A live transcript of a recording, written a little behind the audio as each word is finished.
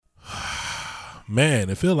Man,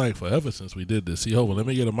 it feel like forever since we did this. C-hova, let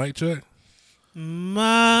me get a mic check.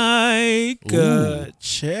 Mic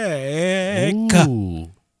check. Ooh.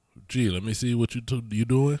 Gee, let me see what you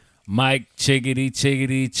doing. Mike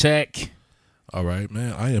chickity check. All right,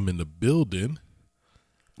 man. I am in the building.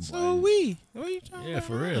 So we. What are you talking about? Yeah,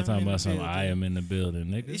 for real. Talking about something. I am in the building,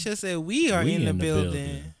 nigga. You should say we are in the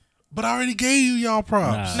building. But I already gave you y'all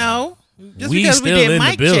props. No. Just we because we still did in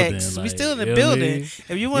mic the building. checks. Like, we still in the you know building. what I mean?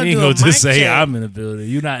 If you want to ain't do a gonna mic just say check, I'm in the building.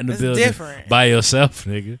 You're not in the that's building different. by yourself,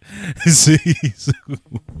 nigga. See, so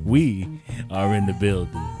we are in the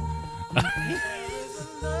building.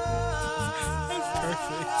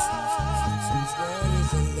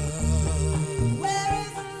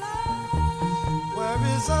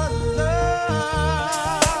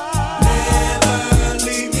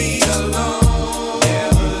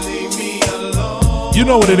 You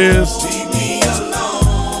know what it is. That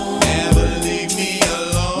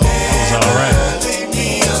was all right.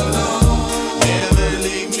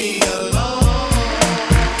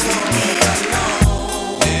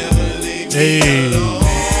 Hey.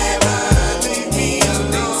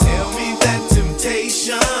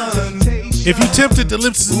 If you tempted to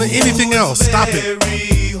listen to anything else, stop it.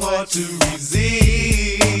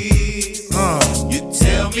 You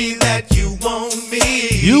tell me that you want me.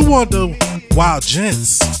 You want the Wyld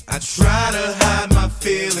Gents. I try to hide my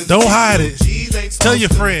feelings. Don't hide it. Tell your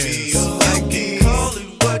friends. Call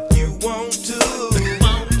it what you want to.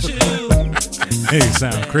 Hey,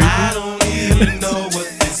 sound creepy. I don't even know what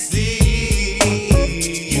this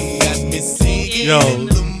is. You got me singing in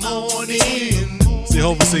the morning.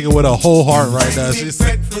 C-hova singing with a whole heart right now. She's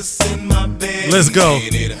Breakfast in my bed. Let's go.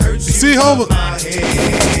 C-hova.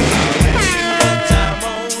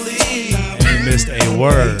 You missed a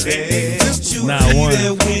word. Not one.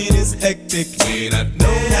 When it's hectic, when I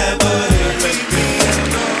don't have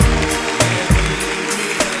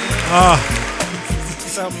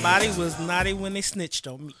somebody was naughty when they snitched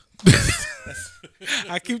on me.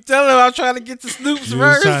 I keep telling him I'm trying to get to Snoop's You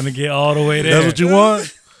was verse. trying to get all the way there. That's what you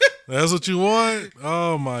want? That's what you want?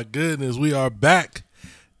 Oh, my goodness. We are back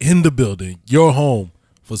in the building. Your home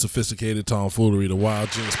for sophisticated tomfoolery, the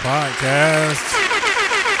Wyld Gents podcast.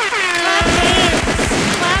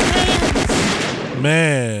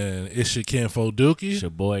 Man, it's your kinfo Dookie. It's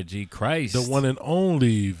your boy G Christ. The one and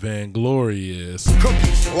only Vanglorious.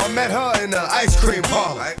 Cookies. Oh, I met her in the ice cream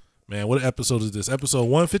parlor. Man, what episode is this? Episode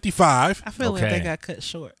 155. I feel like Okay. they got cut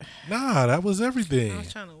short. Nah, that was I everything.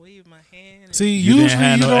 was trying to weave my hand. See, you usually didn't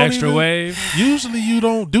have you no don't extra even, wave. Usually you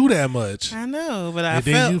don't do that much. I know, but I And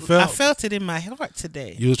then you felt, felt- I felt it in my heart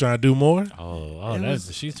today. You was trying to do more? Oh, It that's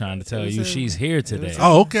was- she's trying to tell it was you a- she's here today.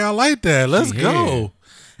 Oh, okay. I like that. Let's She go. here.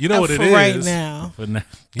 You know what it for is. right now. But now,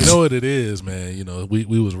 You know what it is, man. You know, we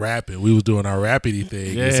was rapping. We was doing our rappity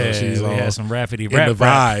thing. yeah, and so she's we all had some rapidy in rap. the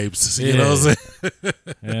vibes. You know what I'm saying?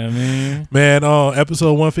 You know what I mean? Man,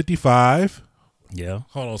 episode 155. Yeah.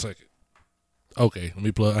 Hold on a second. Okay, let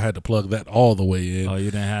me plug. I had to plug that all the way in. Oh, you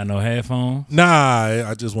didn't have no headphones? Nah,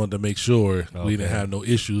 I just wanted to make sure we Okay. didn't have no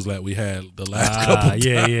issues like we had the last couple times.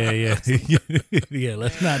 yeah. Yeah,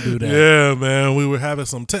 let's not do that. Yeah, man. We were having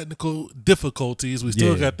some technical difficulties. We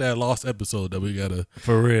still Yeah. got that lost episode that we got to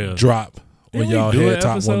For real. drop when Didn't we y'all do head an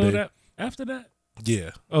top one episode day. after that?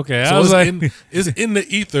 Yeah. Okay, So I was it's, like, it's in the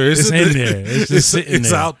ether. It's in there. It's just sitting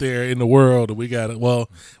it's there. out there in the world. And we got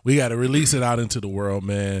to release it out into the world,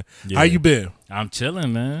 man. Yeah. How you been? I'm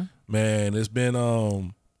chilling, man. Man, it's been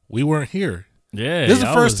we weren't here. Yeah. This is the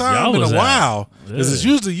y'all first was- time y'all in a was out. while. Because it's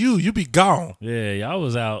Yeah. usually you be gone. Yeah, y'all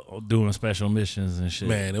was out doing special missions and shit.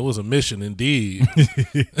 Man, it was a mission indeed.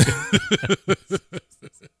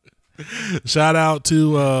 Shout out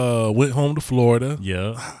to went home to Florida.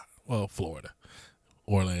 Yeah. Well, Florida.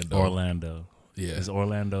 Orlando. Orlando. Yeah. Is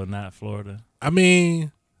Orlando not Florida? I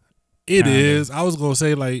mean, it Kinda. is. I was gonna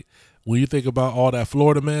say, like, when you think about all that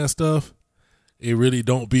Florida man stuff, it really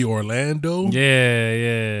don't be Orlando.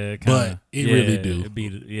 Yeah, But it really do.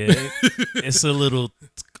 It's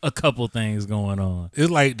a couple things going on. It's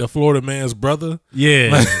like the Florida man's brother. Yeah,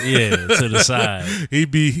 to the side. He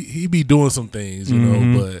be doing some things, you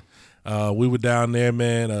know. But we were down there,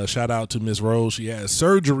 man. Shout out to Miss Rose. She had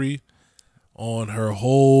surgery on her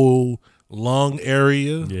whole lung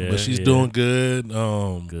area, but she's doing good.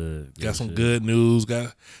 Good. Got some shit. good news.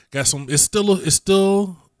 Got some. It's still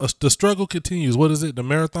the struggle continues. What is it? The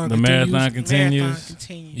marathon. The continues? marathon continues. Marathon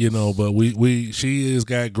continues. You know, but she has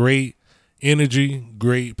got great energy,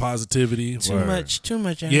 great positivity. Too much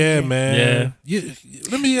energy. Yeah, man. Yeah.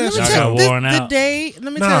 Let me ask Y'all you got something. worn out.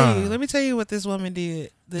 Let me tell you what this woman did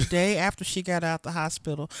the day after she got out the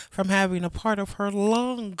hospital from having a part of her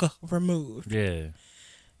lung removed. Yeah.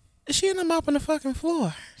 She ended up mopping the fucking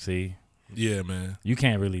floor. See, Yeah, man. you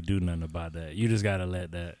can't really do nothing about that. You just gotta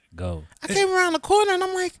let that go. I came around the corner and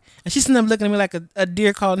I'm like, and she's sitting there looking at me like a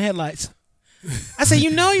deer caught in headlights. I said,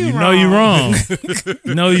 you know you wrong. know you wrong.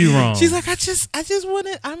 You know you wrong. She's like, I just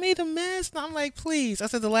wanted, I made a mess. And I'm like, please. I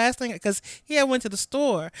said, the last thing, because he had went to the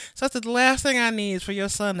store. So I said, the last thing I need is for your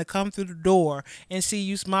son to come through the door and see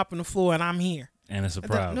you mopping the floor and I'm here. And it's a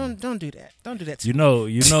problem. Don't do that. Don't do that to You know,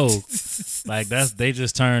 like they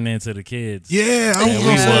just turned into the kids. Yeah, And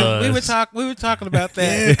we were talking about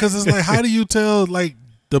that. yeah, because it's like, how do you tell like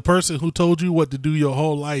the person who told you what to do your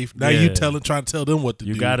whole life? Now you trying to tell them what to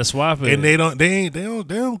do. You gotta swap it, and they don't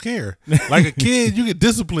care. Like a kid, you get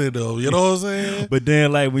disciplined though. You know what I'm saying? But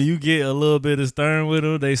then, like when you get a little bit of stern with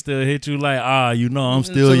them, they still hit you like, I'm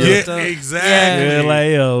still your. Yeah, exactly. Yeah,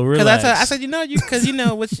 like yo, relax. Because I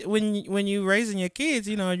said, when you raising your kids,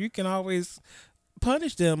 you can always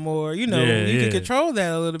punish them, or you can control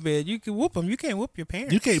that a little bit. You can whoop them. You can't whoop your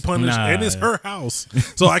parents. You can't punish, and it's her house,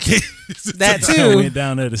 so I can't. That I too. went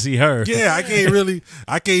down there to see her. Yeah, I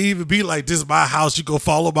can't even be like, this is my house. You go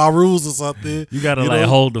follow my rules or something. You gotta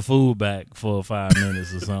hold the food back for 5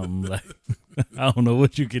 minutes or something. Like I don't know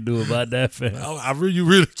what you can do about that, fam. I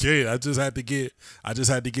really can't. I just had to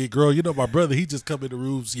get girl. My brother, he just come in the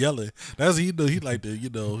rooms yelling. That's he like to,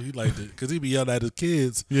 because he be yelling at his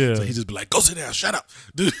kids. Yeah. So he just be like, go sit down, shut up,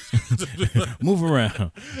 dude. Move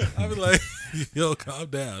around. I be like, calm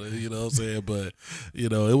down. You know what I'm saying? But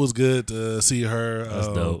it was good to see her. That's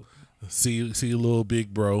dope. See a little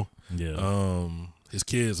big bro. Yeah. His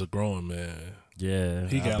kids are growing, man. Yeah.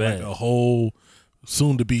 He got like a whole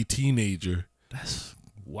soon to be teenager. That's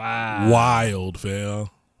wow. Wild, fam.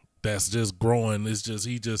 That's just growing. It's just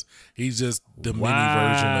he's just the mini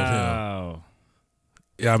version of him.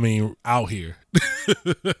 Yeah, I mean, out here.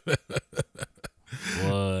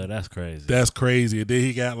 Boy, that's crazy. That's crazy. And then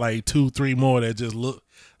he got like 2-3 more that just look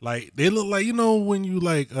like when you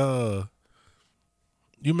like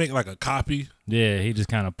you make like a copy. Yeah, he just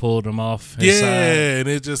kind of pulled them off his side. And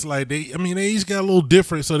it's just like they each got a little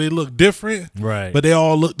different, so they look different. Right. But they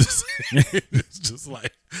all look the same. It's just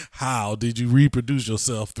like, how did you reproduce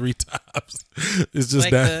yourself 3 times? It's just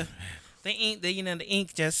like that. The ink, the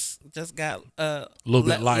ink just got a little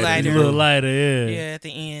bit lighter. A little lighter, yeah. Yeah, at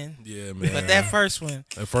the end. Yeah, man. But that first one.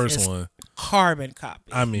 Carbon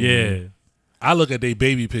copy. I mean, yeah. I look at their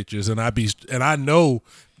baby pictures and I know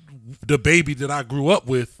the baby that I grew up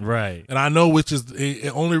with, right? And I know which is the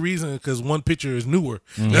only reason, because one picture is newer.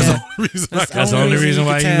 Mm-hmm. That's the only reason. That's the only reason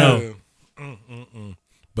why you know.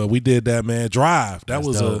 But we did that, man. Drive. That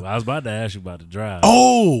was dope. I was about to ask you about the drive.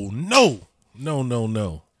 Oh no.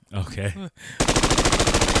 Okay.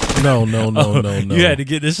 No. You had to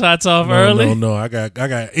get the shots off early. No. I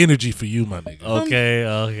got energy for you, my nigga.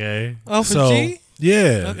 Okay. Oh, for G?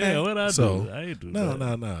 Yeah. Okay. What I do? I ain't do that.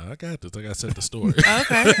 No. I got this. I got to set the story.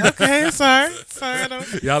 Okay. Sorry.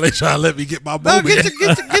 Y'all ain't trying to let me get my moment.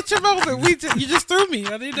 No, get your moment. You just threw me.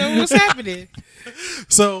 I didn't know what was happening.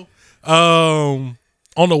 So, on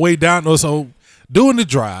the way down, so doing the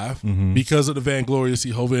drive because of the Vanglorious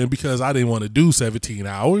C-hova and because I didn't want to do 17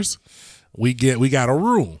 hours, we got a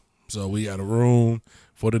room. So we got a room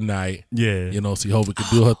for the night. Yeah. C-hova could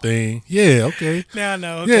do her thing. Yeah, okay. Now I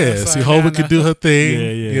know. Okay, yeah, C-hova could do her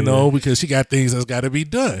thing. Yeah, because she got things that's got to be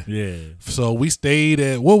done. Yeah. So we stayed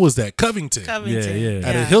at, what was that? Covington. Yeah.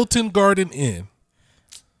 At a Hilton Garden Inn.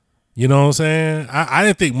 You know what I'm saying? I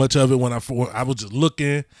didn't think much of it when I was just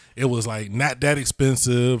looking. It was like not that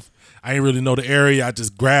expensive. I didn't really know the area. I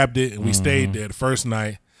just grabbed it and we stayed there the first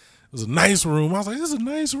night. It was a nice room. I was like, this is a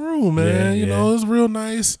nice room, man. It was real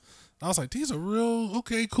nice. I was like, these are real,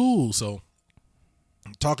 okay, cool. So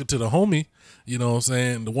I'm talking to the homie, you know what I'm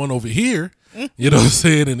saying, the one over here, you know what I'm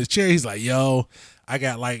saying, in the chair. He's like, yo, I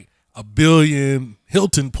got like 1 billion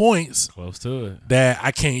Hilton points. Close to it. That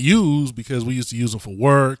I can't use because we used to use them for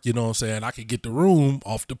work, you know what I'm saying. I could get the room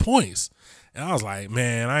off the points. And I was like,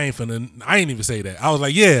 man, I ain't even say that. I was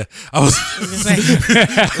like, yeah.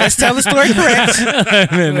 Let's tell the story correct.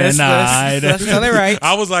 Let's tell it right.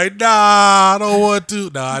 I was like, nah, I don't want to.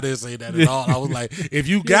 No, I didn't say that at all. I was like, if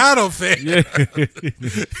you got them, fam.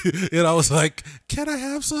 And I was like, can I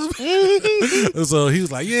have some? And so he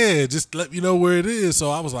was like, yeah, just let me know where it is.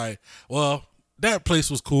 So I was like, well, that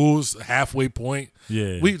place was cool. It's a halfway point.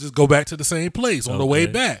 Yeah. We just go back to the same place on the way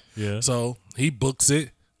back. Yeah. So he books it,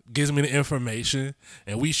 gives me the information,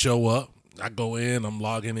 and we show up. I go in, I'm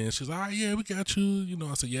logging in. She's like, all right, yeah, we got you. You know,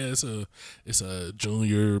 I said, yeah, it's a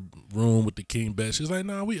junior room with the king bed. She's like,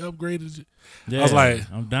 nah, we upgraded you. Yeah, I was like,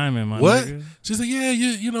 I'm diamond, my what? nigga. She said, yeah,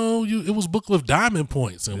 it was booked with diamond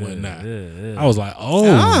points and whatnot. Yeah. I was like,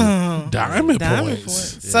 diamond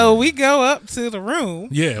points. Yeah. So we go up to the room.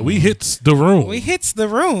 Yeah, we hits the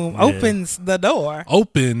room. Opens the door.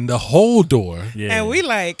 Open the whole door. Yeah. And we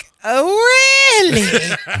like, oh, really?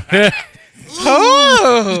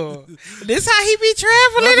 Oh, this how he be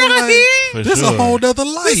traveling out here? For This sure. a whole nother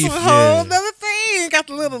life. This a whole other thing. Got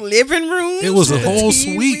the little living room. It was a with the whole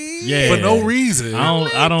TV. suite for no reason.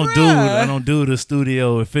 I don't do the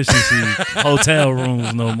studio efficiency hotel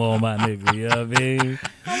rooms no more, my nigga. You know what I mean?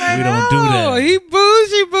 We don't do that. He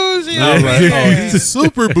bougie. I was like, Yeah. he's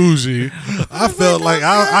super bougie. I felt like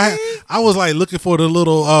I was like looking for the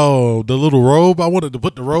little robe. I wanted to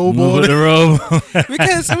put the robe on. With the robe.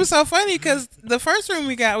 Because it was so funny because the first room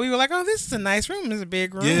we got, we were like, oh, this is a nice room. It's a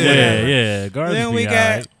big room. Yeah. Garbage Then we be got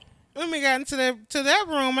alright. when we got into that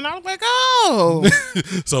room, and I was like, oh.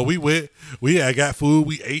 So we got food.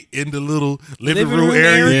 We ate in the little living room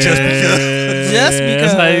area just because. Just because.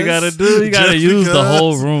 That's how you gotta do. You gotta Just use the because.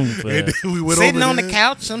 whole room for And that. then we went Sitting over on the there.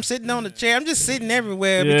 couch, I'm sitting on the chair. I'm just sitting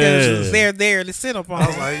everywhere because they're there to sit upon. I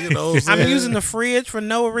was like, you know, what I'm I'm saying? using the fridge for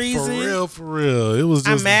no reason. For real. It was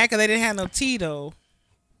just. I'm mad because they didn't have no tea though.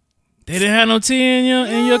 They didn't have no tea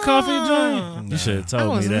in your coffee joint. You should have I told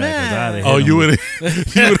me was that. mad. Oh, you would It'd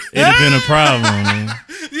have been a problem. Man.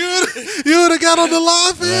 you would have got on the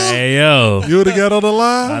line, Phil. Hey yo, You would have got on the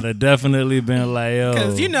line. I'd have definitely been like, yo,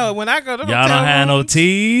 Because you know when I go to y'all hotel don't have no rooms-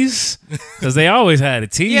 teas, because they always had the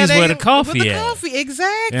teas where the coffee with the at. coffee,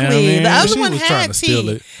 exactly. You know what I mean? The other She one was trying had to steal tea.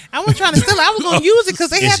 it. I wasn't trying to steal it. I was gonna use it because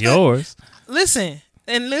they It's had to yours. listen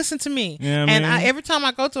to me. Yeah, and man. every time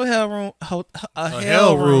I go to a hell room, A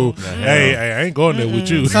hell room. Hey, I ain't going there with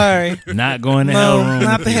you. Sorry, Not going to no, hell room.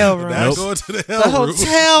 not the hell room. Not Nope. going to the The hell room.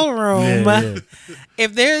 hotel room. Yeah.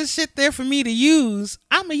 If there's shit there for me to use,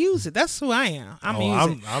 I'ma use it. That's who I am. I'ma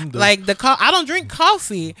use it. I'm the, Like I don't drink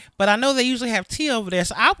coffee, but I know they usually have tea over there,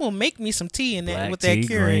 so I will make me some tea in there Black with tea,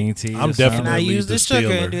 that Keurig. green tea. I'm or something. And I definitely use the the sugar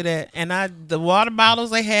stealer. and do that. And the water bottles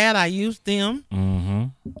they had, I used them. Mm-hmm.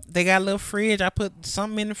 They got a little fridge. I put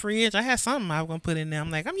something in the fridge. I had something I was gonna put in there. I'm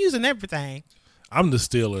like, I'm using everything. I'm the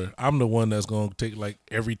stealer. I'm the one that's gonna take like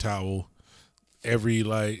every towel,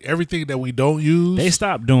 everything that we don't use. They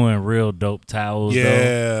stopped doing real dope towels,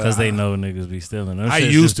 Yeah. because they know niggas be stealing. Those I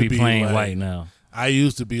shits used just to be be plain like- white now. I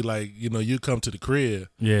used to be like, you come to the crib,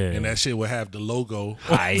 Yeah. and that shit would have the logo.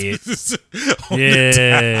 Hyatt. on the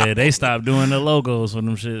Yeah, they stopped doing the logos for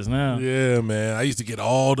them shits now. Yeah, man. I used to get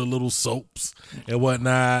all the little soaps and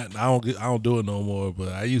whatnot. I don't do it no more, but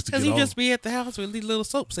I used to Because get you all just be at the house with these little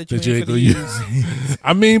soaps that you that you ain't ain't finna gonna use. use.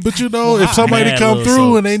 I mean, but if somebody Mad come little through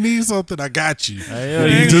soaps. and they need something, I got you. Hey, yo,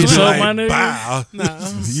 You you just need be soap, like, my nigga? bow.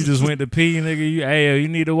 No. You just went to pee, nigga. You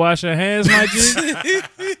need to wash your hands, my G.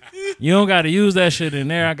 You don't got to use that shit in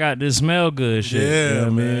there. I got this smell good shit. Yeah, you know what I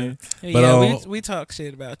man. mean? Yeah, But, we talk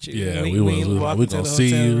shit about you. Yeah, we we gonna see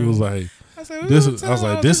you. It was like I said,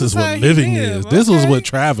 this is what living is. This is what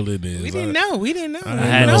traveling is. We didn't know. We didn't know. I I We had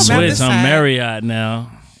didn't to know about switch. this I'm side. Marriott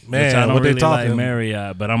now. Man, which I don't what they really like talking?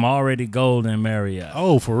 Marriott, but I'm already gold in Marriott.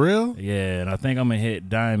 Oh, for real? Yeah, and I think I'm going to hit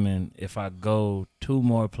diamond if I go 2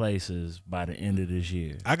 more places by the end of this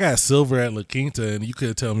year. I got silver at La Quinta, and you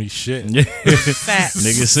couldn't tell me shit. Facts.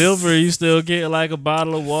 Nigga, silver, you still get like a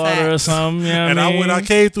bottle of water or Facts. something. You know what And I mean? when I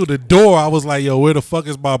came through the door, I was like, "Yo, where the fuck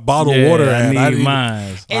is my bottled water at?" I need didn't-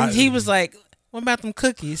 mine. And he was like, "What about them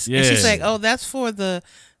cookies?" And she's Yeah. like, "Oh, that's for the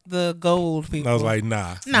gold people." I was like,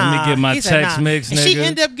 "Nah." "Nah." Let me get my He said, Chex nah. Mix, And she nigga.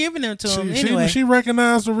 ended up giving them to him She, anyway. she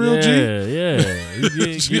recognized the real G. Yeah.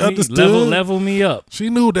 You She give me- understood. level me up. She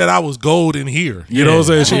knew that I was gold in here. You Yeah. know what I'm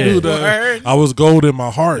saying? She Yeah. knew that Word. I was gold in my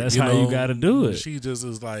heart. That's you how know? you got to do it. She just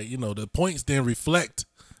is like, the points didn't reflect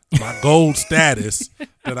my gold status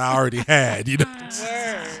that I already had. You know.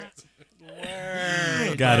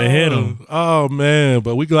 Got to hit him. Oh man,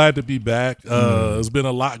 but we glad to be back. There's been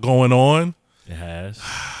a lot going on. It has.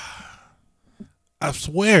 I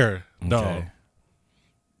swear, dog. Okay.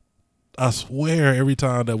 I swear every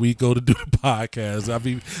time that we go to do the podcast, I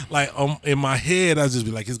be like, in my head, I just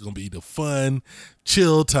be like, it's gonna be the fun,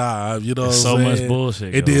 chill time. You know, There's what so I'm much saying? bullshit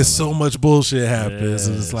It going did on. so much bullshit happens.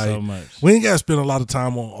 Yeah, And it's like so much. we ain't gotta spend a lot of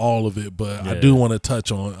time on all of it, but I Yeah. do want to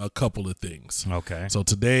touch on a couple of things. Okay. So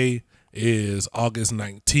today is August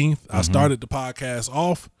 19th. Mm-hmm. I started the podcast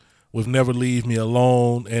off with Never Leave Me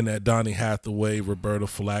Alone and that Donny Hathaway, Roberta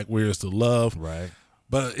Flack, Where's the Love? Right.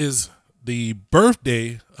 But it's the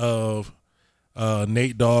birthday of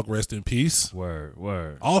Nate Dogg, rest in peace.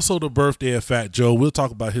 Word. Also, the birthday of Fat Joe. We'll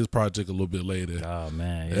talk about his project a little bit later. Oh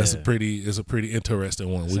man, yeah. It's a pretty interesting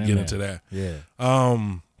one. We'll get into that. Yeah.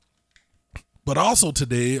 But also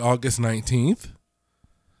today, August 19th,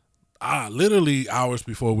 literally hours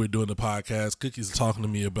before we're doing the podcast, Cookie's talking to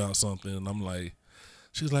me about something, and I'm like,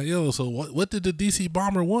 she's like, yo, so what did the DC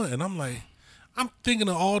bomber want? And I'm like, I'm thinking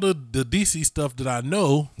of all the DC stuff that I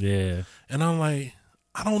know. Yeah. And I'm like,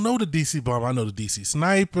 I don't know the DC bomber. I know the DC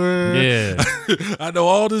sniper. Yeah. I know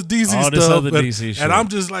all this DC all stuff. This other DC shit. And I'm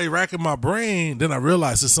just like racking my brain. Then I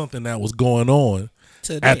realized it's something that was going on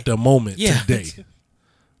at the moment today.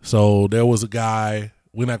 So there was a guy,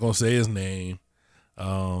 we're not going to say his name,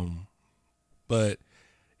 but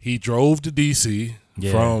he drove to DC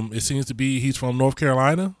from, it seems to be, he's from North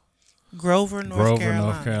Carolina. Grover, North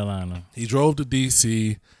Carolina. He drove to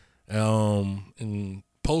DC and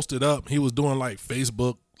posted up. He was doing like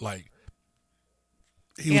Facebook, like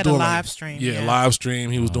he had a live stream. Yeah, live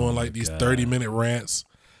stream. He was doing like these 30-minute rants,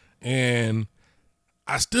 and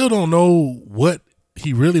I still don't know what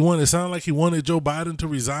he really wanted. It sounded like he wanted Joe Biden to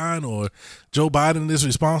resign, or Joe Biden is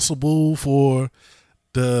responsible for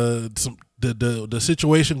the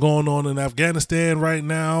situation going on in Afghanistan right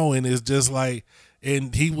now, and it's just like.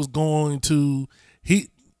 And he was going to, he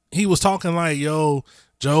was talking like, yo,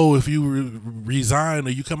 Joe, if you resign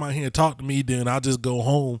or you come out here and talk to me, then I'll just go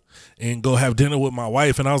home and go have dinner with my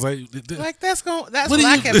wife. And I was like that's what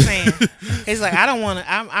I kept saying. He's like, I don't want to,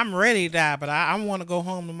 I'm ready to die, but I want to go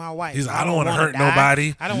home to my wife. He's like, I don't want to hurt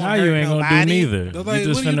nobody. I don't want to hurt nobody. Now you ain't going to do neither. Like, you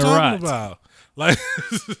just what are you finna talking rot. about? Like,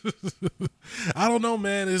 I don't know,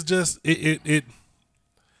 man. It's just,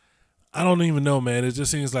 I don't even know, man. It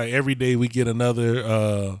just seems like every day we get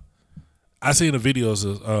another. I seen the videos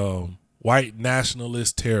of white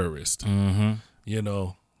nationalist terrorists. Mm-hmm. You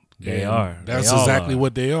know, they are. That's they exactly are.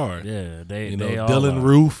 what they are. Yeah, they. Dylan are.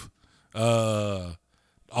 Roof,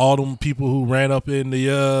 all them people who ran up in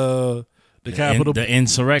the Capitol, the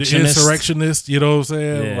insurrectionists. The insurrectionists. You know what I'm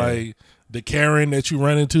saying? Yeah. Like the Karen that you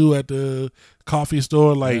run into at the coffee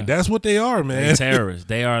store. Like that's what they are, man. They're terrorists.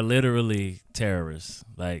 They are literally terrorists.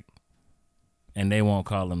 Like. And they won't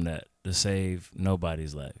call them that to save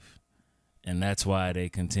nobody's life. And that's why they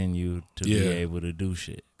continue to be able to do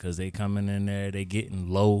shit. Because they coming in there, they getting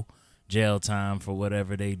low jail time for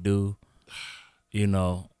whatever they do, you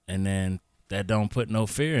know, and then that don't put no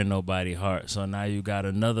fear in nobody's heart. So now you got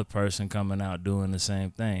another person coming out doing the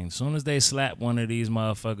same thing. As soon as they slap one of these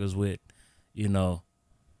motherfuckers with, you know.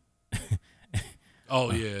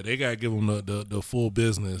 Oh, yeah. They got to give them the full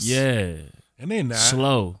business. Yeah. And they not.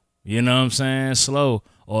 Slow. You know what I'm saying? Slow.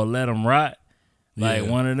 Or let them rot. Like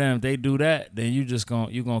one of them, if they do that, then you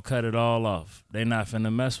gonna cut it all off. They not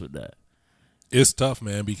finna mess with that. It's tough,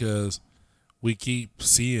 man, because we keep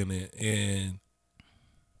seeing it, and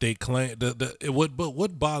they claim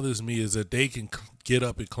what bothers me is that they can get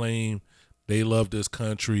up and claim they love this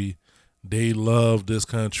country,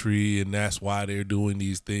 and that's why they're doing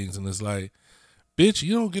these things. And it's like, bitch,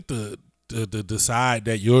 you don't get to decide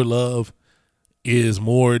that your love is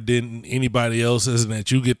more than anybody else's, and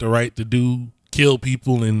that you get the right to kill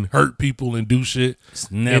people and hurt people and do shit. It's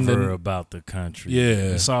never about the country.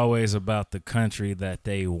 Yeah. It's always about the country that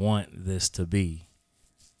they want this to be.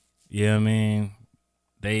 You know what I mean?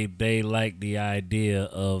 They like the idea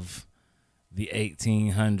of the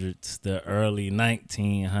 1800s, the early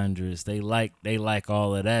 1900s. They like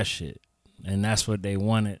all of that shit. And that's what they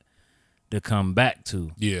wanted to come back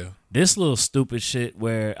to. Yeah. This little stupid shit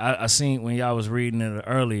where I seen when y'all was reading it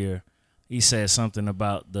earlier, he said something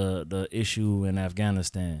about the issue in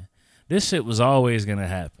Afghanistan. This shit was always going to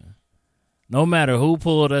happen. No matter who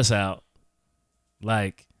pulled us out,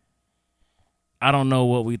 like, I don't know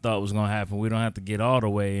what we thought was going to happen. We don't have to get all the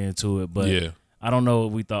way into it, but I don't know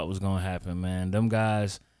what we thought was going to happen, man. Them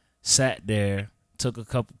guys sat there, took a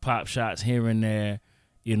couple pop shots here and there,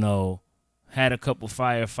 you know, had a couple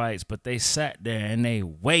firefights, but they sat there and they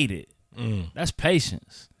waited. That's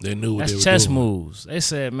patience. They knew what they were That's chess doing. moves. They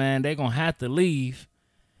said, man, they're going to have to leave.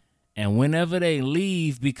 And whenever they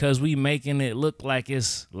leave, because we making it look like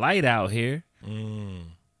it's light out here,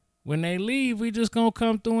 when they leave, we just going to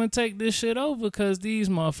come through and take this shit over because these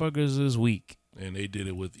motherfuckers is weak. And they did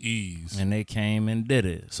it with ease. And they came and did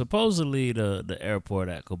it. Supposedly, the airport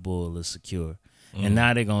at Kabul is secure. And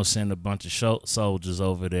now they're going to send a bunch of soldiers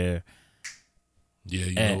over there. Yeah,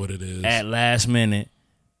 you know what it is. At last minute.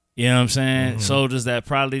 You know what I'm saying? Soldiers that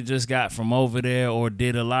probably just got from over there or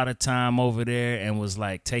did a lot of time over there and was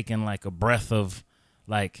like taking like a breath of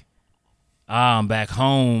like, I'm back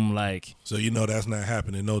home. Like, so you know that's not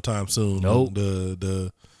happening no time soon. Nope.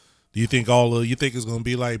 The Do you think you think it's gonna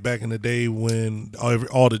be like back in the day when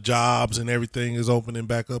all the jobs and everything is opening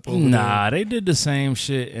back up over there? Nah, they did the same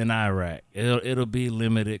shit in Iraq. It'll be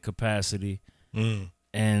limited capacity,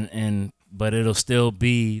 but it'll still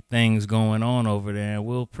be things going on over there, and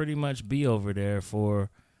we'll pretty much be over there for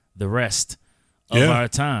the rest of our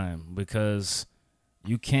time, because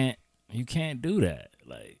you can't do that.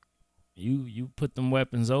 Like you put them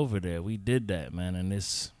weapons over there. We did that, man, and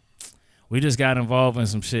we just got involved in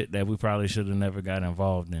some shit that we probably should have never got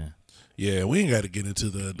involved in. Yeah, we ain't got to get into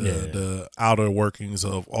the outer workings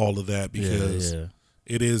of all of that, because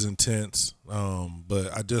it is intense.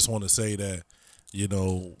 But I just want to say that, you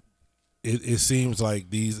know, it seems like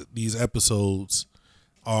these episodes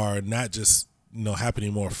are not just, you know,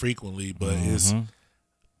 happening more frequently, but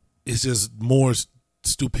it's just more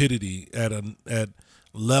stupidity at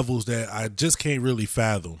levels that I just can't really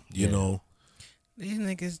fathom. You know. These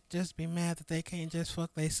niggas just be mad that they can't just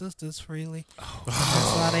fuck their sisters freely.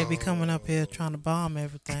 That's why they be coming up here trying to bomb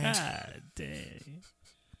everything. God damn.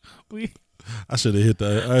 I should have hit the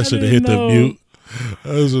mute. I should have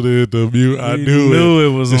hit the mute. I knew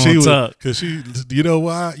it was on top. Because she, you know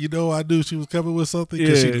why? You know I knew she was coming with something?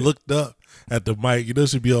 Because she looked up at the mic. You know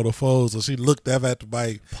she'd be on the phone, so she looked up at the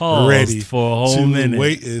mic, paused ready for a whole minute. She was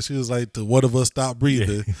waiting. She was like, "To one of us stop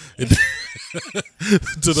breathing." Yeah.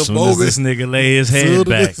 To the soon moment as this nigga lay his head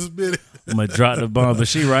back, I'm gonna drop the bomb. But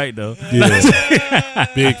she right though. Yeah,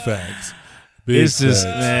 big facts. It's just,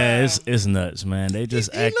 man, it's nuts, man. They just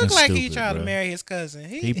acting stupid. He looked like he tried bro. to marry his cousin.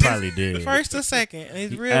 He probably did. First or second.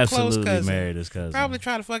 He's real absolutely close cousin. Married his cousin. Probably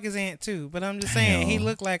tried to fuck his aunt too. But I'm just saying, he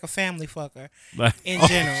looked like a family fucker in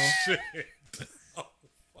general.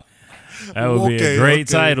 That would be a great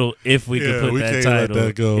title if we could put that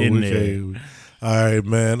title in there. All right,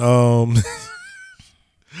 man.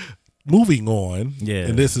 Moving on. Yeah.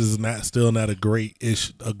 And this is still not a great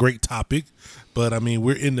topic, but I mean,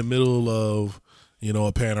 we're in the middle of, you know,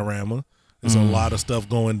 a panorama. There's a lot of stuff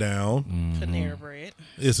going down. Panera Bread.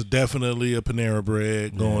 It's definitely a Panera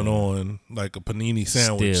Bread going on, like a panini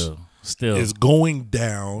sandwich. Still. It's going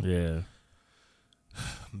down. Yeah.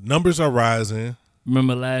 Numbers are rising.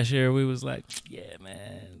 Remember last year we was like, yeah,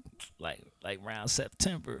 man, like around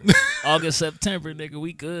September, August, September, nigga,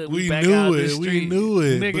 we good. We back knew out it. the street. We knew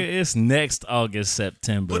it. Nigga, it's next August,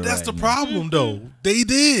 September. But that's right the problem, though. They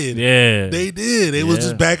did. Yeah. They did. They was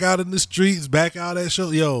just back out in the streets, back out at show.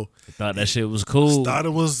 Yo. I thought that shit was cool. Thought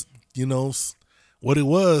it was, you know, what it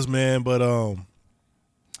was, man. But I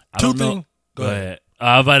don't know. Go ahead.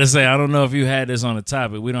 I was about to say, I don't know if you had this on the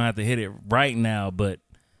topic. We don't have to hit it right now, but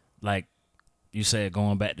like you said,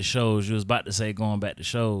 going back to shows. You was about to say going back to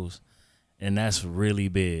shows. And that's really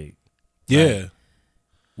big. Yeah.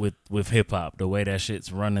 Like, with hip hop, the way that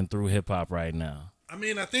shit's running through hip hop right now. I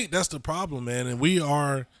mean, I think that's the problem, man. And we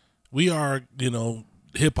are, you know,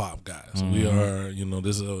 hip hop guys. We are, you know,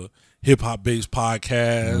 this is a hip hop based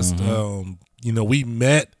podcast. You know, we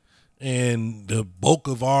met, and the bulk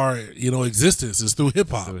of our, you know, existence is through hip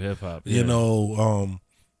hop. Through hip hop, you know,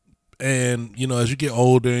 and you know, as you get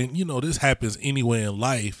older, and you know, this happens anywhere in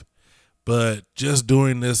life, but just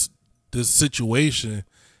during this situation,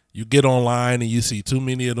 you get online and you see too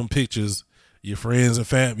many of them pictures. Your friends and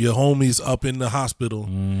family, your homies up in the hospital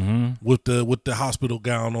with the hospital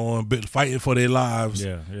gown on, fighting for their lives.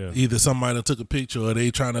 Yeah. Either somebody took a picture or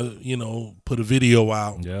they trying to, you know, put a video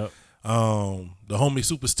out. Yep. The homie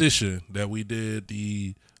Superstition that we did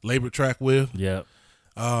the labor track with. Yep.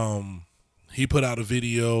 He put out a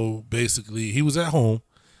video. Basically, he was at home.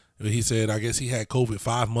 He said, I guess he had COVID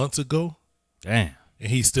 5 months ago. Damn. And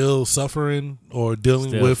he's still suffering or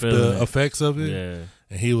dealing with the effects of it. Yeah.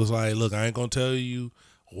 And he was like, look, I ain't gonna tell you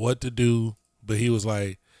what to do, but he was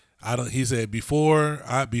like, he said before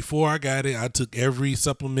I got it, I took every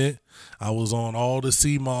supplement. I was on all the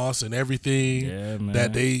CMOS and everything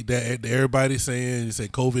that everybody's saying. He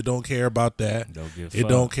said COVID don't care about that. It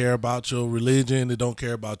don't care about your religion. It don't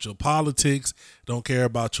care about your politics. It don't care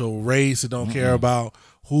about your race. It don't care about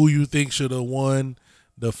who you think should have won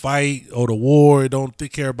the fight or the war. It don't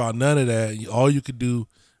care about none of that. All you could do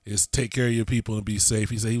is take care of your people and be safe.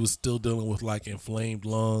 He said he was still dealing with like inflamed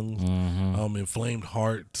lungs, inflamed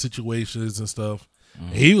heart situations and stuff.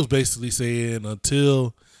 And he was basically saying,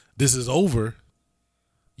 until this is over,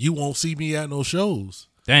 you won't see me at no shows.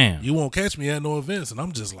 Damn. You won't catch me at no events. And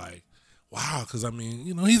I'm just like, wow, because I mean,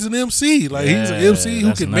 you know, he's an MC. Like he's an MC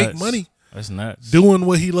who can make money. That's nuts. Doing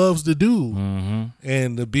what he loves to do.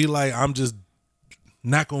 And to be like, I'm just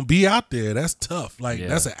not gonna be out there, that's tough. Like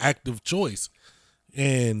that's an active choice.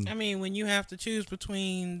 And I mean, when you have to choose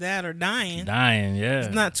between that or dying, yeah.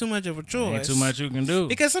 it's not too much of a choice. Ain't too much you can do.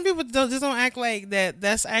 Because some people just don't act like that.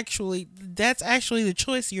 That's actually the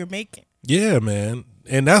choice you're making. yeah, man.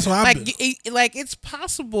 And that's why Like it's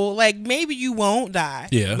possible. Like maybe you won't die.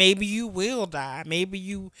 Yeah. Maybe you will die. Maybe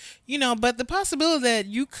you know. But the possibility that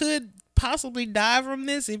you could possibly die from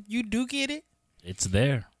this if you do get it, it's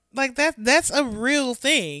there. like that's a real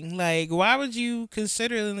thing. Like why would you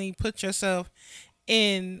considerably put yourself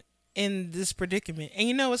in this predicament? And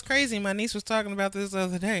you know what's crazy? My niece was talking about this the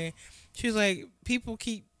other day. She was like, people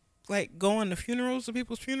keep like going to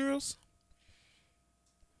people's funerals.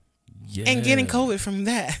 Yeah. And getting COVID from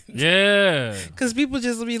that. Yeah. Because people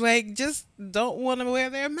just be like, just don't want to wear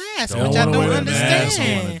their mask, Don't which I wanna don't wear their mask, don't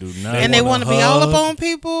wanna understand. do nothing. And they want to be all up hug. on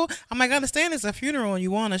people. I'm like, I understand it's a funeral and you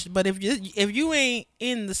want to, but if you ain't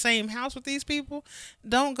in the same house with these people,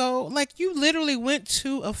 don't go. Like, you literally went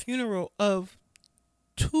to a funeral of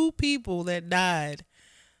 2 people that died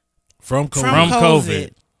from COVID. from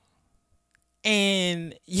COVID.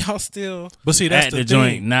 And y'all still. But see, that's at the the thing.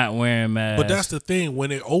 joint not wearing masks. But that's the thing.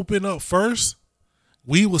 When it opened up first,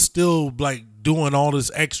 we was still like doing all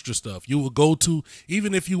this extra stuff. You would go to,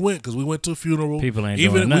 even if you went, because we went to a funeral. People ain't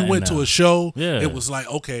even doing if nothing we went now. to a show. Yeah. It was like,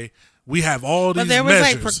 okay, we have all these But there was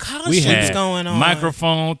measures. like precautions we had going on.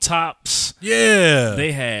 microphone tops. Yeah.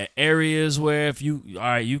 They had areas where if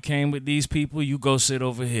you came with these people, you go sit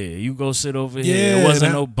over here. You go sit over here. Yeah, It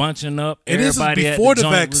wasn't that- no bunching up. And this is Everybody at before the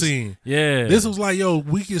joint vaccine. Yeah. This was like, yo,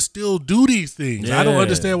 we can still do these things. I don't Yeah.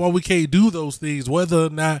 understand why we can't do those things, whether or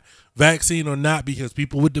not vaccine or not, because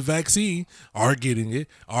people with the vaccine are getting it,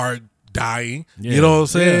 are dying. Yeah. You know what I'm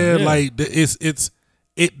saying? Yeah. Like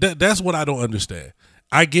that's what I don't understand.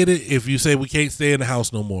 I get it if you say we can't stay in the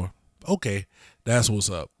house no more. Okay, that's what's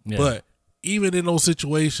up. Yeah. But even in those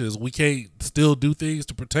situations, we can't still do things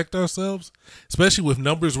to protect ourselves, especially with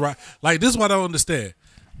numbers right. Like, this is what I don't understand.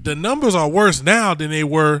 The numbers are worse now than they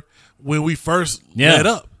were when we first let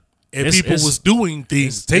up. And people was doing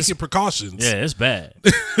things, taking precautions. Yeah, it's bad.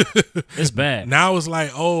 It's bad. Now it's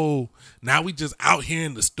like, oh, now we just out here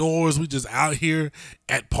in the stores. We just out here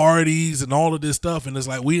at parties and all of this stuff. And it's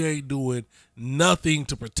like, we ain't doing nothing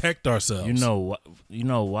to protect ourselves. You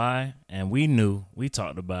know why? And we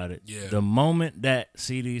talked about it. Yeah. The moment that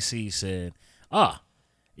CDC said,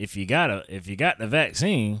 if you got the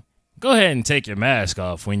vaccine, go ahead and take your mask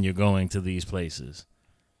off when you're going to these places.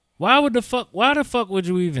 Why the fuck would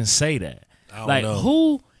you even say that? I don't like, know.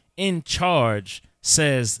 who in charge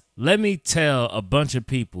says, let me tell a bunch of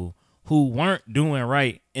people who weren't doing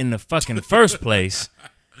right in the fucking first place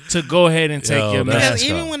to go ahead and take your Because mask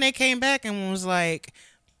even off? when they came back and was like,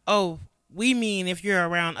 oh, we mean if you're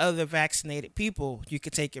around other vaccinated people, you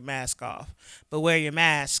could take your mask off, but wear your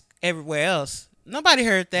mask everywhere else. Nobody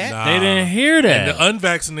heard that. Nah. They didn't hear that. And the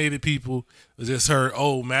unvaccinated people just heard,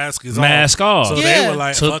 oh, mask is Mask off. So Yeah. they were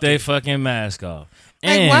like, Took fuck their it. fucking mask off.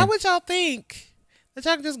 Like, And why would y'all think that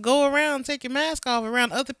y'all can just go around and take your mask off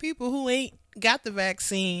around other people who ain't got the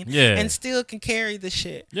vaccine and still can carry the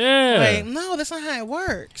shit? Yeah. Like, no, that's not how it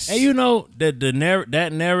works. And you know that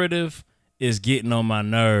that narrative is getting on my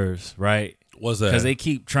nerves, right? What's that? Because they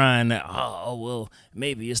keep trying that. Oh well,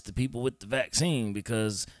 maybe it's the people with the vaccine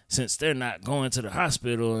because since they're not going to the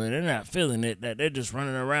hospital and they're not feeling it, that they're just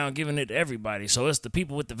running around giving it to everybody. So it's the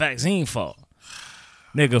people with the vaccine fault.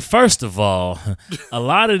 Nigga, first of all, a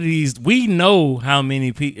lot of these, we know how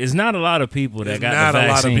many people. It's not a lot of people that got the vaccine. Not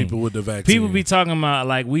a lot of people with the vaccine. People be talking about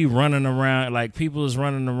like we running around, like people is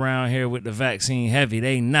running around here with the vaccine heavy.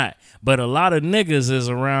 They not. But a lot of niggas is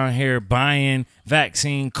around here buying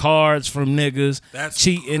vaccine cards from niggas, That's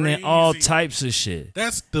cheating and all crazy. types of shit.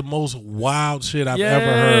 That's the most wild shit I've ever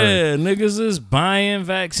heard. Yeah, niggas is buying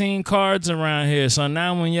vaccine cards around here. So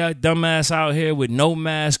now when y'all dumbass out here with no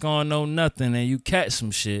mask on, no nothing, and you catch some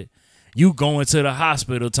shit, you going to the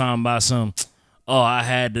hospital talking about some, I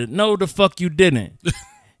had to. No, the fuck you didn't.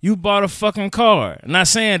 You bought a fucking card. Not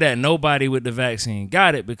saying that nobody with the vaccine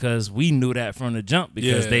got it because we knew that from the jump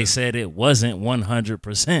because they said it wasn't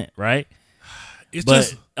 100%, right? It's But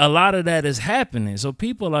just a lot of that is happening. So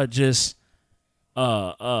people are just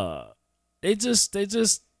they're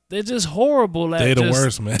just horrible at They the just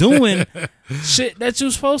worst, man. doing shit that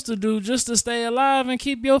you're supposed to do just to stay alive and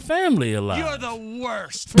keep your family alive. You're the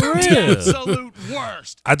worst. For real. Absolute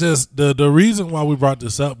worst. I just the reason why we brought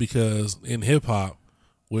this up because in hip hop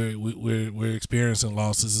we're experiencing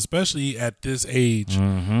losses, especially at this age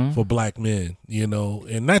for black men, you know,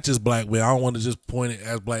 and not just black men. I don't want to just point it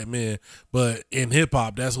as black men, but in hip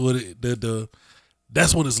hop, that's what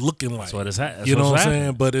that's what it's looking like. That's what it's you know what I'm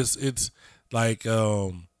saying? But it's like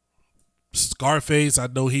Scarface, I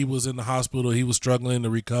know he was in the hospital. He was struggling to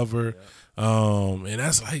recover. And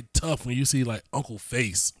that's like tough when you see like Uncle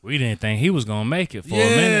Face. We didn't think he was gonna make it for a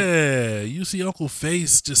minute. Yeah, you see Uncle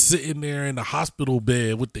Face just sitting there in the hospital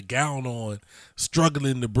bed with the gown on,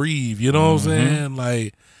 struggling to breathe. You know what I'm saying?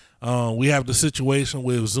 Like, we have the situation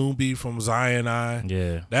with Zumbi from Zion I.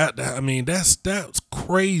 Yeah. That's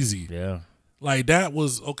crazy. Yeah. Like, that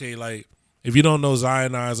was okay. Like, if you don't know,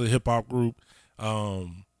 Zion I is a hip hop group.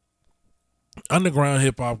 Underground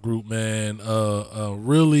hip hop group, man.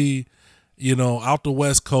 Really, out the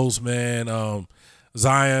West Coast, man.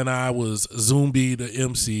 Zion I was Zumbi the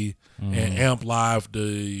MC and Amp Live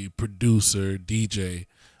the producer DJ.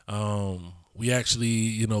 We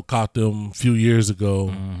actually, caught them a few years ago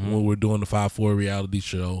when we were doing the 5-4 reality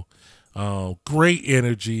show. Great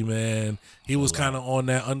energy, man. He was kind of on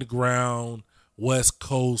that underground West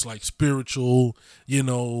Coast, like spiritual,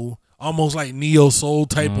 almost like neo soul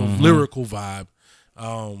type of lyrical vibe.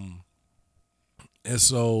 And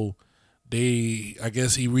so I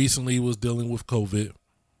guess he recently was dealing with COVID,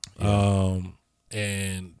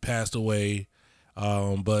 and passed away.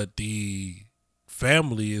 But the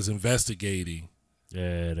family is investigating.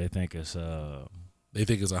 Yeah, they think it's a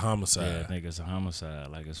homicide. Yeah, I think it's a homicide,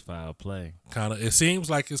 like it's foul play. It seems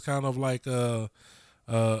like it's kind of like a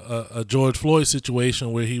George Floyd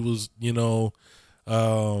situation where he was, in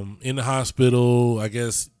the hospital. I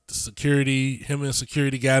guess him and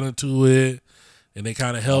security got into it, and they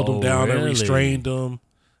kind of held him down and restrained him,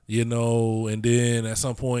 and then at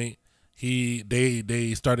some point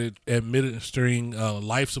they started administering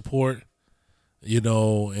life support, and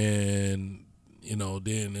then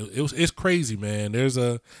it's crazy, man. There's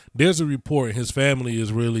a report. His family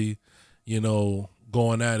is really,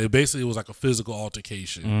 going at it. Basically, it was like a physical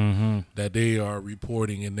altercation that they are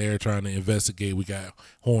reporting, and they're trying to investigate. We got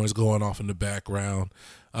horns going off in the background.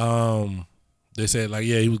 They said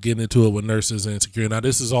he was getting into it with nurses and security. Now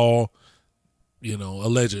this is all,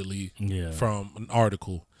 allegedly from an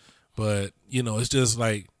article, but it's just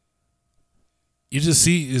like, you just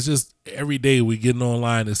see, it's just every day we getting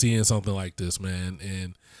online and seeing something like this, man.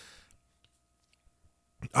 And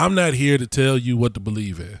I'm not here to tell you what to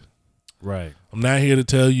believe in. Right. I'm not here to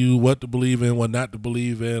tell you what to believe in, what not to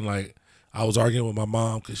believe in. Like, I was arguing with my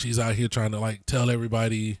mom because she's out here trying to tell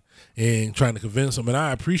everybody and trying to convince them. And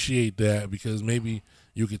I appreciate that, because maybe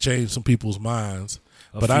you could change some people's minds.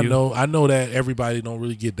 But I know that everybody don't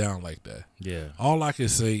really get down like that. Yeah. All I can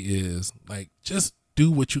say is, just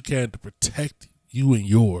do what you can to protect you and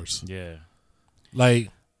yours. Yeah.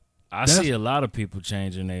 I see a lot of people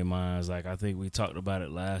changing their minds. I think we talked about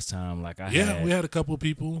it last time. We had a couple of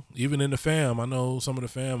people, even in the fam. I know some of the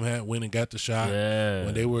fam went and got the shot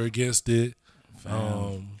when they were against it.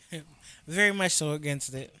 Very much so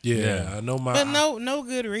against it. Yeah. I know but no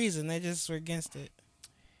good reason. They just were against it.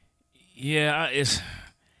 Yeah, it's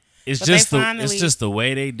just the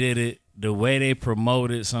way they did it, the way they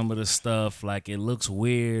promoted some of the stuff. It looks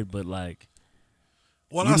weird, but Well,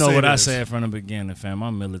 you know what I said from the beginning, fam.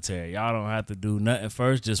 I'm military. Y'all don't have to do nothing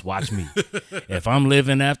first. Just watch me. If I'm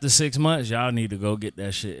living after 6 months, y'all need to go get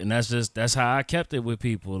that shit. And that's how I kept it with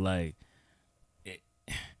people.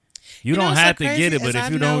 You don't have to get it, but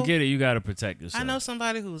if you don't get it, you got to protect yourself. I know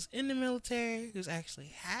somebody who's in the military who's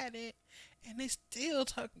actually had it, and they still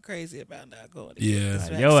talking crazy about not going to get this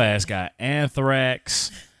vaccine. Your ass got anthrax,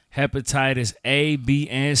 hepatitis A, B,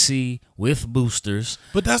 and C with boosters.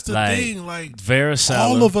 But that's the thing, varicella.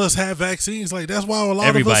 All of us have vaccines. That's why a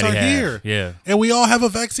lot of us are here. Yeah. And we all have a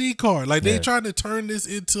vaccine card. They trying to turn this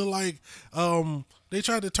into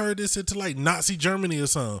Nazi Germany or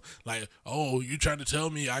something. You trying to tell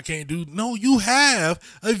me I can't do? No, you have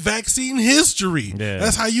a vaccine history. Yeah.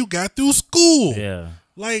 That's how you got through school. Yeah.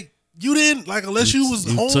 You didn't unless you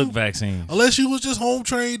was home. Took vaccines. Unless you was just home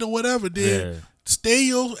trained or whatever. Then stay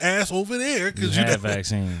your ass over there because you had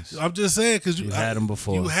vaccines. I'm just saying because you had them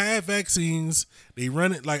before. You had vaccines. They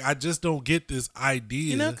run it I just don't get this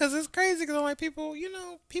idea. Because it's crazy. Because I'm like people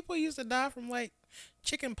used to die from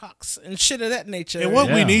chicken pox and shit of that nature. And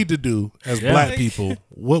what we need to do as black people,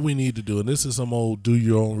 what we need to do, and this is some old do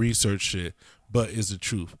your own research shit, but it's the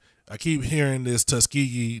truth. I keep hearing this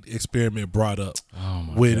Tuskegee experiment brought up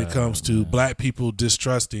when it comes to black people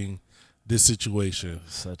distrusting this situation.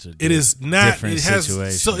 It is not. It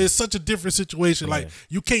has. So it's such a different situation.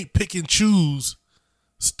 You can't pick and choose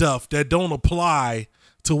stuff that don't apply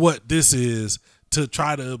to what this is to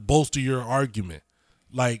try to bolster your argument.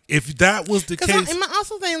 If that was the case, and I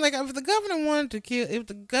also think if the government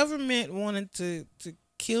wanted to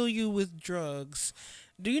kill you with drugs,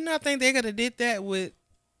 do you not think they could have did that with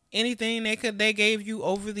anything they gave you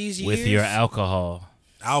over these years? With your alcohol.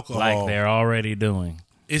 alcohol, like they're already doing.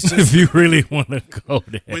 It's just If you really want to go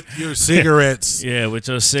there. with your cigarettes. Yeah, with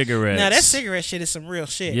your cigarettes. Now that cigarette shit is some real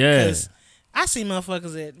shit. Yeah. Because I see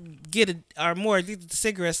motherfuckers that are more addicted to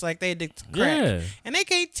cigarettes like they addicted to crack. Yeah. And they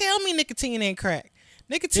can't tell me nicotine ain't crack. It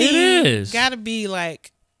Nicotine is. gotta be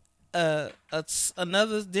like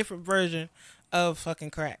another different version of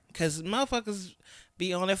fucking crack. Because motherfuckers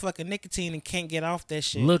be on that fucking nicotine and can't get off that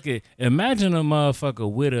shit. Imagine a motherfucker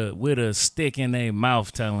with a stick in their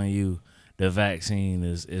mouth telling you the vaccine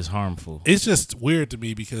is harmful. It's just weird to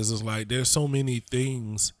me because it's like there's so many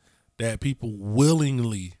things that people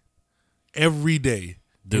willingly every day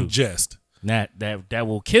ingest That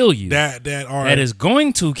will kill you. that is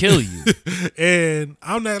going to kill you. And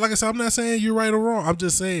I'm not, like I said, I'm not saying you're right or wrong. I'm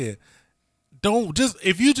just saying,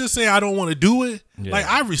 if you just say I don't want to do it, like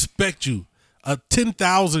I respect you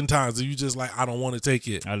 10,000 times. If you just like I don't want to take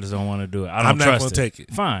it, I just don't want to do it. I'm not going to take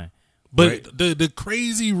it. Fine. But the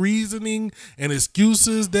crazy reasoning and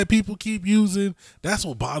excuses that people keep using, that's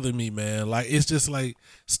what bothered me, man. Like, it's just like,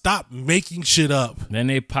 stop making shit up. Then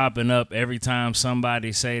they popping up every time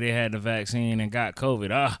somebody say they had the vaccine and got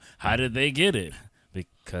COVID. How did they get it?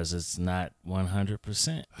 Because it's not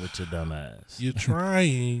 100% with your dumb ass. You're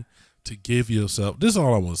trying to give yourself, this is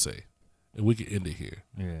all I want to say, and we can end it here.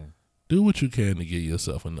 Yeah. Do what you can to give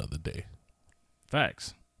yourself another day.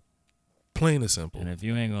 Facts. Plain and simple. And if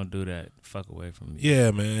you ain't gonna do that, fuck away from me.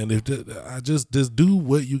 Yeah, man. Just do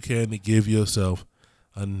what you can to give yourself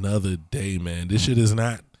another day, man. This shit is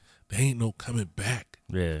not. There ain't no coming back.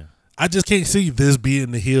 Yeah. I just can't see this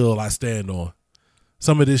being the hill I stand on.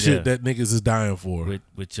 Some of this shit that niggas is dying for.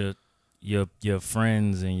 With your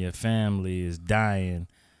friends and your family is dying.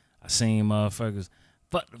 I seen motherfuckers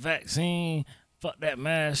fuck the vaccine, fuck that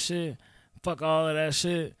mask shit, fuck all of that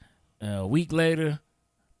shit. A week later,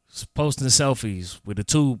 posting selfies with a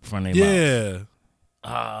tube from their mouth.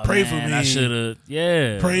 Oh, pray man, for me. I should have.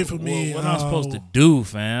 Yeah. Pray for me. What I'm supposed to do,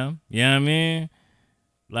 fam? You know what I mean?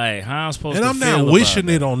 Like, how I'm supposed and to I'm feel not wishing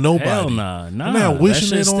about it on nobody. Hell nah. I'm not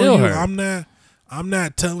wishing it on still you. hurt. I'm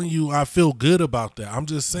not telling you I feel good about that. I'm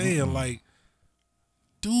just saying, like,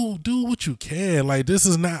 do what you can. Like, this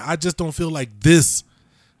is not. I just don't feel like this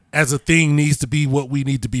as a thing needs to be what we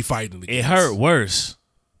need to be fighting against. It hurt worse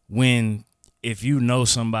if you know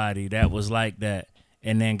somebody that was like that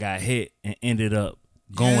and then got hit and ended up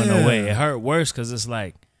going away. It hurt worse because it's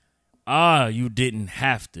like, you didn't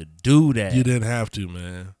have to do that. You didn't have to,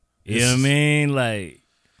 man. You know what I mean? Like,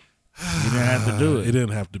 you didn't have to do it. It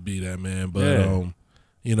didn't have to be that, man. But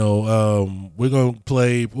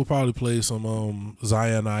we'll probably play some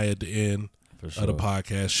Zion I at the end of the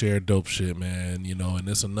podcast. Share dope shit, man. You know, and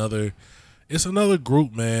it's another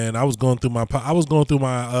group, man. I was going through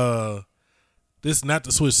my this, not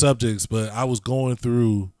to switch subjects, but I was going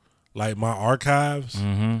through like my archives,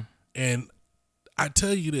 and I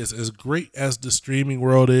tell you this: as great as the streaming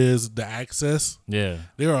world is, the access, there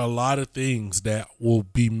are a lot of things that will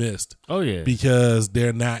be missed. Oh yeah, because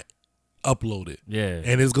they're not uploaded. Yeah,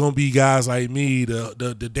 and it's gonna be guys like me,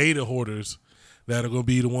 the data hoarders, that are gonna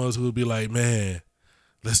be the ones who will be like, man,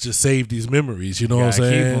 let's just save these memories. You know what I'm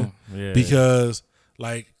saying? Yeah. Because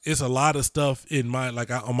like it's a lot of stuff in my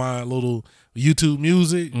on my little YouTube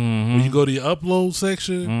music. When you go to your upload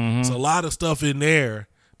section, it's a lot of stuff in there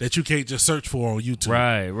that you can't just search for on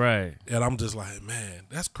YouTube. Right. And I'm just like, man,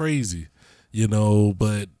 that's crazy, you know.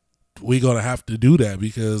 But we're gonna have to do that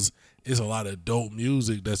because it's a lot of dope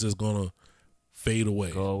music that's just gonna fade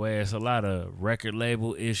away. Go away. It's a lot of record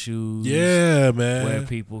label issues. Yeah, man. Where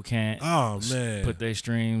people can't put their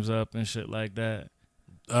streams up and shit like that.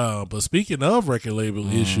 But speaking of record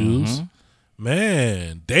label issues,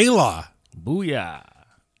 man, De La. Booyah.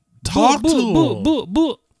 Talk to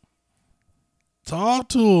him. Talk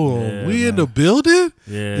to him. Yeah, we in the building?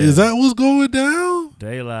 Yeah. Is that what's going down?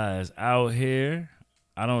 De La is out here.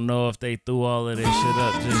 I don't know if they threw all of their shit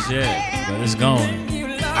up just yet, but it's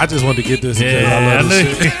going. I just wanted to get this because I love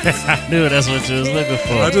this shit. I knew that's what you was looking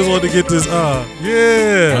for. I just wanted to get this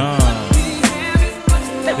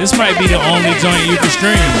This might be the only joint you can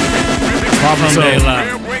stream. Probably so. De La.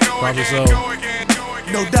 Probably so.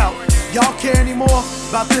 No doubt. Y'all care anymore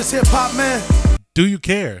about this hip hop, man? Do you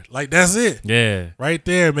care? Like, that's it. Yeah. Right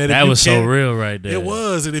there, man. That was so real right there. It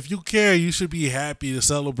was. And if you care, you should be happy to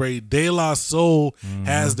celebrate. De La Soul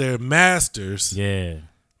has their masters. Yeah.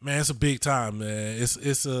 Man, it's a big time, man.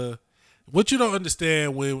 It's a what you don't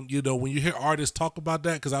understand when you hear artists talk about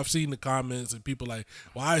that, because I've seen the comments and people like,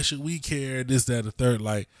 why should we care? This, that, and the third.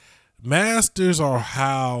 Like, masters are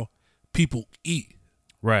how people eat.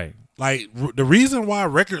 Right. Like, the reason why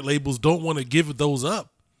record labels don't want to give those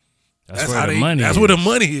up That's where the money That's is. where the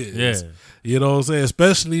money is. Yeah. You know what I'm saying?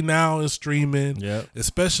 Especially now in streaming. Yep.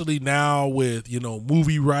 Especially now with,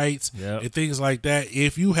 movie rights Yep. and things like that.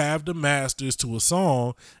 If you have the masters to a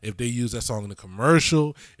song, if they use that song in the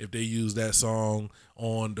commercial, if they use that song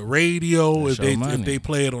on the radio, if they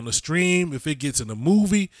play it on the stream, if it gets in the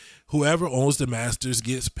movie, whoever owns the masters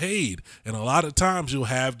gets paid. And a lot of times you'll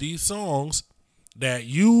have these songs that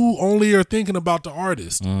you only are thinking about the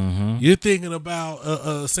artist. Mm-hmm. You're thinking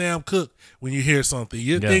about Sam Cooke when you hear something.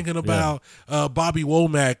 You're thinking about Bobby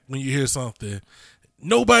Womack when you hear something.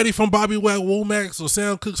 Nobody from Bobby Womack's or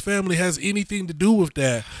Sam Cooke's family has anything to do with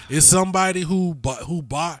that. It's somebody who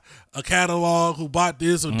bought a catalog, who bought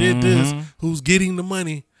this or did this, who's getting the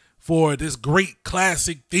money for this great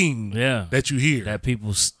classic thing that you hear. That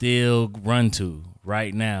people still run to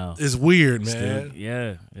right now. It's weird, man.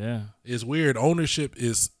 Yeah. It's weird. Ownership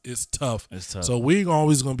is tough. It's tough. So we're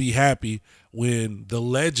always going to be happy when the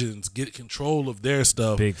legends get control of their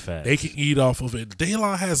stuff. Big facts. They can eat off of it. De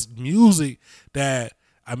La has music that,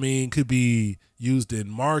 could be used in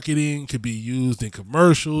marketing, could be used in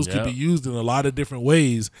commercials, could be used in a lot of different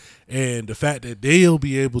ways. And the fact that they'll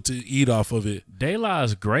be able to eat off of it. De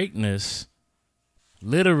La's greatness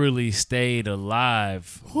literally stayed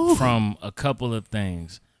alive from a couple of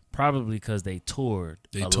things. Probably because they toured.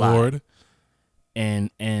 They toured. Lot.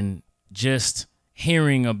 And just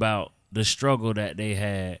hearing about the struggle that they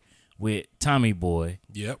had with Tommy Boy.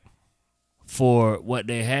 Yep. For what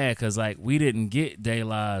they had, because we didn't get De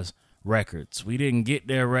La's records. We didn't get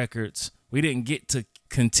their records. We didn't get to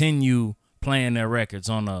continue playing their records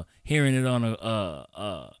hearing it on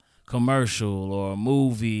a commercial or a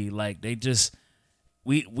movie. They just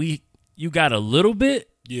you got a little bit.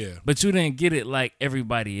 Yeah. But you didn't get it like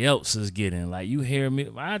everybody else is getting. You hear me.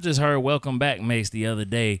 I just heard Welcome Back Mace the other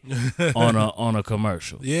day on a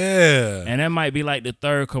commercial. Yeah. And that might be the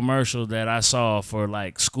third commercial that I saw for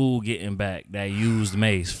school getting back that used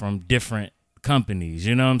Mace from different companies.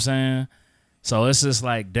 You know what I'm saying? So it's just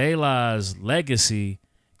De La's legacy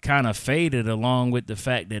kind of faded along with the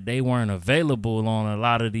fact that they weren't available on a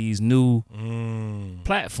lot of these new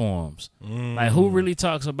platforms. Who really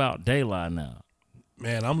talks about De La now?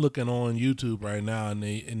 Man, I'm looking on YouTube right now, and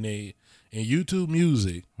in YouTube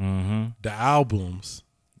Music, the albums,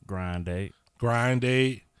 Grind Date,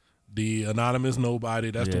 the Anonymous Nobody,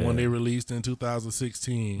 that's the one they released in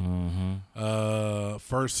 2016.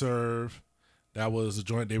 First Serve, that was a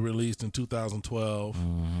joint they released in 2012,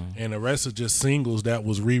 and the rest are just singles that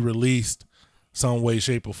was re-released some way,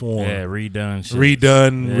 shape, or form. Yeah, redone,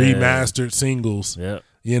 remastered singles. Yep.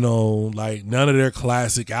 None of their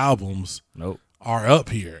classic albums. Nope. Are up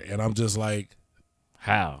here, and I'm just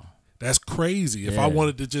how? That's crazy. If I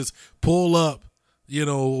wanted to just pull up,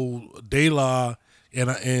 De La in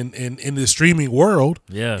the streaming world,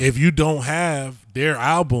 if you don't have their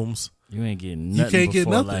albums, you ain't getting nothing. You can't get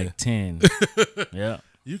nothing. 10. Yeah.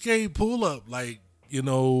 You can't pull up they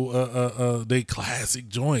classic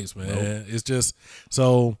joints, man. Nope. It's just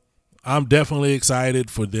so I'm definitely excited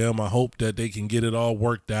for them. I hope that they can get it all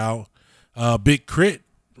worked out. Big Crit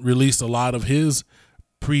released a lot of his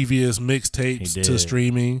previous mixtapes to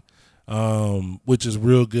streaming, which is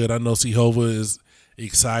real good. I know C-hova is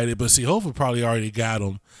excited, but C-hova probably already got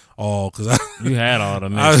them all because you had all the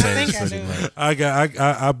mixtapes.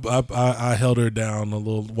 I held her down a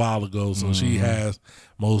little while ago, so she has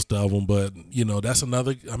most of them. But that's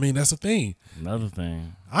another. That's a thing. Another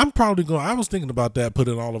thing. I'm probably going. I was thinking about that,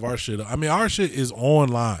 putting all of our shit up. Our shit is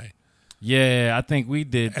online. Yeah, I think we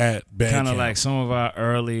did at kind of some of our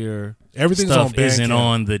earlier everything's stuff on Bandcamp, isn't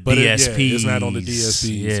on the DSPs. It's not on the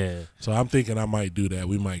DSPs. Yeah. So I'm thinking I might do that.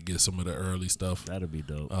 We might get some of the early stuff. That'd be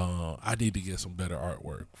dope. I need to get some better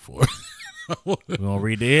artwork for We're gonna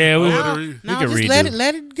read it. Yeah, we can just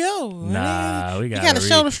let it go. Nah, we gotta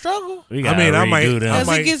show the struggle. I might as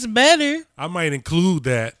it gets better. I might include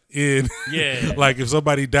that in like if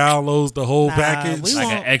somebody downloads the whole package,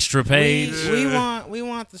 an extra page. We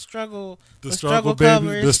want the struggle. The struggle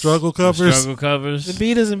covers. The struggle covers. The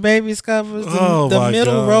Beaters and Babies covers. The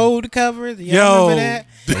middle road cover. Y'all remember that?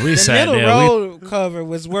 The middle road cover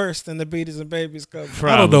was worse than the Beaters and Babies cover.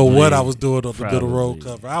 Probably. I don't know what I was doing on the middle road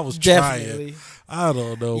cover. I was trying. I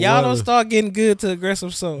don't know. Y'all don't start getting good to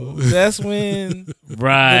Aggressive Soul. That's when the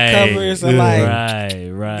covers are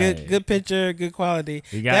right. Good picture, good quality.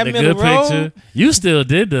 You got the good picture. You still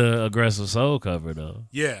did the Aggressive Soul cover though.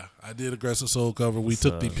 Yeah, I did Aggressive Soul cover. We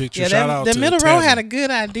took the picture. Yeah, Shout out the to middle Tammy. row had a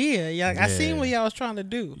good idea. I seen what y'all was trying to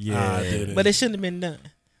do. Yeah, I did it. But it shouldn't have been done.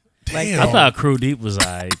 Damn. I thought Crew Deep was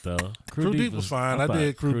alright though. Crew Deep was fine. I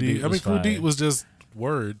did Crew Deep. Crew Deep was just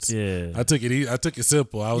words. Yeah. I took it. I took it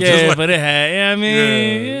simple. I was Yeah, just like, but it had. Yeah, I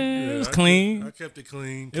mean, it was clean. I kept it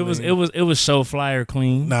clean. It was show flyer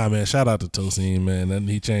clean. Nah, man. Shout out to Tosin, man. And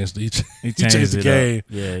he changed the it game. up.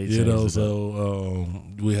 Yeah, he you changed know. it So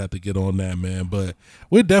we have to get on that, man. But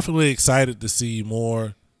we're definitely excited to see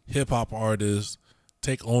more hip hop artists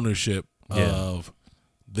take ownership of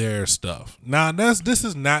their stuff. Now, this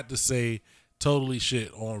is not to say totally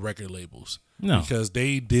shit on record labels. No. Because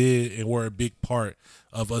they did and were a big part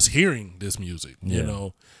of us hearing this music. Yeah. You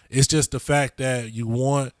know, it's just the fact that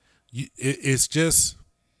it's just,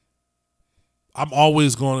 I'm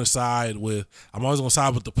always going to side with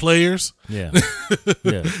the players. Yeah.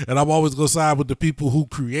 Yeah. And I'm always going to side with the people who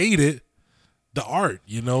created the art.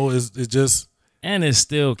 You know, it's just. And it's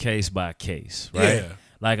still case by case, right? Yeah.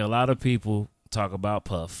 Like a lot of people talk about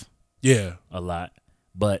Puff. Yeah. A lot.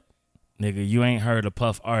 But, nigga, you ain't heard a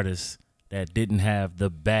Puff artist that didn't have the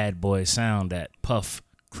bad boy sound that Puff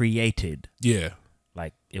created. Yeah.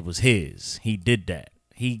 Like, it was his. He did that.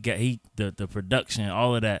 The production,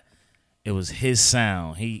 all of that, it was his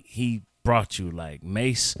sound. He brought you, like,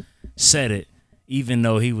 Mace said it, even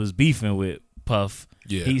though he was beefing with Puff.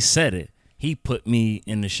 Yeah. He said it. He put me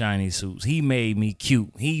in the shiny suits. He made me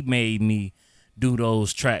cute. He made me do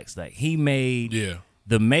those tracks. Like, he made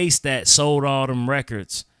the Mace that sold all them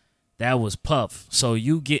records. That was Puff. So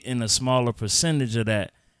you getting a smaller percentage of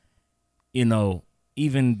that, you know,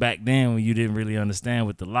 even back then when you didn't really understand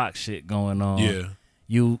with the lock shit going on. Yeah.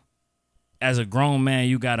 You, as a grown man,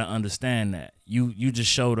 you got to understand that. You just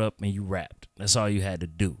showed up and you rapped. That's all you had to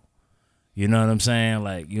do. You know what I'm saying?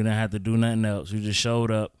 Like, you didn't have to do nothing else. You just showed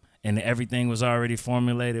up and everything was already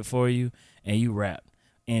formulated for you and you rapped.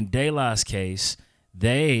 In De La's case,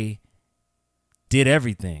 they did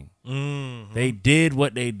everything. Mm-hmm. They did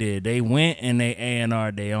what they did. They went and they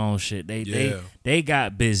A&R'd their own shit. They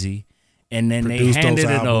got busy, and then produced, they handed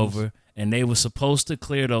it over, and they were supposed to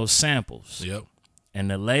clear those samples. Yep.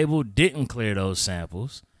 And the label didn't clear those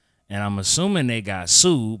samples, and I'm assuming they got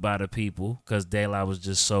sued by the people because De La was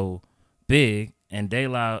just so big, and De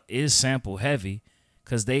La is sample heavy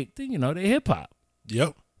because they hip hop.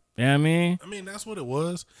 Yep. You know what I mean? I mean, that's what it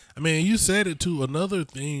was. I mean, you said it too. Another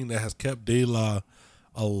thing that has kept De La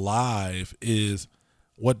alive is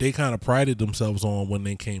what they kind of prided themselves on when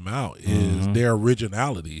they came out is their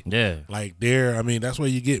originality. Yeah. Like that's where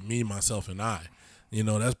you get Me, Myself, and I. You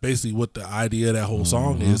know, that's basically what the idea of that whole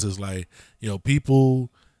song is like, you know,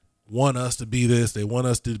 people want us to be this, they want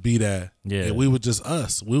us to be that. Yeah. And we were just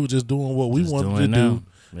us. We were just doing what we wanted to do,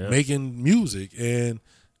 making music. And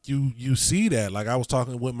you see that. Like I was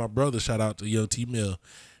talking with my brother, shout out to Young T-Mill,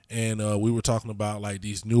 and we were talking about like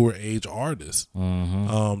these newer age artists.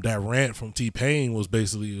 That rant from T-Pain was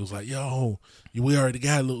basically, it was like, yo, we already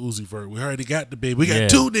got Lil Uzi Vert. We already got the Baby. We got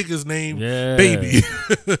two niggas named Baby.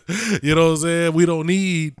 You know what I'm saying? We don't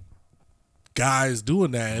need guys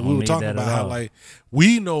doing that. And we were talking about how like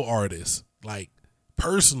we know artists like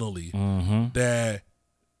personally that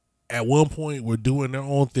at one point were doing their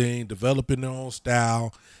own thing, developing their own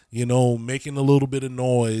style, you know, making a little bit of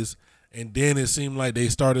noise. And then it seemed like they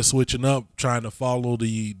started switching up, trying to follow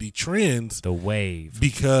the trends, the wave,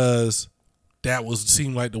 because that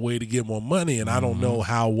seemed like the way to get more money. And I don't know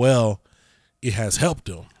how well it has helped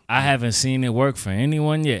them. I haven't seen it work for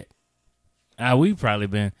anyone yet. We've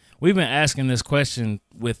been asking this question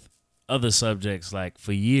with other subjects like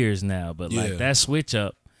for years now, but like that switch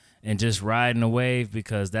up and just riding the wave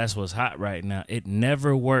because that's what's hot right now. It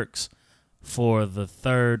never works for the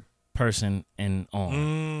third person and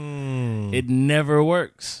on. It never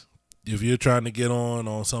works. If you're trying to get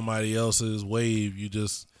on somebody else's wave, you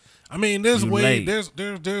just, I mean, there's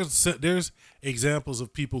examples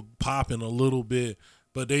of people popping a little bit,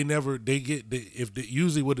 but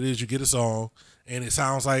usually what it is, you get a song and it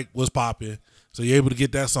sounds like what's popping, so you're able to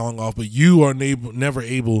get that song off, but you are never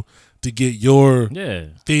able to get your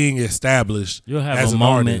thing established. You'll have as a an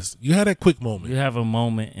moment. artist. You had that quick moment. You have a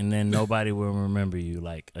moment, and then nobody will remember you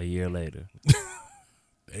like a year later.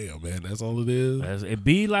 Damn, man, that's all it is. It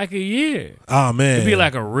be like a year. Oh man, it be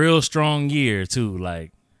like a real strong year too.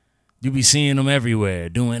 Like you be seeing them everywhere,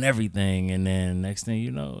 doing everything, and then next thing you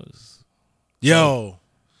know is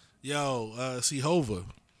C-hova.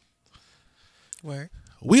 Where?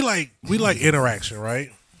 We like interaction, right?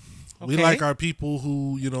 Okay. We like our people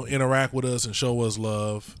who, you know, interact with us and show us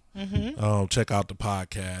love. Check out the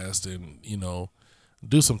podcast and, you know,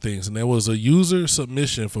 do some things. And there was a user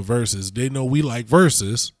submission for verses. They know we like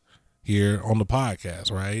verses here on the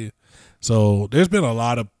podcast, right? So there's been a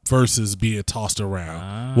lot of verses being tossed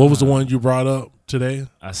around. What was the one you brought up today?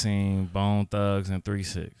 I seen Bone Thugs and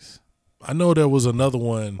 3-6. I know there was another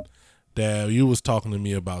one that you was talking to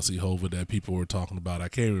me about C-hova that people were talking about. I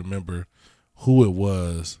can't remember who it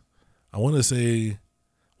was. I want to say,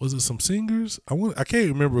 was it some singers? I can't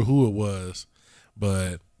remember who it was,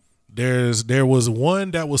 but there was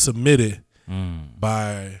one that was submitted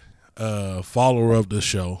by a follower of the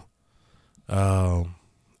show, and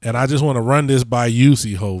I just want to run this by you,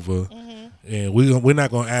 C-hova, and we're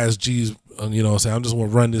not gonna ask G's. You know what I'm saying? I'm just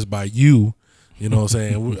want to run this by you. You know what I'm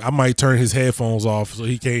saying? I might turn his headphones off so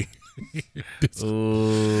he can't.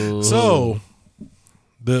 So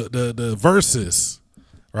the verses,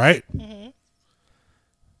 right?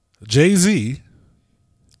 Jay-Z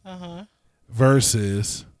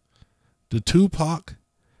versus the Tupac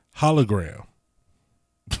hologram.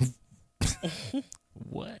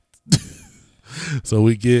 What? So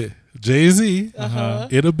we get Jay-Z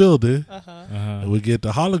in a building, and we get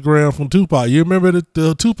the hologram from Tupac. You remember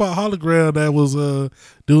the Tupac hologram that was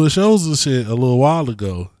doing shows and shit a little while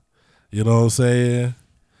ago? You know what I'm saying?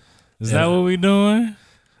 Is that what we doing?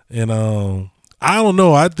 And I don't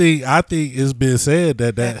know. I think it's been said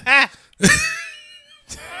that.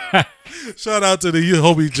 Shout out to the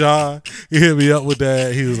homie John. He hit me up with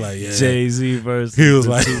that. He was like, "Yeah, Jay-Z versus." He was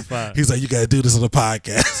like, Tupac. "He's like, you gotta do this on the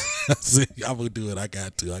podcast." I said, "I'm gonna do it. I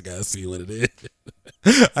got to. I gotta see what it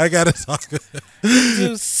is. I gotta talk." He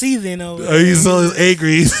was seething over there. He's so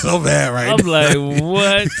angry. He's so mad right I'm now. like,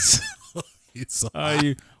 what He's so are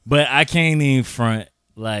you? But I can't even front.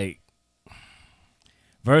 Like,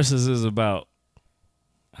 versus is about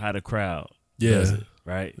how the crowd does it,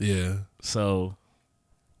 right? Yeah. So,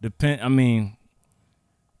 I mean,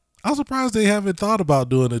 I'm surprised they haven't thought about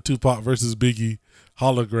doing a Tupac versus Biggie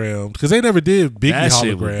hologram because they never did Biggie that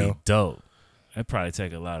shit would hologram. be dope. It'd probably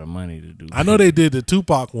take a lot of money to do. I know they did the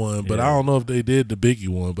Tupac one, but Yeah. I don't know if they did the Biggie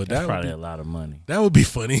one. But That's that probably would a lot of money. that would be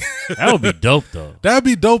funny. That would be dope though. That'd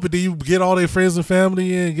be dope. And then you get all their friends and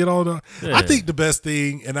family in, get all the. Yeah. I think the best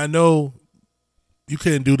thing, and I know you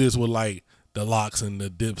couldn't do this with like the Locks and the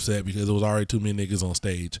Dipset because it was already too many niggas on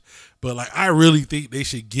stage. But like, I really think they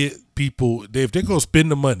should get people if they're gonna spend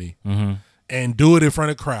the money and do it in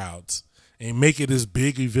front of crowds and make it this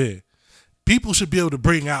big event. People should be able to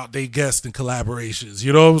bring out their guests and collaborations.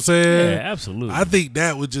 You know what I'm saying? Yeah, absolutely. I think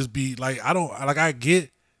that would just be like, I get,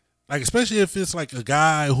 like, especially if it's like a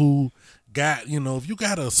guy who got, if you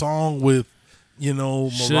got a song with, Mariah.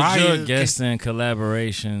 Should your guests and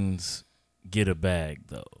collaborations get a bag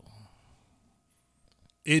though?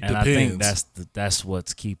 It And depends. I think that's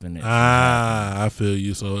what's keeping it. I feel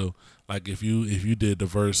you. So like if you did the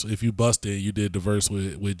verse, if you busted, you did the verse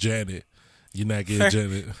with Janet, you're not getting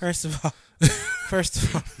Janet. First of all,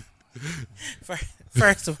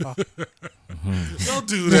 Don't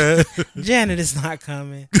do that. Janet is not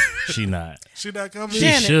coming. She not. She not coming.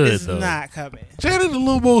 Janet should, is though. not coming. Janet a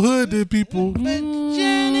little more hood than people. But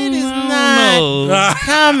Janet is know. not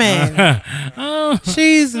coming.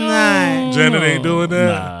 She's not. Janet ain't doing that.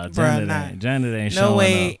 Nah, Bruh, not. Janet ain't No showing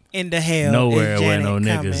way up in the hell nowhere is where Janet no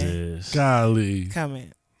niggas coming. is. Golly.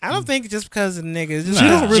 Coming. I don't think just because of niggas. Just She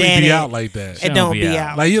because don't really Janet, be out like that. She It don't be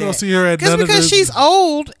out. Like you don't see her at Because none of because the, she's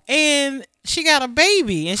old and she got a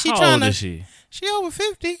baby and she How trying old to. is she? She over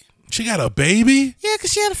 50. She got a baby? Yeah,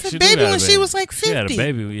 because she had a She do baby got a when she baby. was like 50. She had a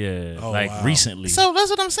baby, yeah, Oh, like wow. recently. So that's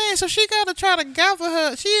what I'm saying. So she got to try to gather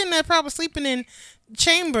her. She in there probably sleeping in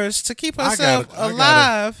chambers to keep herself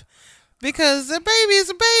alive because the baby is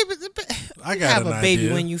a baby. I You got have an a baby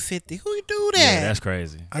idea. when you 50. Who you do that? yeah, that's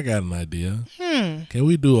crazy. I got an idea. Can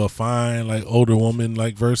we do a fine like older woman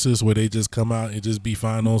like versus where they just come out and just be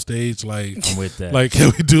fine on stage? Like I'm with that. like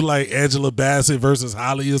can we do like Angela Bassett versus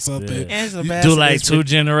Holly or something? Yeah. Angela You Bassett Do like is two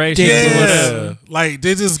generations or Yeah, whatever. like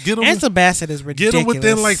they just get them, Angela Bassett is get ridiculous. them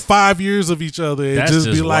within like 5 years of each other and That's just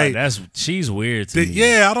be like like, she's weird to me.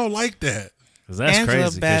 yeah, I don't like that. 'Cause that's Angela crazy.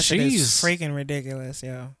 'Cause Bassett is she's freaking ridiculous,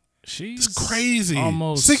 yo. she's It's crazy.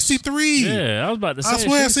 almost 63. Yeah, I was about to say. I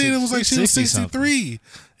swear I she's seen it was like she was 60-something. 63,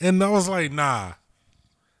 and I was like, nah.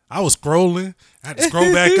 I was scrolling. I had to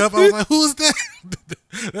scroll back up. I was like, who is that?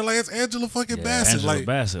 They're like, it's Angela fucking Yeah, Bassett. Angela Like,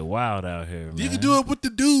 Bassett, wild out here, man. you can do it with the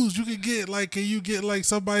dudes. You can get like, can you get like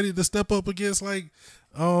somebody to step up against like,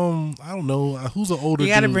 I don't know, who's an older? You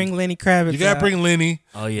got to dude? bring Lenny Kravitz. You got to out. bring Lenny.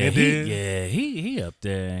 Oh yeah, And then- he up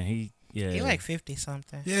there, and he He like 50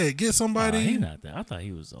 something. Yeah, get somebody. he not there. I thought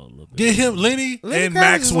he was a little bit. Get him Lenny Lenny and Kravitz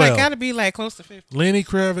Maxwell. is like got to be like close to 50. Lenny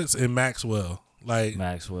Kravitz and Maxwell. Like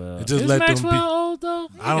Maxwell. Just Is let them Maxwell be- old though?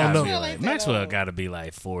 I don't know. Maxwell got to be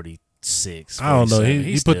like 40, 46. I don't know. 47.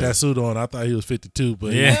 He He's put still- that suit on. I thought he was 52,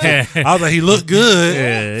 but Yeah. I was like, he looked good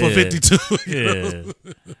Yeah, for yeah. 52. you Yeah. know?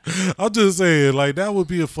 I'm just saying, like, that would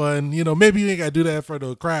be a fun, maybe you ain't got to do that in front of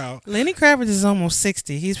a crowd. Lenny Kravitz is almost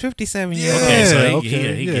 60. He's 57 years old. Okay, so he okay.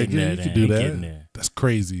 getting there. You then. can do He that. getting there. That's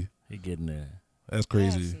crazy. He getting there. That's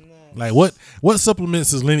crazy. Like what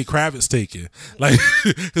supplements is Lenny Kravitz taking? Like,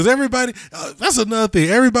 because everybody, that's another thing.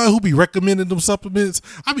 Everybody who be recommending them supplements,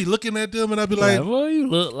 I be looking at them and I be like, well, you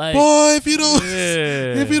look like boy, if you don't,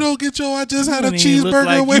 Yeah. if you don't get your, I just had a You ain't look cheeseburger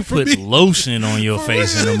like away you from put me. lotion on your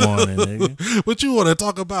face in the morning, nigga. But you want to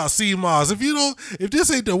talk about sea moss? If this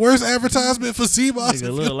ain't the worst advertisement for sea moss,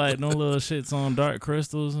 Nigga look like no little shits on dark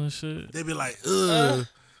crystals and shit. they be like, ugh,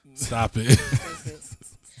 stop it.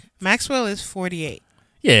 Maxwell is 48.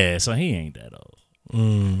 Yeah, so he ain't that old.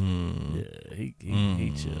 Mm. Yeah,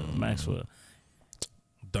 he chill. Maxwell.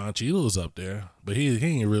 Don Cheadle's up there, but he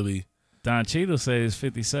ain't really. Don Cheadle says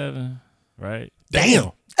 57, right?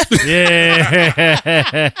 Damn.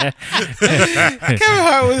 Yeah. Kevin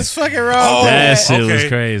Hart was fucking wrong. Oh, That shit was okay.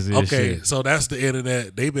 crazy. as Okay, shit. so that's the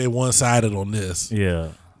internet. They been one sided on this. Yeah.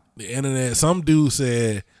 The internet. Some dude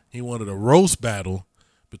said he wanted a roast battle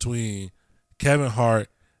between Kevin Hart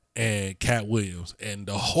and Katt Williams, and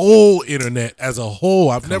the whole internet as a whole.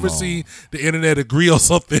 I've never on. seen the internet agree on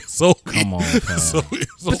something so. Come on, fam. so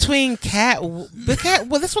Between well,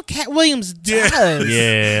 that's what Katt Williams Yeah. does.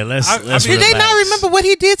 Yeah, let's I let's mean- Did they not relax. remember what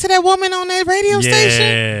he did to that woman on that radio station?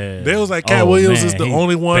 Yeah. they was like Katt Oh, Williams man, is the he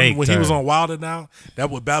only one baked when he was her. on Wild 'N Out that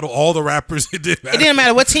would battle all the rappers. It didn't matter. It didn't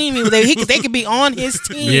matter what team he was. They could be on his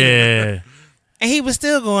team. Yeah. And he was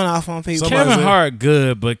still going off on people. Somebody Kevin said- Hart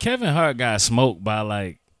good, but Kevin Hart got smoked by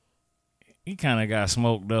like he kind of got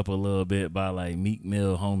smoked up a little bit by like Meek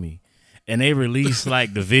Mill homie. And they released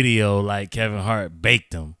like the video like Kevin Hart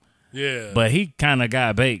baked him. Yeah, But he kind of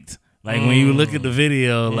got baked. Like when you look at the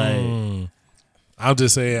video like I'm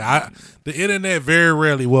just saying, the internet very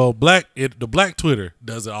rarely. Well, the black Twitter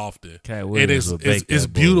does it often. Katt And Williams would bake it's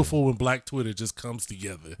that boy. beautiful when black Twitter just comes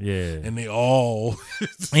together. Yeah. And they all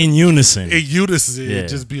In unison. in unison Yeah.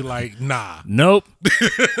 just be like, nah, Nope.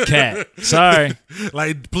 Cat. Sorry.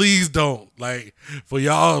 like please don't. Like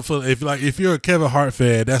if you're a Kevin Hart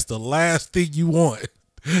fan, that's the last thing you want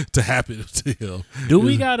to happen to him. Do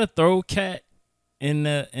we gotta throw Cat in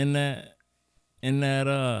that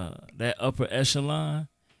upper echelon?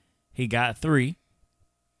 He got 3.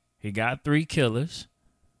 He got 3 killers,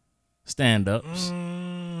 stand-ups.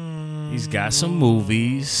 He's got some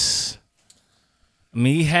movies. I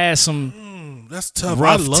mean, he had some That's tough.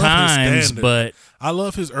 rough I love times, his stand-up. but I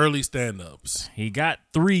love his early stand-ups. he got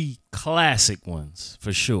 3 classic ones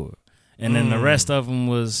for sure. And then the rest of them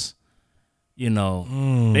was,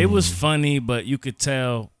 they was funny, but you could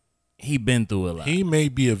tell he been through a lot. He may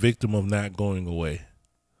be a victim of not going away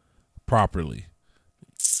properly.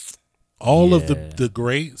 All of Yeah. the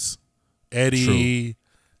greats, Eddie,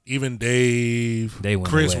 even Dave, They went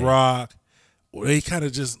Chris away. Rock, they kind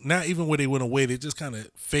of just, not even when they went away, they just kind of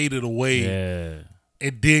faded away Yeah.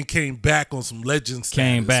 and then came back on some legend status.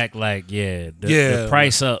 Came back like, the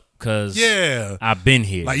price up because Yeah. I've been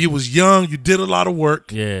here. Like you was young, you did a lot of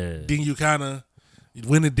work. yeah. Then you kind of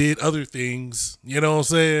went and did other things, you know what I'm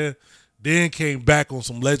saying? Then came back on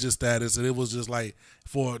some legend status, and it was just like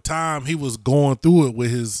for a time he was going through it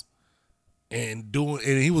with his and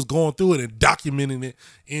he was going through it and documenting it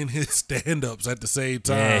in his stand-ups at the same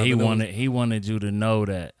time. Yeah, he And it was- wanted you to know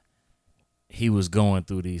that he was going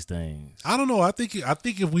through these things. I don't know. I think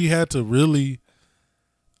if we had to really,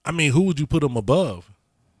 I mean, who would you put him above?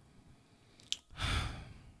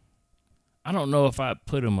 I don't know if I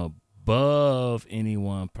put him above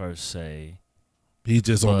anyone per se. He's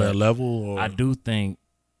just on But that level. Or? I do think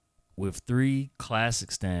with 3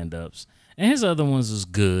 classic stand-ups, and his other ones is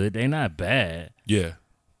good. They not bad. Yeah.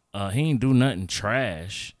 He ain't do nothing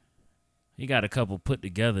trash. He got a couple put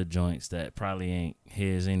together joints that probably ain't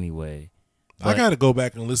his anyway. I But got to go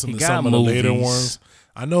back and listen he to got some of the later movies. ones.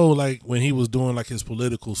 I know, like when he was doing like his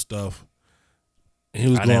political stuff, he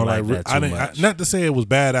was I going didn't like, like that I too didn't. much. Not to say it was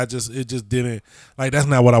bad. It just didn't like. That's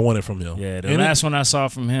not what I wanted from him. Yeah, the And last one I saw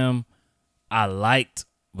from him, I liked,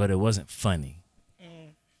 but it wasn't funny.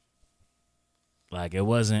 Like it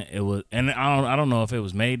was, and I don't know if it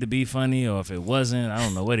was made to be funny or if it wasn't. I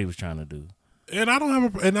don't know what he was trying to do. And I don't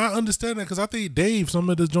have, and I understand that because I think Dave, some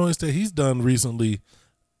of the joints that he's done recently,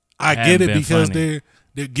 I Haven't get it been because funny.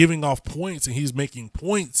 they're giving off points and he's making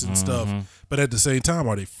points and stuff. Mm-hmm. But at the same time,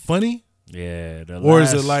 are they funny? Yeah, Or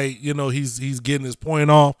is it like, he's getting his point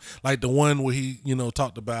off, like the one where he,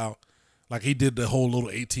 talked about, like he did the whole little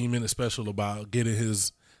 18-minute special about getting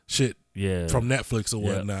his shit from Netflix or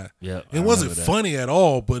whatnot. Yeah, it wasn't funny at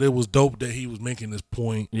all, but it was dope that he was making this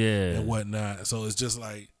point and whatnot. So it's just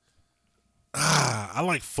like, I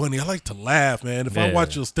like funny. I like to laugh, man. If I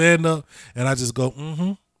watch your stand up and I just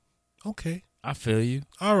go, okay. I feel you.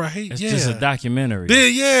 All right, it's just a documentary.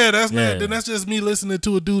 That's not. Then that's just me listening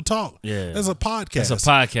to a dude talk. Yeah, that's a podcast. That's a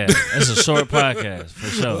podcast. That's a short podcast for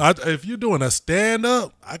sure. If you're doing a stand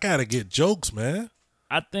up, I gotta get jokes, man.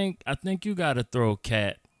 I think you gotta throw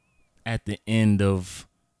Katt at the end of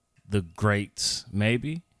the greats,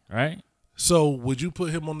 maybe, right? So would you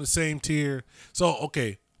put him on the same tier? So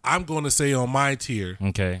okay, I'm going to say on my tier.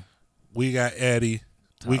 Okay, we got Eddie.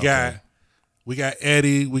 We got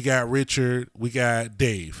Eddie, we got Richard, we got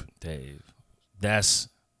Dave. That's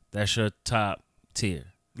your top tier.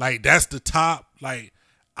 Like that's the top. Like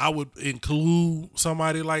I would include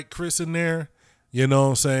somebody like Chris in there. You know what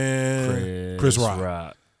I'm saying? Chris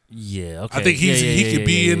Rock. Yeah, okay. I think he could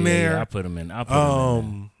be in there. I put him in. Him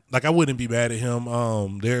in. Like I wouldn't be mad at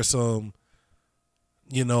him. There's some,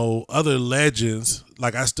 other legends.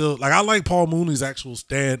 Like I like Paul Mooney's actual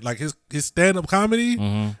his stand up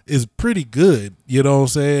comedy is pretty good. You know what I'm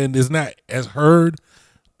saying? It's not as heard.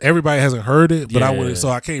 Everybody hasn't heard it, but I wouldn't. So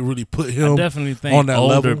I can't really put him. I definitely think on that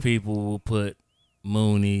older level. people will put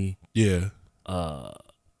Mooney. Yeah.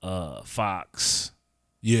 Fox.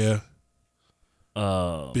 Yeah.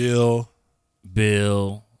 Bill.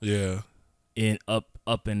 Yeah.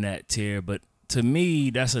 Up in that tier, but to me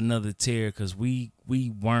that's another tier because we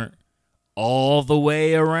weren't all the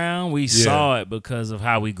way around. We saw it because of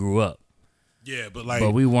how we grew up. Yeah,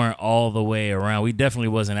 but we weren't all the way around. We definitely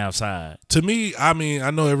wasn't outside. To me, I mean,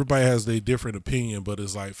 I know everybody has their different opinion, but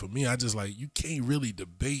it's like for me, I just like you can't really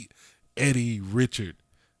debate Eddie, Richard,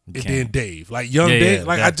 and then Dave. Like young Dave.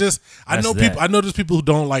 Like I know people. I know there's people who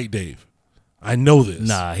don't like Dave. I know this.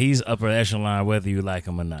 Nah, he's upper echelon whether you like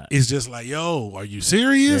him or not. It's just like, yo, are you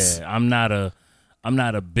serious? Yeah, I'm not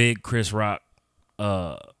a big Chris Rock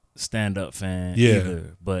stand up fan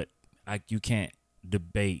either, but you can't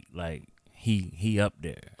debate like he up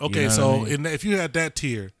there. Okay, so if you had that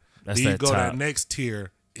tier, that's then you that go top. that next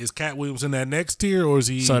tier. Is Katt Williams in that next tier or is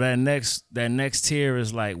he? So that next tier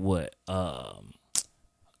is like what?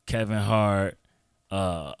 Kevin Hart.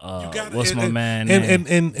 What's my man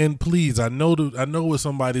name? And please, I know what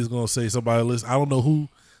somebody's gonna say. Somebody listen. I don't know who.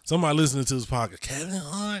 Somebody listening to this podcast. Kevin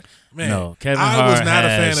Hart, man. No, Kevin I Hart. was not a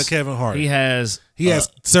fan of Kevin Hart. He has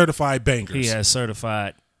certified bangers. He has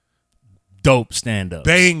certified dope stand ups.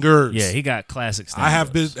 Bangers. Yeah, he got classic stand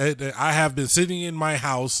ups. I have been sitting in my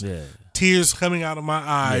house. Yeah. Tears coming out of my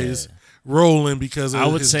eyes, rolling because of I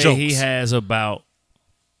would his say jokes. he has about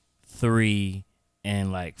 3.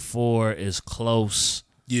 And like 4 is close.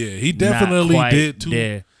 Yeah, he definitely did too.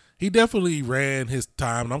 There. He definitely ran his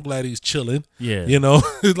time, and I'm glad he's chilling. Yeah,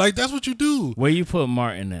 like that's what you do. Where you put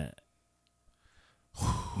Martin at?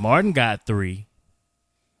 Martin got 3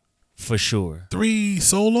 for sure. 3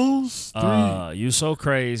 solos. 3. You So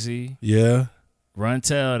Crazy. Yeah. Run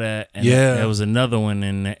Tell That. And there was another one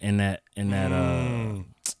in that.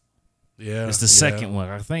 Yeah, it's the second one.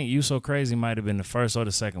 I think You So Crazy might have been the first or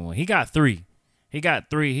the second one. He got 3. He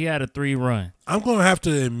had a 3 run. I'm going to have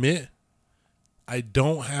to admit, I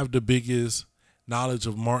don't have the biggest knowledge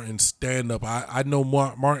of Martin's stand-up. I know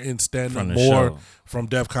Martin's stand-up more from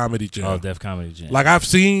Def Comedy Jam. Oh, Def Comedy Jam. Like, I've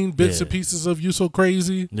seen bits and pieces of You So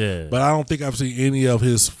Crazy, but I don't think I've seen any of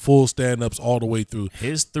his full stand-ups all the way through.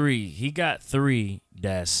 His 3, he got 3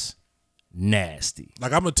 that's nasty.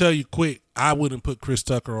 Like, I'm going to tell you quick, I wouldn't put Chris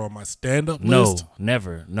Tucker on my stand-up list. No,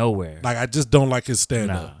 never, nowhere. Like, I just don't like his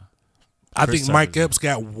stand-up. Nah. I think Mike Epps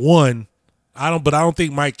got 1. But I don't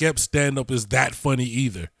think Mike Epps stand up is that funny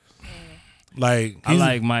either. Like I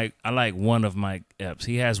like one of Mike Epps.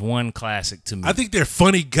 He has 1 classic to me. I think they're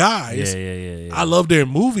funny guys. Yeah. I love their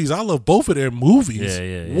movies. I love both of their movies.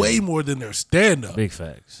 Yeah. Way more than their stand up. Big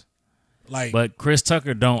facts. Like, but Chris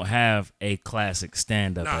Tucker don't have a classic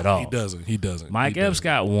stand up at all. He doesn't. Mike Epps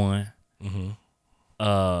got 1.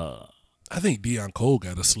 Mm-hmm. I think Deion Cole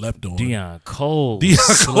got a slept on. Deion Cole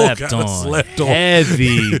slept on.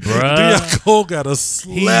 Heavy, bro. Deion Cole got a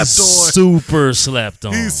slept on. Super slept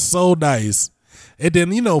on. He's so nice. And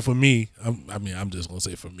then, for me, I'm just going to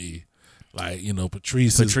say for me, like,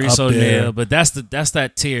 Patrice up O'Neal. there. But that's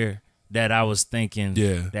that tier that I was thinking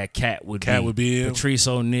that Katt would be in. Patrice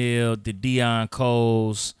O'Neal, the Deion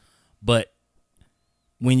Coles. But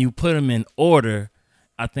when you put them in order,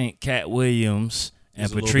 I think Katt Williams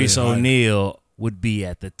and Patrice O'Neal would be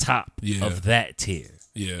at the top of that tier.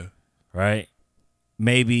 Yeah. Right?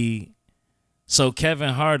 Maybe. So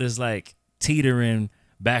Kevin Hart is like teetering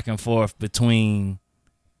back and forth between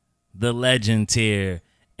the legend tier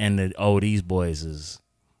and these boys is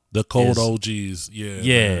the cold OGs.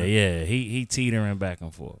 Yeah, yeah. He teetering back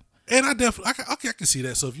and forth. And I definitely, I can see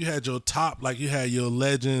that. So if you had your top, like you had your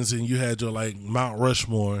legends and you had your like Mount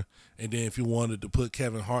Rushmore, and then if you wanted to put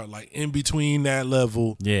Kevin Hart like in between that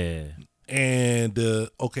level, yeah. And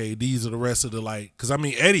okay, these are the rest of the like, because I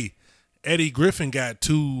mean Eddie Griffin got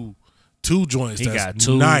two joints. He that's got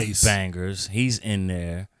two nice bangers. He's in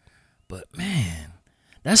there, but man,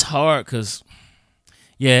 that's hard because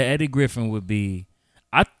Eddie Griffin would be.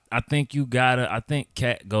 I think I think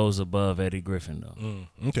Cat goes above Eddie Griffin though.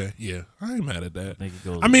 Okay, yeah, I ain't mad at that.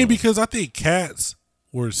 I mean, because I think Cats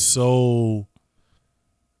were so,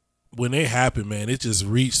 when they happened, man, it just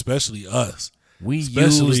reached, especially us. We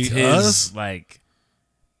used his like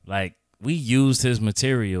we used his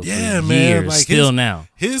material for years, like still now.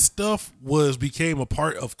 His stuff became a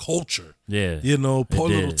part of culture. Yeah. You know,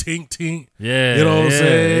 put a little tink tink. Yeah. You know what I'm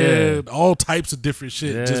saying? Yeah. All types of different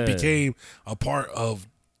shit just became a part of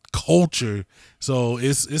culture. So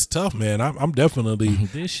it's tough, man. I'm definitely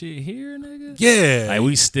this shit here, nigga. Yeah. Like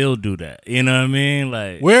we still do that. You know what I mean?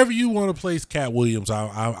 Like wherever you want to place Katt Williams,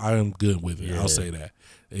 I am good with it. Yeah. I'll say that.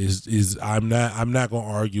 I'm not gonna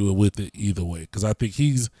argue with it either way, because I think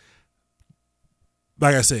he's,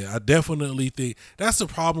 like I said, I definitely think that's the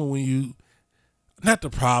problem when you, not the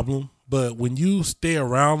problem, but when you stay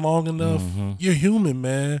around long enough, you're human,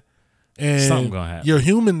 man, and something gonna happen. Your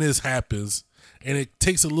humanness happens, and it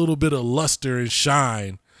takes a little bit of luster and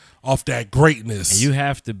shine off that greatness. And you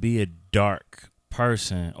have to be a dark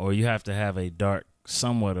person, or you have to have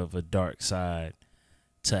somewhat of a dark side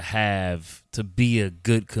to be a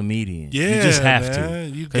good comedian. Yeah, you just have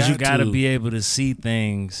man, to, because you got to be able to see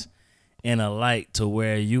things in a light to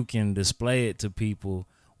where you can display it to people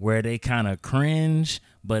where they kind of cringe,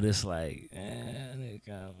 but it's like,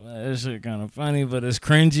 this shit kind of funny, but it's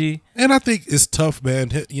cringy. And I think it's tough,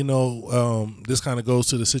 man. You know, this kind of goes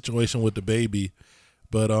to the situation with the baby,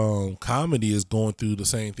 but comedy is going through the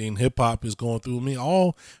same thing. Hip hop is going through. I mean,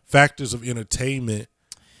 all factors of entertainment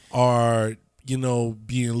are, you know,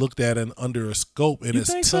 being looked at and under a scope, and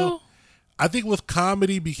it's tough. So? I think with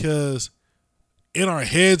comedy, because in our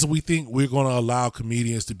heads we think we're going to allow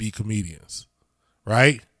comedians to be comedians,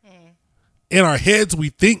 right? In our heads we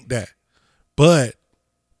think that, but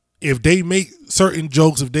if they make certain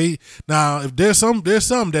jokes, if there's some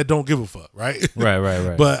that don't give a fuck, right?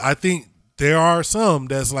 Right. But I think there are some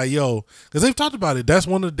that's like, yo, because they've talked about it. That's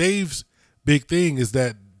one of Dave's big thing, is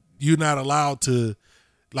that you're not allowed to,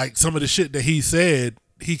 like, some of the shit that he said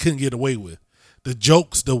he couldn't get away with. The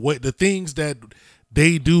jokes, the things that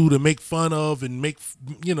they do to make fun of and make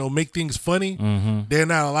things funny, they're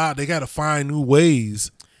not allowed. They got to find new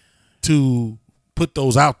ways to put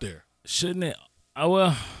those out there. Shouldn't it? Oh,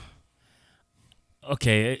 well,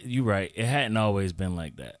 okay, you're right. It hadn't always been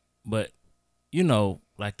like that. But, you know,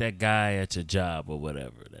 like that guy at your job or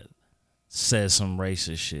whatever that says some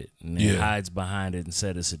racist shit and then hides behind it and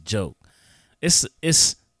said it's a joke.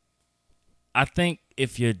 I think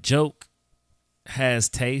if your joke has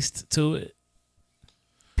taste to it,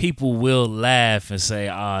 people will laugh and say,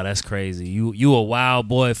 "Oh, that's crazy. You a wild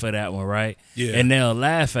boy for that one, right?" Yeah. And they'll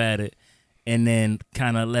laugh at it and then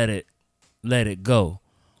kind of let it go.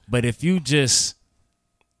 But if you just,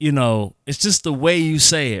 you know, it's just the way you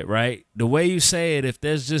say it, right? The way you say it, if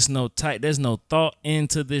there's just there's no thought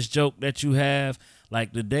into this joke that you have,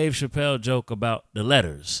 like the Dave Chappelle joke about the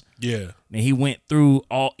letters. Yeah. And he went through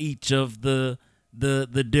each of the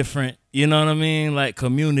different, you know what I mean, like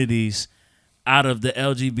communities out of the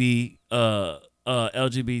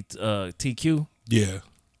LGBTQ. Yeah.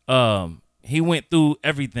 He went through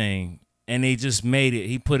everything and they just made it.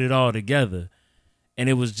 He put it all together, and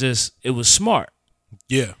it was smart.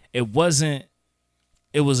 Yeah. It was a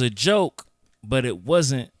joke, but it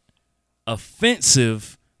wasn't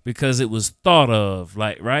offensive because it was thought of,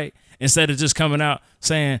 like, right? Instead of just coming out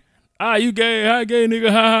saying, you gay, hi gay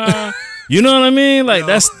nigga, ha ha. You know what I mean? Like,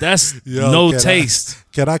 that's taste.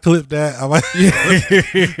 Can I clip that?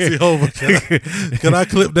 Can I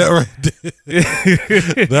clip that right there?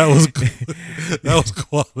 That was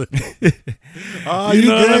quality. You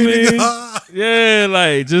know what I mean? Yeah,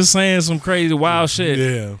 like just saying some crazy wild shit.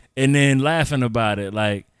 Yeah. And then laughing about it.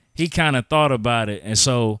 Like, he kind of thought about it. And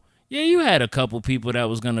so, yeah, you had a couple people that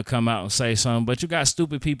was going to come out and say something, but you got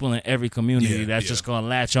stupid people in every community that's just going to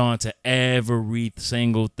latch on to every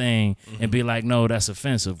single thing and be like, no, that's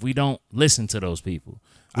offensive. We don't listen to those people.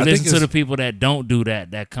 We listen to the people that don't do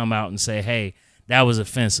that come out and say, hey, that was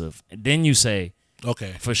offensive. And then you say,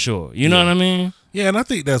 Okay. For sure. You know what I mean? Yeah, and I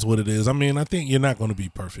think that's what it is. I mean, I think you're not going to be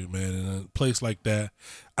perfect, man, in a place like that.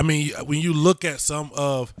 I mean, when you look at some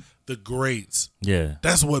of the greats,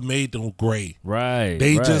 that's what made them great. Right.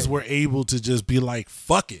 They just were able to just be like,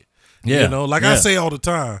 fuck it. Yeah. You know, like I say all the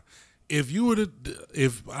time,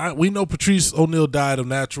 we know Patrice O'Neal died of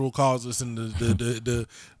natural causes and the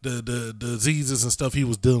diseases and stuff he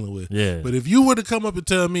was dealing with. Yeah. But if you were to come up and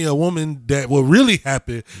tell me a woman that what really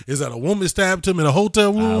happened is that a woman stabbed him in a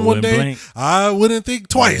hotel room one day, blink. I wouldn't think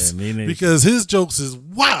twice because his jokes is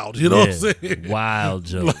wild. You know what I'm saying? Wild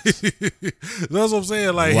jokes. That's what I'm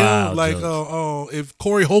saying. Like wild him, like if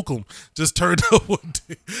Corey Holcomb just turned up one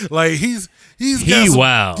day, like he's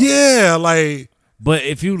wild. Yeah, like. But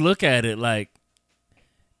if you look at it, like,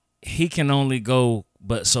 he can only go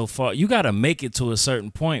but so far. You got to make it to a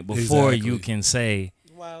certain point before you can say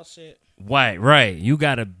wild shit. Right. You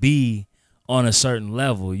got to be on a certain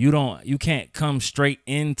level. You can't come straight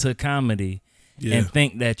into comedy and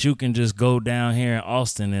think that you can just go down here in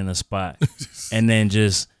Austin in a spot and then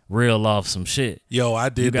just reel off some shit. Yo, I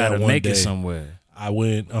did that one day. You got to make it somewhere. I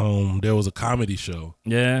went, there was a comedy show.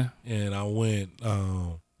 Yeah. And I went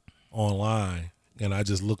online. And I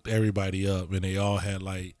just looked everybody up, and they all had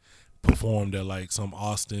like performed at like some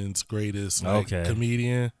Austin's greatest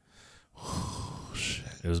comedian. Shit.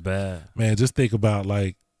 It was bad, man. Just think about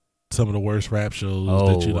like some of the worst rap shows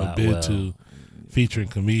that you done been to, featuring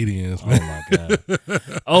comedians. Man. Oh my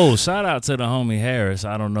god! Shout out to the homie Harris.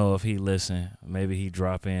 I don't know if he listen. Maybe he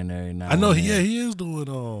drop in every now. I know he is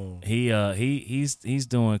doing he's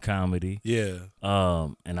doing comedy. Yeah.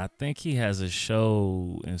 And I think he has a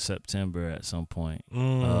show in September at some point.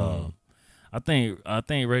 I think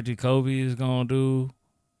Reggie Kobe is gonna do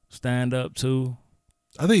stand up too.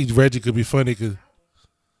 I think Reggie could be funny because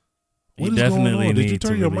he definitely needs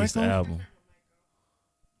to release the album.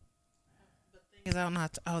 I don't know how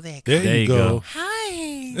to, there you go.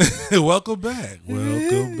 Hi. Welcome back.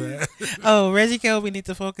 Welcome back. Reggie Kobe needs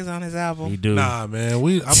to focus on his album. He do. Nah, man.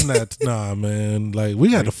 Nah, man. Like, we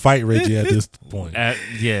got to fight Reggie at this point.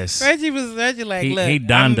 Yes. Reggie like,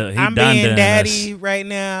 look, I'm being daddy right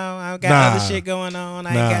now. I got other shit going on. I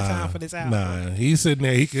ain't got time for this album. Nah, he's sitting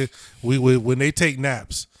there. He could. When they take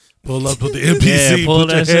naps, pull up with the MPC, put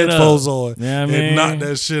your headphones on, and knock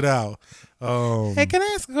that shit out. Hey, can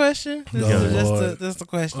I ask a question? Just a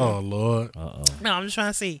question. Oh Lord. No, I'm just trying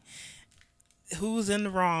to see who's in the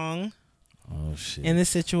wrong. Oh shit. In this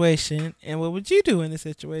situation, and what would you do in this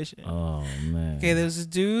situation? Oh man. Okay, there was this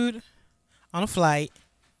dude on a flight,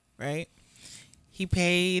 right? He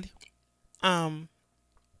paid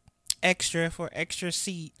extra for extra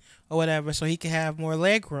seat or whatever, so he could have more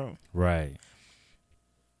leg room. Right.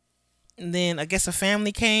 And then I guess a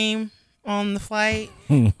family came on the flight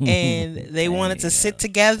and they wanted to sit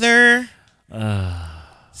together.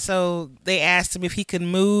 So they asked him if he could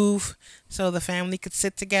move so the family could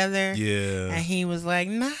sit together. Yeah. And he was like,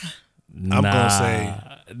 nah. I'm gonna say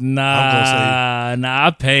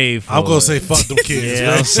I paid for it. I'm gonna say fuck them kids.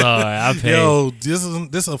 Yeah, I'm sorry. I paid. Yo,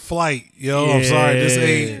 this a flight. Yo, I'm sorry. This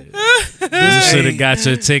ain't. You should have got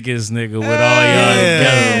your tickets, nigga, with all y'all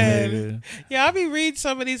together, nigga. Yeah, I'll be reading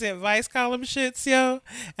some of these advice column shits, yo,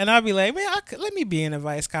 and I'll be like, man, let me be an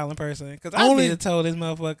advice column person because I need to tell this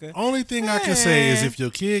motherfucker. Only thing I can say is if your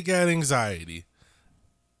kid got anxiety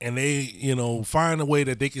and they, find a way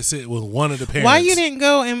that they can sit with one of the parents. Why you didn't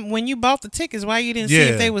go and when you bought the tickets? Why you didn't see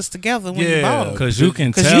if they was together when you bought them? Because you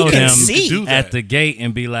can tell them at the gate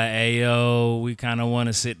and be like, "Hey, yo, we kind of want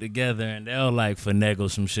to sit together," and they'll like finagle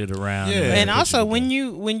some shit around. Yeah. And also when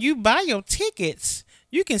you buy your tickets,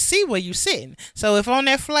 you can see where you sitting. So if on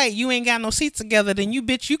that flight you ain't got no seats together, then you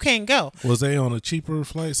can't go. Was they on a cheaper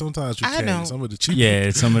flight? Sometimes you can. Some of the cheaper. Yeah,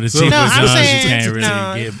 some of the cheaper ones you can't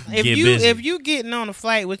really get busy. If you getting on a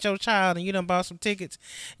flight with your child and you done bought some tickets,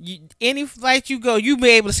 any flight you go, you be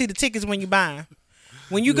able to see the tickets when you buy them.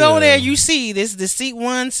 When you go there, you see this the seat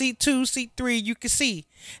 1, seat 2, seat 3. You can see.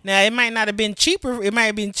 Now it might not have been cheaper. It might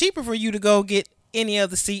have been cheaper for you to go get any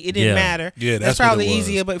other seat. It didn't matter. Yeah, that's probably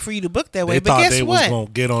easier, but for you to book that way. They but guess they what? Was gonna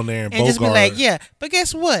get on there and just be like, but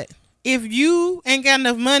guess what? If you ain't got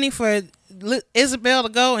enough money for Isabel to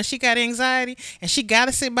go and she got anxiety and she got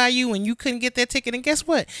to sit by you and you couldn't get that ticket, and guess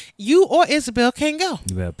what? You or Isabel can't go.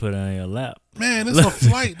 You better put it on your lap. Man, it's a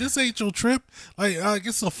flight. This ain't your trip. Like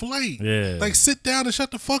it's a flight. Yeah. Like sit down and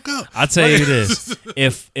shut the fuck up. I'll tell you this: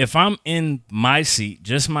 if I'm in my seat,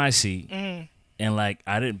 just my seat, and like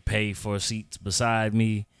I didn't pay for seats beside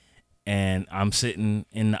me, and I'm sitting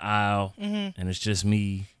in the aisle, and it's just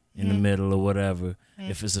me in the middle or whatever.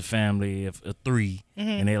 If it's a family, if a 3,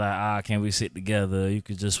 and they like, can we sit together? You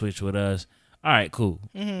could just switch with us. All right, cool,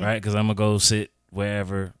 right? Because I'm gonna go sit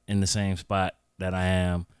wherever in the same spot that I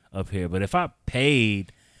am up here. But if I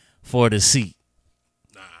paid for the seat,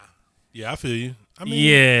 Yeah, I feel you. I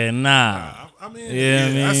mean, I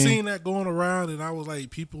mean, I seen that going around, and I was like,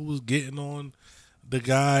 people was getting on the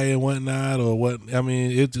guy and whatnot, or what. I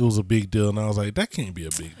mean, it was a big deal, and I was like, that can't be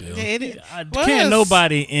a big deal. Can't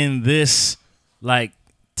nobody in this like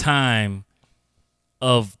time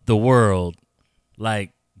of the world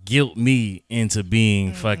like guilt me into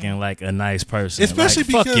being fucking like a nice person, especially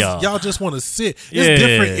like, because y'all just want to sit. It's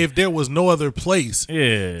different if there was no other place,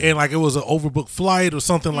 and like it was an overbooked flight or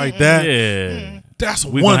something like that. That's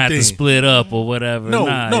we one gonna thing. Have to split up or whatever. No,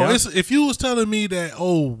 nah. It's, if you was telling me that,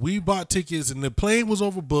 we bought tickets and the plane was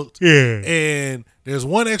overbooked, and there's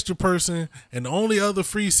one extra person, and the only other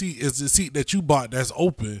free seat is the seat that you bought that's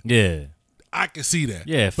open. Yeah, I can see that.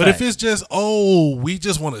 Yeah, but if it's just we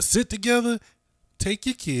just want to sit together, take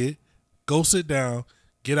your kid, go sit down,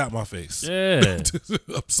 get out my face. Yeah,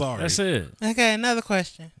 I'm sorry. That's it. Okay, another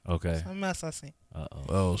question. Okay. Something else I see.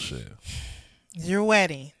 Oh shit. It's your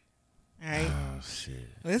wedding. All right. Oh shit.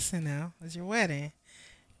 Listen now, it's your wedding.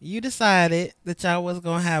 You decided that y'all was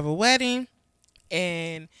gonna have a wedding,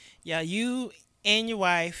 and you and your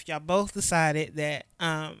wife, y'all both decided that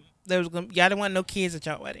y'all didn't want no kids at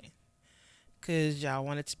y'all wedding, cause y'all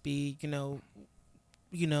wanted to be,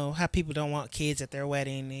 you know how people don't want kids at their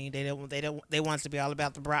wedding. They want it to be all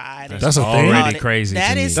about the bride. That's a thing. Already crazy. That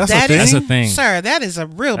to me. is That's That's a thing, sir. That is a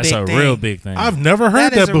real big thing. That's a real big thing. I've never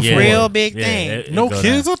heard that before. That is a real big thing. No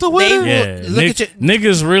kids at the wedding. Yeah, look at you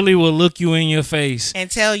niggas really will look you in your face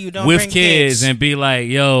and tell you don't with bring kids and be like,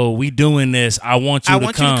 "Yo, we doing this. I want you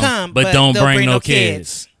to come, but don't bring no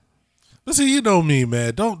kids." But see, you know me,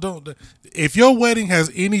 man. Don't. If your wedding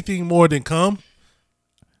has anything more than come,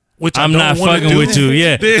 which I'm not fucking with you.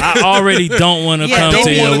 Yeah, I already don't want to come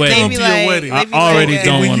to your wedding. I already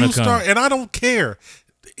don't want to come. And I don't care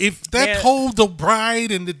if that whole the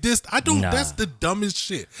bride and the this. I don't. That's the dumbest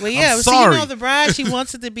shit. Well, yeah. I'm sorry. So the bride, she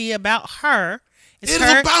wants it to be about her. It's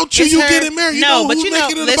about you. You getting married.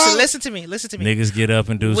 Listen to me. Niggas get up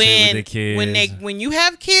and do shit with their kids. When you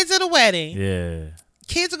have kids at a wedding,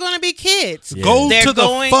 kids are going to be kids. Yeah. Go to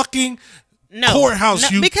the fucking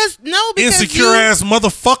courthouse, because insecure ass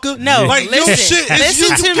motherfucker. No, like listen, your shit is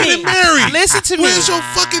you getting married. Listen to me. Where's your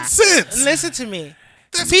fucking sense? Listen to me.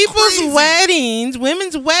 That's people's crazy. weddings,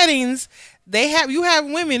 women's weddings. You have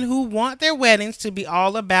women who want their weddings to be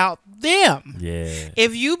all about them. Yeah.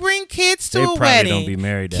 If you bring kids to they a wedding, don't be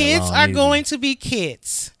married that kids long are either. going to be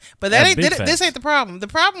kids. But this ain't the problem. The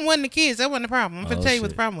problem wasn't the kids. That wasn't the problem. I'm gonna tell you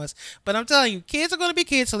what the problem was. But I'm telling you, kids are gonna be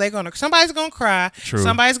kids, so somebody's gonna cry. True.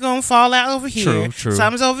 Somebody's gonna fall out over here. True.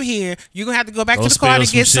 Something's over here. You're gonna have to go back to the car to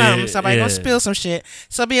get something. Somebody's gonna spill some shit.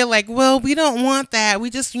 So be like, well, we don't want that.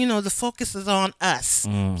 We just, the focus is on us.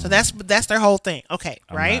 So that's their whole thing. Okay,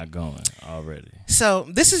 right? I'm not going already. So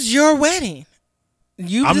this is your wedding.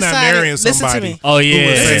 I'm not marrying somebody. Listen to me. Oh yeah,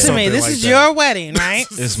 listen to me. This is your wedding, right?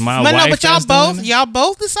 It's my wife. But y'all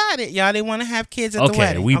both decided y'all didn't want to have kids at the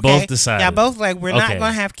wedding. We both decided. Y'all both we're not going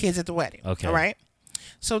to have kids at the wedding. Okay. All right.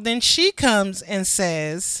 So then she comes and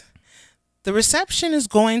says, the reception is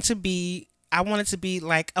going to be. I want it to be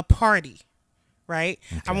like a party, right?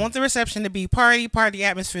 Okay. I want the reception to be party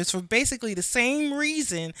atmospheres for basically the same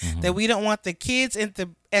reason that we don't want the kids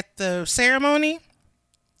at the ceremony.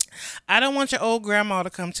 I don't want your old grandma to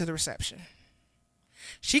come to the reception.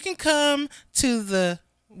 She can come to the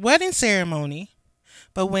wedding ceremony,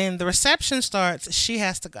 but when the reception starts, she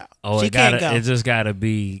has to go. Oh, she can't go. It just gotta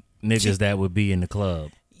be niggas that would be in the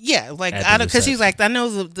club. Yeah, like because she's like, I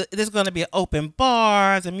know there's going to be an open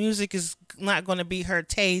bar. The music is not going to be her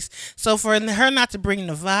taste. So for her not to bring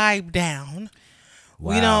the vibe down,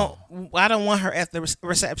 wow. I don't want her at the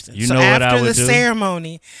reception. You know what I would do? After the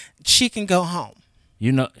ceremony, she can go home.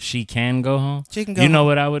 She can go home. She can go. You know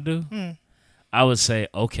what I would do? I would say,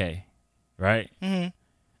 okay, right?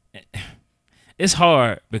 It's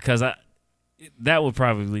hard because that would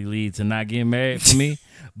probably lead to not getting married for me.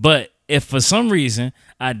 But if for some reason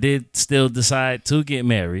I did still decide to get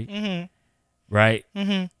married, right?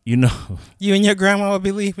 You and your grandma would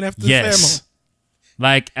be leaving after the ceremony.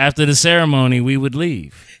 Like after the ceremony, we would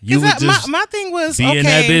leave. You would just my thing was be in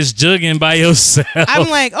that bitch jugging by yourself. I'm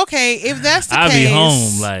like, okay, if that's the case, I'd be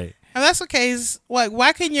home. Like, if that's the case,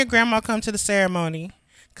 why couldn't your grandma come to the ceremony?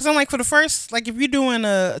 Because I'm like, for the first, like, if you're doing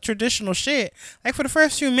a traditional shit, like for the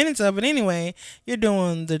first few minutes of it anyway, you're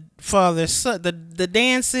doing the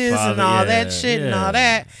dances and all that shit and all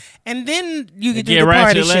that. and then you can do Get the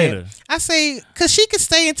party ratchet later. shit. I say, because she could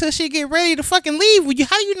stay until she get ready to fucking leave.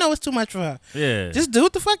 How do you know it's too much for her? Yeah. Just do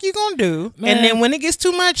what the fuck you gonna do. Man. And then when it gets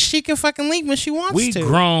too much, she can fucking leave when she wants We to.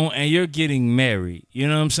 grown and you're getting married. You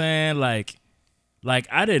know what I'm saying? Like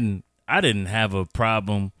I didn't have a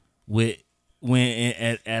problem with when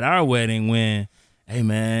at our wedding when, hey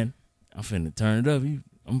man, I'm finna turn it up.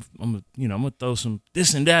 I'm gonna throw some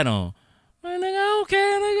this and that on. Man, nigga, I don't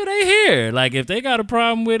care, nigga. They here. Like if they got a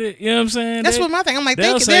problem with it, you know what I'm saying? That's what my thing. I'm like,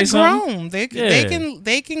 they're grown. They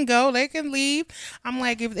can go. They can leave. I'm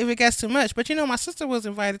like, if it gets too much. But my sister was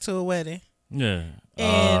invited to a wedding. Yeah.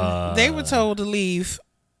 And they were told to leave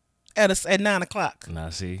at 9:00. Nah,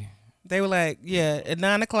 see. They were like, yeah, at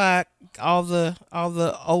 9:00, all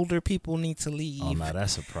the older people need to leave. Oh, no,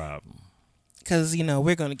 that's a problem. Because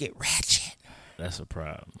we're gonna get ratchet. That's a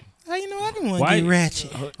problem. I didn't want to get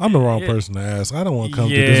ratchet. I'm the wrong person to ask. I don't want to come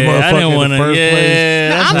to Yeah, this I motherfucker didn't in wanna- the first yeah, place.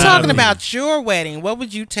 Now, that's I'm how talking I- about your wedding. What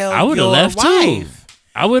would you tell I would have your left wife? too.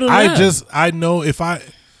 I would have left. I know if I,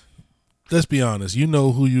 let's be honest, you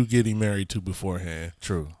know who you getting married to beforehand.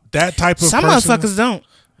 True. That type of Some person. motherfuckers don't.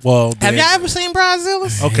 Well, Have then- y'all ever seen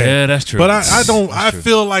Bridezillas? Okay, Yeah, that's true. But I don't. That's I true.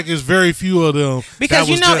 feel like it's very few of them. Because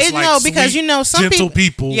that was just like because sweet, some gentle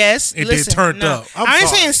people. Yes, and listen, they turned no. up. I ain't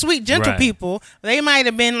sorry. saying sweet, gentle Right. people. They might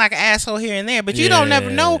have been like an asshole here and there, but you don't never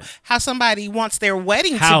Yeah. know how somebody wants their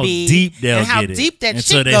wedding How to be, deep they'll and how get it deep that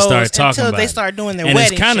until shit they goes start talking until about they it. start doing their And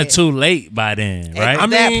wedding. it's kind of shit. too late by then, right? I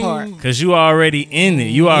that part. Because you already in it.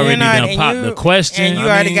 You already done popped the question. and you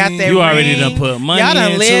already got that. You already ring. done put money Y'all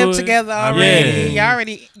done into lived it. together I already. mean- Y'all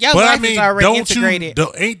already. Your But life is already integrated.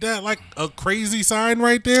 Ain't that like a crazy sign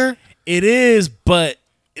right there? It is, but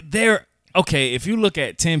they're okay. If you look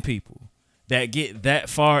at 10 people that get that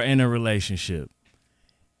far in a relationship,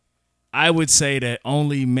 I would say that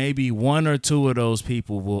only maybe 1 or 2 of those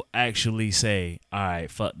people will actually say, all right,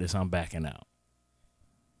 fuck this, I'm backing out.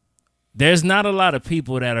 There's not a lot of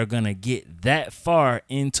people that are going to get that far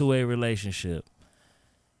into a relationship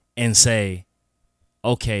and say,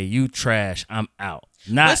 okay, you trash, I'm out.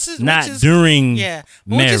 Not during yeah,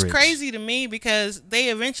 marriage. which is crazy to me because they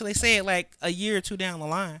eventually say it like a year or 2 down the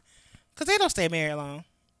line because they don't stay married long.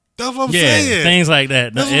 That's what I'm Yeah, saying. things like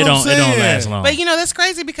that. That's It what I'm don't saying. last long. But that's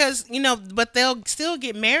crazy because but they'll still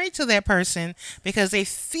get married to that person because they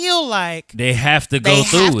feel like they have to go they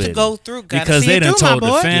through have it. to go through gotta because see they it done through, my told the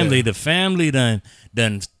boy. family. Yeah. The family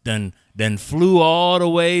done flew all the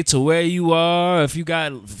way to where you are. If you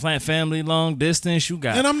got family long distance, you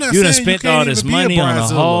got. And I'm not you done saying spent you can't all this even be a money on a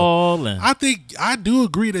bridezilla. hall. And I think I do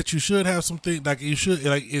agree that you should have something like you should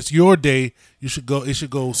like it's your day. You should go. It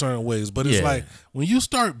should go certain ways. But it's Yeah. like when you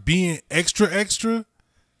start being extra,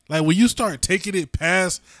 like when you start taking it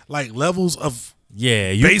past like levels of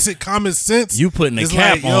yeah, basic common sense. you putting a it's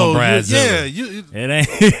cap like, on Bridezilla. Yeah, you.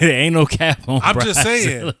 It ain't no cap on. I'm just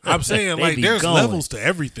saying. Bridezilla. I'm saying They like be there's going. levels to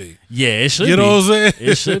everything. Yeah, it should. You know what I'm saying?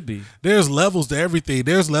 It should be There's levels to everything.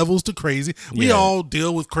 There's levels to crazy. We Yeah. all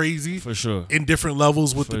deal with crazy for sure. in different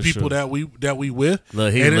levels with For the people sure. that we with.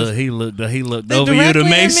 Look, And he looked They over you to directly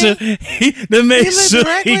make at sure me? to make He looked sure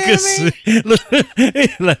directly he at could see.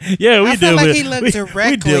 Look, like, yeah, we I deal felt like with he looked we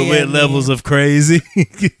directly deal with at me. levels of crazy.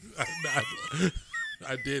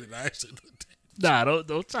 I did it. I actually. Nah,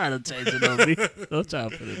 don't try to change it on me. Don't try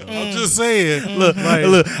to put it on. I'm just saying. Look,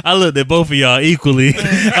 I looked at both of y'all equally.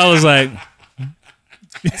 I was like,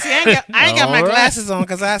 See, I ain't got my All right. glasses on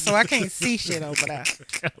so I can't see shit over there.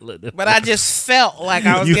 I looked at But I just felt like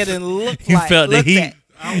I was You- getting looked you like. felt the looked heat. at.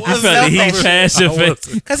 I felt the heat that pass your face.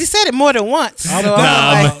 Because he said it more than once. So Nah,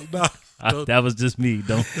 I was like, That was just me. he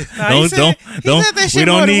Don't said that shit we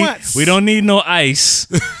don't more than need once. we don't need no ice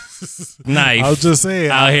knife I was just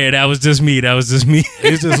saying. out here. That was just me.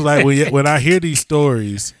 It's just like when I hear these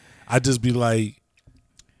stories, I just be like,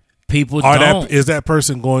 People Are don't. is that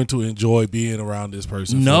person going to enjoy being around this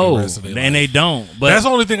person? For No, the rest of their and they life? don't. But That's the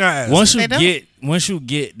only thing I ask. once They don't. once you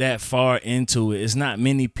get that far into it, it's not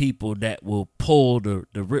many people that will pull the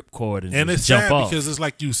ripcord and And just it's jump sad off. because it's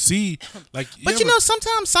like you see, like, But you know,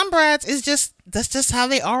 sometimes some brides that's just how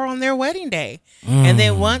they are on their wedding day. And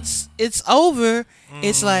then once it's over,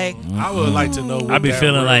 it's like I would like to know. I be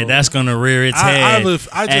feeling like that's gonna rear its head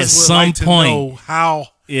I at just would some like to point. know how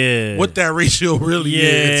what that ratio really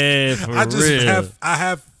is. Yeah, for I just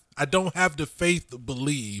real. I don't have the faith to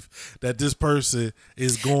believe that this person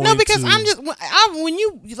is going. no, because to, when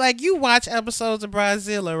you watch episodes of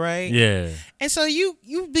Bridezilla, right? Yeah. And so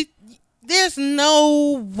there's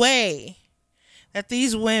no way that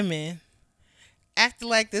these women acted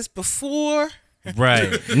like this before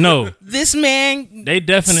Right. No. this man They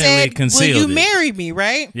definitely said, concealed "Will you it. marry me?"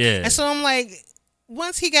 Right? Yeah. And so I'm like,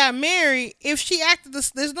 once he got married, if she acted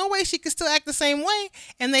this, there's no way she could still act the same way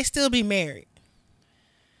and they still be married.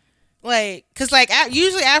 Like, cause like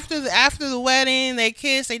usually after the wedding, they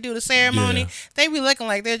kiss, they do the ceremony, they be looking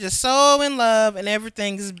like they're just so in love and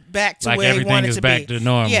everything's back to like where they want it to be. Everything is back to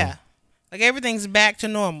normal. Yeah, like everything's back to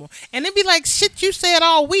normal, and it'd be like shit you said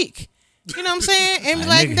all week. You know what I'm saying? And be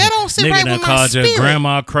like nigga, that don't sit right with my called spirit. Your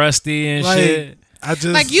grandma crusty and Like, shit. I just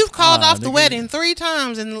Like you've called off the nigga. wedding 3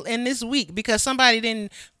 times in this week because somebody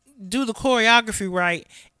didn't do the choreography right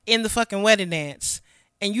in the fucking wedding dance.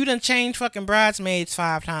 And you done changed fucking bridesmaids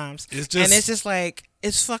 5 times. And it's just like,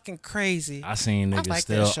 it's fucking crazy. I seen niggas like that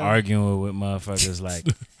still show. arguing with motherfuckers like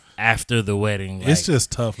after the wedding. Like, it's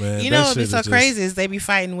just tough, man. You know what'd be so crazy is they be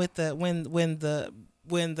fighting with the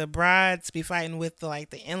when the brides be fighting with the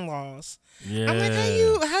in-laws. yeah. I'm like,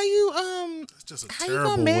 how you It's just a how you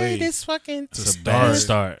terrible gonna marry way this fucking It's a bad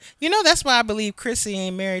start. You know that's why I believe Chrissy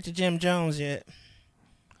ain't married to Jim Jones yet.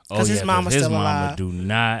 Oh, Cause yeah, his mama's his still mama alive. do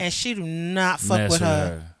not And she do not fuck mess with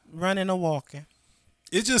her running or walking.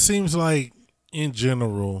 It just seems like, in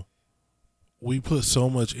general, we put so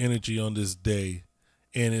much energy on this day,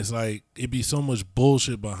 and it's like it be so much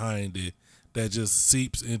bullshit behind it that just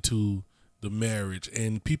seeps into the marriage,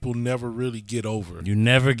 and people never really get over. You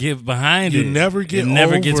never get behind You it. never get It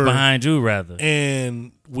never gets over- behind you, rather.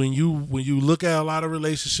 And when you look at a lot of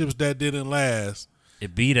relationships that didn't last,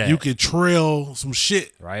 It be that. you could trail some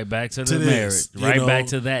shit right back to to the marriage. this, you Right know? back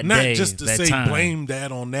to that Not day. just to that say time. blame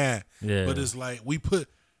that on that, Yeah. but it's like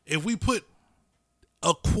if we put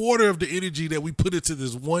a quarter of the energy that we put into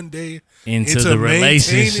this one day into maintaining the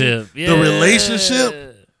relationship. the relationship.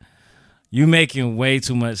 You making way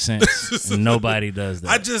too much sense. And nobody does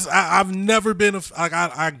that. I've never been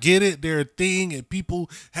I get it. They're a thing, and people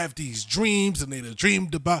have these dreams, and they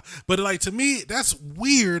dreamed about. But like to me, that's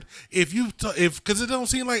weird. Because it don't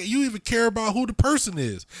seem like you even care about who the person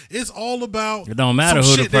is. It's all about It don't matter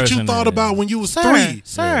some who the shit that you person thought is. about when you was Sir, 3.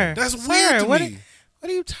 sir, That's sir, weird to me. What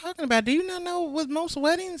are you talking about? Do you not know what most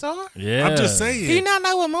weddings are? Yeah. I'm just saying. Do you not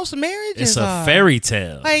know what most marriages It's are? a fairy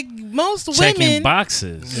tale. Like most Checking women,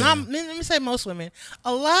 boxes. let me say most women.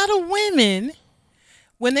 A lot of women,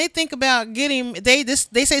 when they think about getting, they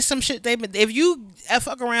say some shit. If you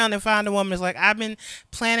fuck around and find a woman that's like, I've been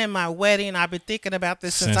planning my wedding. I've been thinking about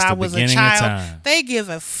this since I the was a beginning of child. time. They give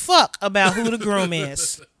a fuck about who the groom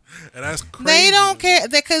is. And that's crazy. They don't care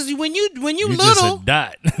because when you You little. just a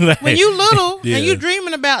dot. Like, When you little Yeah. and you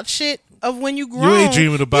dreaming about shit of when you grown, ain't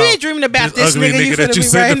dreaming about you ain't dreaming about this this ugly nigga you nigga that finna you be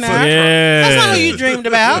sent right the now. fuck- Yeah. That's not who you dreamed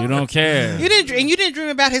about. You don't care. You didn't dream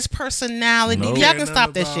about his personality. Nope. Y'all can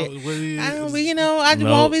stop that shit. I Nope.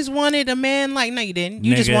 always wanted a man like. No, you didn't.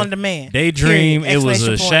 You just Nigga, wanted a man. They dream Period. it was a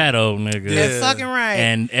Exclamation point. shadow, nigga. Yeah. That's fucking right.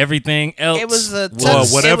 And everything else It was a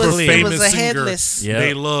was whatever it was famous a singer headless. Yeah.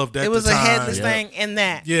 they loved at It was the a time. headless Yep. thing in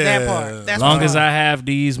that. Yeah. That part. That's As long what as I have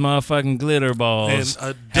these motherfucking glitter balls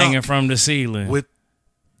And a hanging duck from the ceiling. with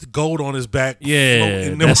the gold on his back. Yeah,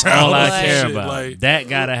 floating that's around all I and care shit. about. Like, That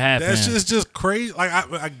gotta happen. That's just crazy. Like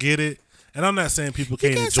I get it, and I'm not saying people You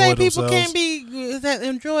can't can't enjoy say people themselves. can't be that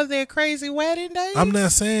enjoy their crazy wedding days. I'm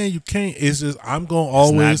not saying you can't. It's just I'm going to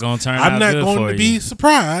always. gonna turn I'm out not good going for to you. be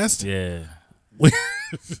surprised Yeah.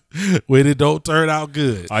 when it don't turn out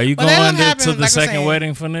good. Are you Well, that going don't happen, to the like I'm second saying.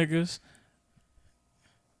 wedding for niggas?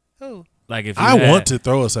 Who? Like if you I had- want to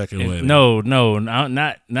throw a second if- wedding. No,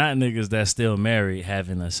 not niggas that's still married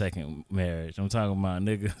having a second marriage. I'm talking about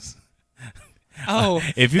niggas. Oh,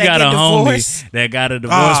 If you that got get a divorced? homie that got a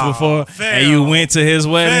divorce Oh, before fam. and you went to his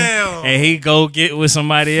wedding Fam. and he go get with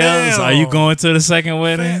somebody else, Fam. are you going to the second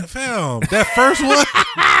wedding? Fam, that first one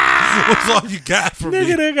was all you got from Nigga,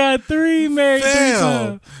 me. they got 3 married 3 Fam,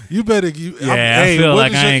 times. you better. Yeah, I feel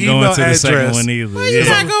like I ain't going to the second one either. Well, you're Yeah.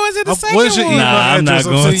 not going to the second What's your one. email Nah, I'm not address?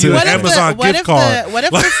 going sending to you it. an Amazon gift card.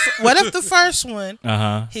 What if the first one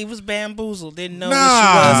Uh-huh. he was bamboozled, didn't know Nah. what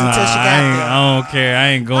she was until she got there? I don't care. I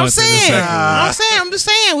ain't going I'm to the saying, second one. I'm just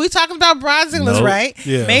saying. We talking about bridezillas, Nope. right?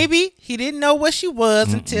 Yeah. Maybe he didn't know what she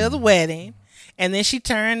was until the wedding, and then she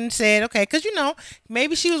turned and said, "Okay," because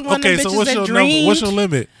maybe she was one Okay, of the so bitches what's that your dreamed. number? What's your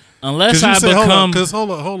limit? Unless you I said, become... hold on.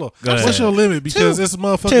 Go What's ahead. your limit? Because it's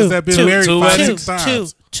motherfuckers that been two, married two 5, weddings? 6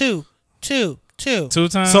 times. Two. 2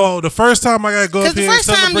 times? So the first time I gotta go Because up the here and first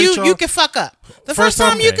time celebrate y'all. you can fuck up. The first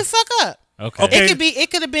time you okay. can fuck up. Okay. Okay. It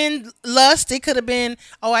could have been lust. It could have been,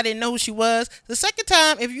 oh, I didn't know who she was. The second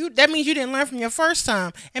time, that means you didn't learn from your first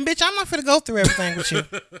time. And bitch, I'm not finna go through everything with you.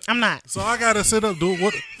 I'm not. So I gotta sit up, do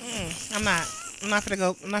what? I'm not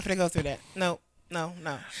finna go through that. No. I'm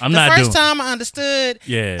the not first doing- time I understood.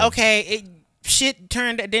 Yeah. Okay, shit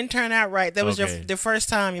didn't turn out right. That was Okay. the first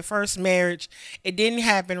time, your first marriage. It didn't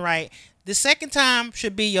happen right. The second time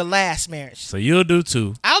should be your last marriage. So you'll do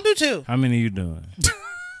 2. I'll do 2. How many are you doing?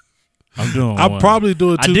 I'm doing I'll 1. probably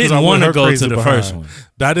do it too. I didn't want to go to the first one.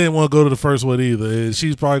 I didn't want to go to the first one either. And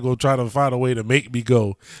she's probably gonna try to find a way to make me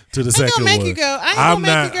go to the second one. I ain't gonna make you go. I ain't gonna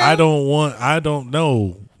make you go. I don't want. I don't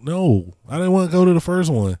know. No, I didn't want to go to the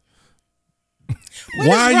first one. What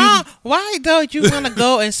is wrong? Why don't you want to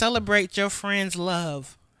go and celebrate your friend's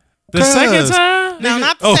love? The second time? No,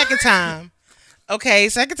 not the second time. Okay,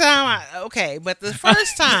 second time. Okay, but the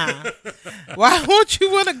first time, why won't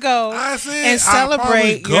you want to go and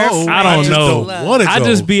celebrate your friend's I don't know. love? I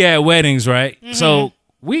just be at weddings, right? Mm-hmm. So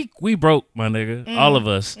we broke, my nigga. All of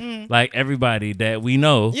us, like everybody that we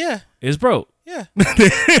know, is broke. Yeah.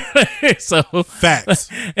 So facts.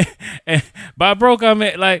 And by broke, I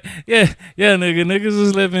meant like, niggas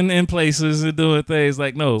is living in places and doing things.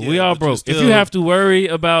 Like, no, we all broke. Still, if you have to worry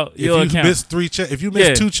about your account, if you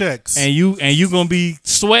miss 2 checks, and you gonna be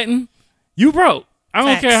sweating, you broke. I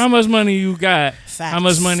don't care how much money you got, how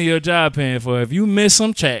much money your job paying for. If you miss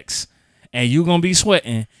some checks and you gonna be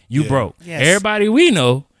sweating, you broke. Yes. Everybody we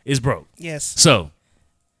know is broke. Yes. So,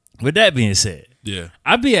 with that being said. Yeah,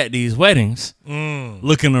 I be at these weddings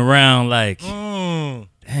looking around like, damn,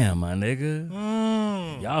 my nigga,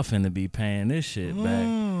 y'all finna be paying this shit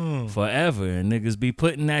back forever. And niggas be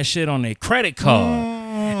putting that shit on their credit card.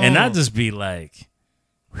 And I just be like.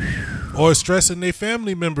 Or stressing their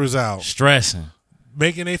family members out.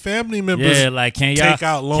 Making their family members like, can y'all take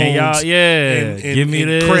out loans and give me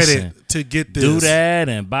this credit to get this. Do that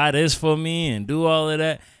and buy this for me and do all of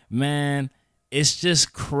that. Man. It's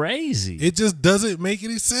just crazy. It just doesn't make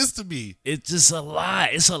any sense to me. It's just a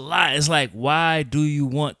lot. It's a lot. It's like, why do you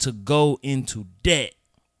want to go into debt?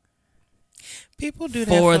 People do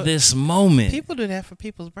that for this moment. People do that for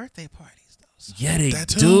people's birthday parties, though. Yeah, they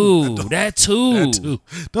do. That too.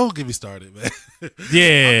 Don't get me started, man.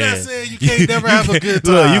 Yeah. I'm not saying you can't never have a good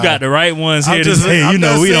time. Look, you got the right ones here to say, we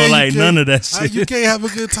don't like none of that shit. You can't have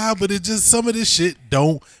a good time, but it just, some of this shit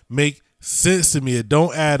don't make sense to me. It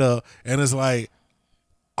don't add up. And it's like,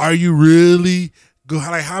 are you really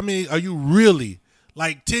like, how many are you really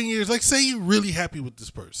like 10 years, like say you really happy with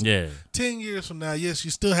this person, 10 years from now, yes,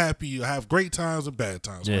 you're still happy, you have great times and bad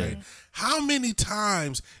times, right? How many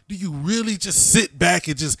times do you really just sit back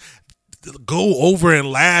and just go over and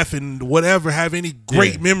laugh and whatever, have any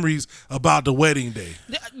great memories about the wedding day?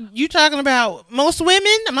 You talking about most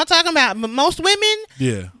women? I'm not talking about most women.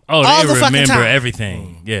 Yeah. Oh, they remember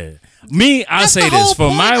everything. Yeah. Me, I say this for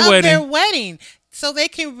my wedding. Their wedding, so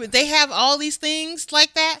they have all these things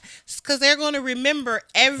like that because they're going to remember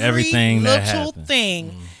everything little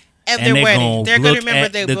thing at their wedding. They're going to remember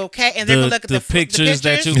the bouquet, and they're going to look at the pictures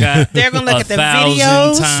that you got. They're going to look at the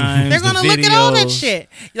videos. They're going to look at all that shit.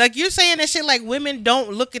 Like you're saying that shit like women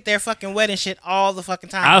don't look at their fucking wedding shit all the fucking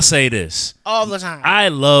time. I'll say this all the time. I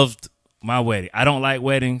loved my wedding. I don't like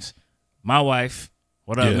weddings. My wife,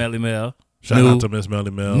 what up, Melly Mel? Shout out to Miss Melly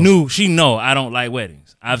Mel. She know I don't like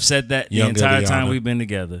weddings. I've said that the entire time we've been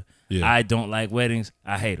together. Yeah. I don't like weddings.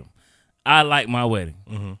 I hate them. I like my wedding.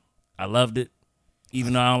 Mm-hmm. I loved it.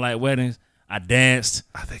 Even though I don't like weddings, I danced.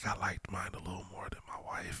 I think I liked mine a little more than my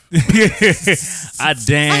wife. I danced.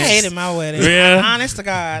 I hated my wedding. Yeah. Honest to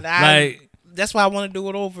God. That's why I want to do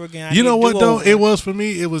it over again. You know what though? It was for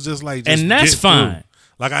me. It was just like, just and that's fine. Through.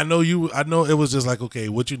 Like I know it was just like, okay,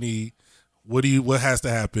 what you need. What has to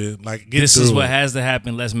happen? Like, this is what has to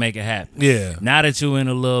happen. Let's make it happen. Yeah. Now that you're in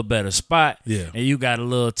a little better spot, and you got a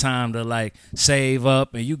little time to like save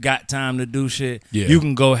up, and you got time to do shit, you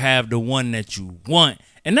can go have the one that you want,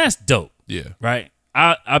 and that's dope. Yeah. Right.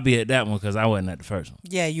 I'll be at that one because I wasn't at the first one.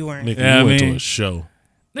 Yeah, you weren't. Nigga, you went to a show.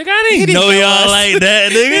 Nigga, I didn't know y'all like that,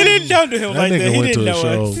 nigga. He didn't know him like that. He didn't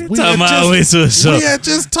know us. I went to a show. We had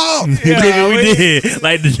just talked. Nigga, we did.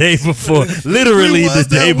 Like the day before. Literally the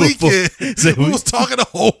day before. So we was talking the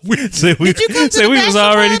whole week. Did you come to the we was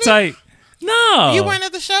already party? tight. No. You weren't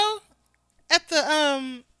at the show? At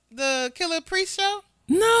the Killer Priest show?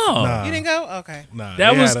 No. You didn't go? Okay. Nah.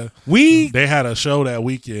 They had a show that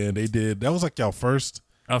weekend. They did. That was like y'all first.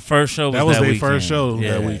 Our first show was that was their weekend. First show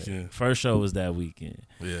that weekend. First show was that weekend.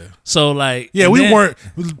 Yeah. So like, we weren't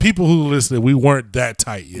people who listened. We weren't that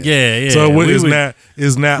tight yet. Yeah. So it's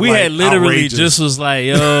not. We like had literally outrageous. just was like,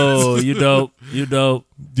 yo, you dope.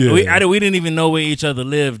 Yeah. We didn't even know where each other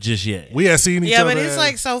lived just yet. We had seen each other. Yeah, but it's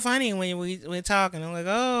like so funny when we're talking. I'm like,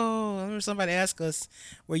 oh, I remember somebody asked us,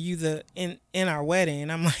 "Were you in our wedding?" And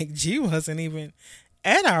I'm like, "G wasn't even."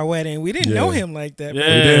 At our wedding, we didn't know him like that. Yeah.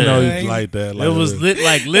 We didn't know him like that. It was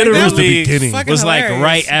literally beginning. was like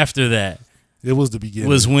right after that. It was the beginning.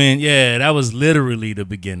 Was when, that was literally the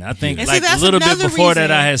beginning. I think And like see, a little bit before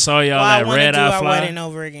that, I had saw y'all at Red Eye our Fly. wedding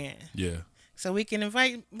over again. Yeah. So we can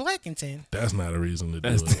invite Blackington. That's not a reason to do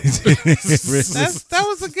it. That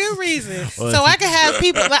was a good reason. So I could have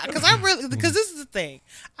people because this is the thing.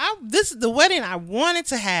 This is the wedding I wanted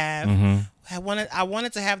to have. I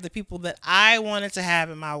wanted to have the people that I wanted to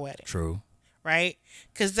have in my wedding. True. Right?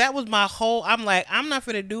 Because that was my whole. I'm like, I'm not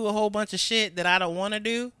going to do a whole bunch of shit that I don't want to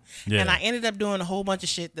do. Yeah. And I ended up doing a whole bunch of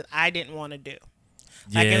shit that I didn't want to do.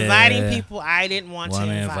 Like inviting people I didn't want to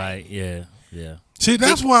invite. Yeah. See,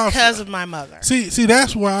 that's why because of my mother. See,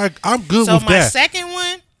 that's why I'm good so with that. So my second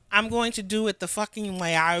one, I'm going to do it the fucking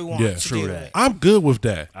way I want to do it. I'm good with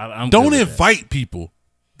that. Don't invite people.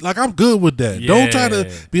 Like, I'm good with that. Yeah. Don't try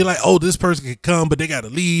to be like, oh, this person can come, but they got to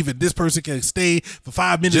leave, and this person can stay for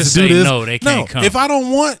 5 minutes just to do this. No, they can't come. If I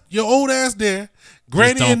don't want your old ass there,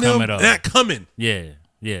 Granny and them not coming. Yeah.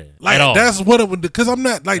 Like, that's what it would do. Because I'm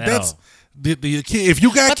not, like, that's... The kid, if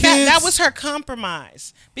you got kids, that was her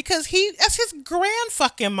compromise because that's his grand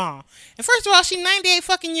fucking mom. And first of all, she's 98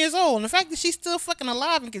 fucking years old, and the fact that she's still fucking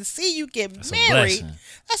alive and can see you get married,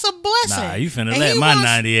 that's a blessing. Nah, you finna let my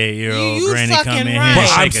 98-year-old granny come in here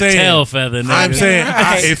and shake a tail feather. Nigga. I'm saying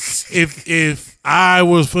if I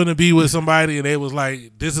was finna be with somebody and they was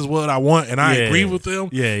like, this is what I want, and I agree with them,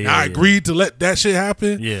 I agreed to let that shit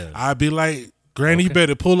happen. I'd be like, Granny, you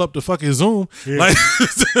better pull up the fucking Zoom. Like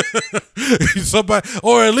somebody,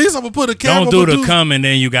 or at least I'm gonna put a camera. Don't do the come and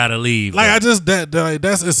then you gotta leave. Like, I just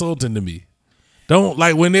that's insulting to me. Don't,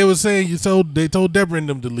 like, when they were saying they told Deborah and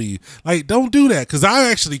them to leave. Like, don't do that, because I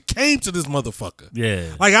actually came to this motherfucker.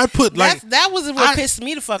 Yeah. Like, I put like that was what pissed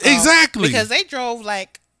me the fuck off. Exactly. Because they drove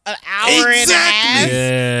like an hour and a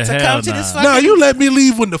half to come to this fucking... No, you let me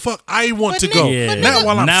leave when the fuck I want to go. Yeah. Not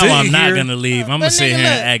while I'm now sitting I'm here. not gonna leave. I'm gonna sit here and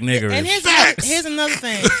act niggerish. And here's another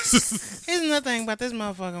thing. Here's another thing about this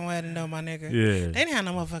motherfucking wedding, though, my nigga. Yeah. They didn't have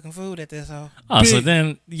no motherfucking food at this hoe. Oh, so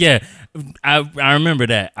then, I remember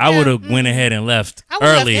that. I would have went ahead and left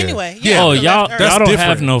earlier. Left anyway. Yeah. Oh, y'all don't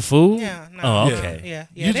have no food? Yeah. No. Oh, okay. Yeah.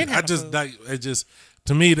 They didn't have just food. like it just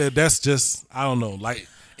to me that's just, I don't know, like.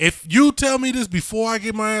 If you tell me this before I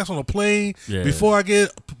get my ass on a plane, before I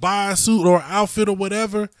buy a suit or outfit or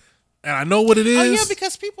whatever, and I know what it is. Oh yeah,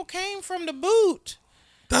 because people came from the boot.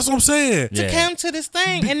 That's what I'm saying. To come to this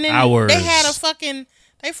thing, and then they had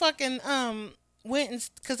they went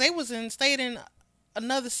because they stayed in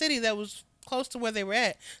another city that was close to where they were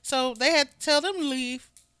at, so they had to tell them to leave.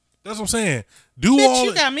 That's what I'm saying.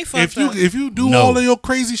 You got me fucked up. If you do all of your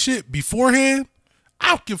crazy shit beforehand,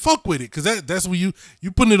 I can fuck with it, because that's when you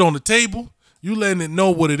putting it on the table. You letting it know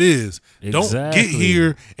what it is. Exactly. Don't get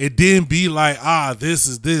here and then be like, this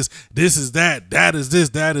is this is that is this,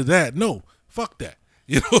 that is that. No, fuck that.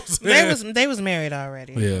 You know what I'm saying? They was married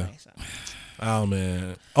already. Anyway, so. Oh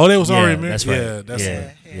man. Oh, they was already married. That's right. Yeah, that's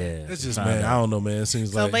right. It's just, man, I don't know, man. It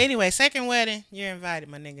seems like. So, but anyway, second wedding, you're invited,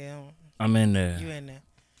 my nigga. I'm in there. You in there?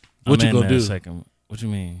 What you gonna do? Second. What you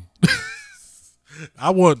mean? I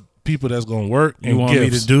want people that's gonna work. You want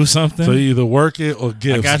gifts. me to do something? So either work it or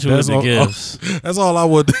gifts. I got you with the gifts. That's all I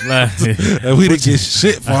would. And we didn't get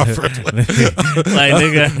shit for our first one.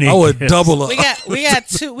 I would double up. We got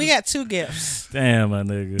two gifts. Damn, my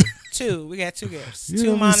nigga. We got two gifts.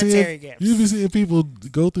 Two monetary gifts. You be seeing people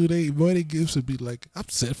go through their money gifts and be like, I'm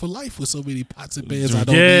set for life with so many pots and pans I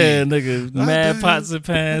don't need. Yeah, nigga. Mad pots and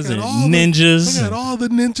pans and ninjas. I got all the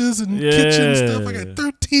ninjas and kitchen stuff. I got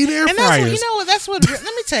 13 air fryers. You know what? That's what. Let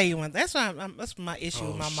me tell you one. That's my issue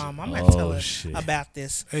with my mom. I'm gonna tell her about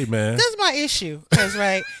this. Hey man, that's my issue. Because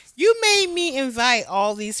you made me invite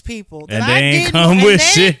all these people that and they ain't come with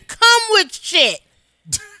shit. Come with shit.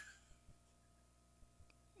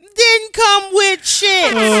 Didn't come with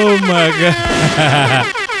shit. Oh my god.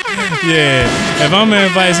 Yeah. If I'm gonna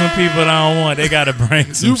invite some people that I don't want, they gotta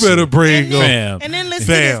bring some. You better bring them. And then listen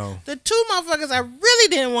to this. The two motherfuckers I really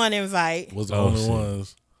didn't want to invite was the only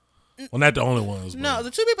ones. Well, not the only ones. No,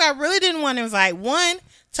 the two people I really didn't want to invite. One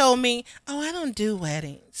told me, I don't do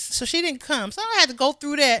weddings. So she didn't come. So I had to go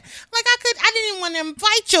through that. Like I didn't even want to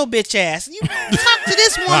invite your bitch ass. You talk to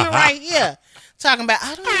this woman right here. Talking about,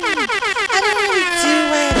 I don't really do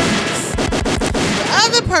weddings. The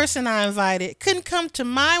other person I invited couldn't come to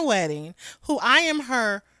my wedding, who I am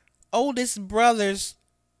her oldest brother's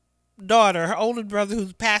daughter, her older brother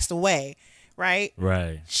who's passed away, right?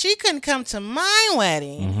 Right. She couldn't come to my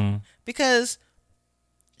wedding because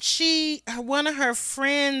one of her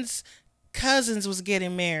friends' cousins was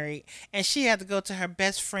getting married, and she had to go to her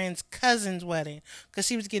best friend's cousin's wedding because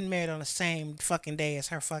she was getting married on the same fucking day as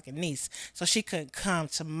her fucking niece, so she couldn't come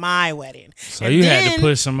to my wedding. So and you had to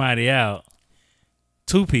push somebody out.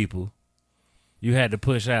 Two people. you had to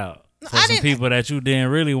push out for I some didn't- people that you didn't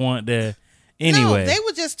really want there anyway. No, they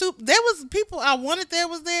were just too. There was people I wanted there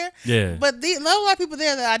was there. Yeah. But there were a lot of people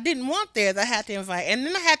there that I didn't want there that I had to invite, and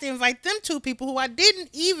then I had to invite them two people who I didn't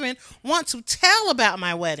even want to tell about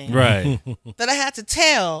my wedding. Right. That I had to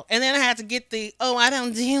tell, and then I had to get I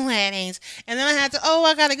don't do weddings, and then I had to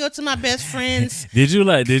I gotta go to my best friend's. Did you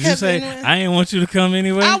say Kevin- I didn't want you to come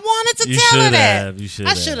anyway? I wanted to You tell her should that. have. You should I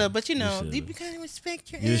have. should have, but You you should gotta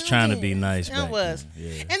respect your. You was trying to be elders. nice I back was. then.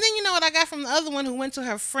 Yeah. And then you know what I got from the other one who went to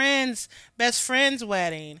her best friend's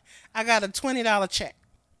wedding? I got a $20 check.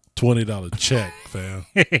 $20 check, fam.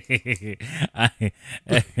 I-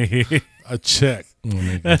 A check.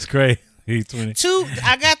 That's crazy. 20.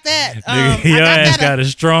 I got that. Nigga, your ass got a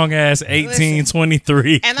strong ass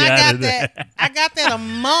 1823. And I got that a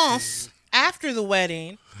month after the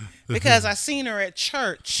wedding because I seen her at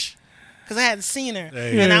church. Because I hadn't seen her.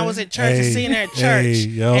 Hey. And I was at church and seen her at church.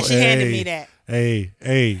 And she handed me that.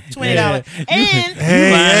 $20. And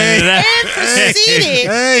proceeded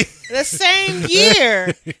Hey. the same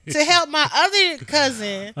year to help my other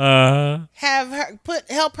cousin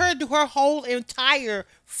help her do her whole entire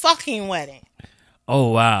fucking wedding. Oh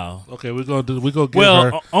wow. Okay, we're gonna give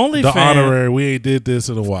her only the fan, honorary. We ain't did this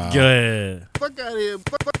in a while. Go ahead. Fuck out of here.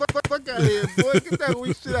 Fuck out of here, boy. Get that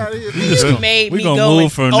weak shit out of here. You made We me gonna go move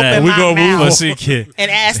and from open that. my We gonna move mouth on. See, kid. and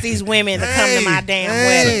ask these women to come to my damn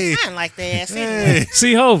wedding. I didn't like their ass anyway.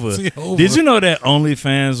 C-hova. C-hova. Did you know that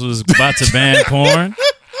OnlyFans was about to ban porn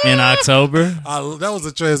in October? That was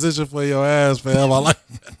a transition for your ass, fam. I like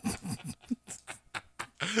that.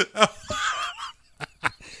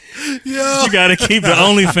 Yo. You gotta keep the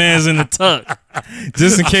OnlyFans in the tuck,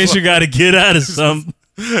 just in case you gotta get out of something.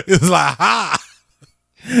 It's like,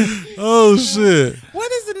 oh, shit.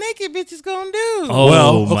 What is the naked bitches gonna do? Oh,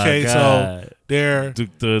 well, my okay, God. so they're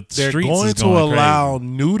The they're streets going is to going allow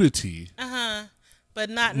nudity. But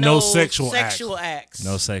not No no sexual acts.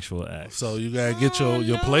 no sexual acts. So you gotta get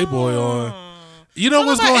your Playboy on. You know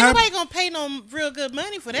what's gonna Ain't happen? nobody gonna pay no real good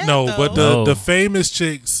money for that. No, though. but No. the famous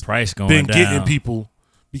chicks Price going been down. getting people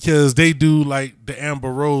because they do like the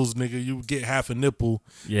Amber Rose nigga. You get half a nipple.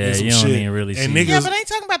 Yeah, and some you don't shit. even really and see niggas, yeah, but I ain't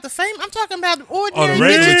talking about the fame. I'm talking about the Oh, ordinary the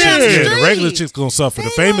regular bitches chicks, down the yeah, street. the regular chicks gonna suffer. They The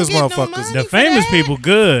famous don't get no motherfuckers, money. The for famous that. people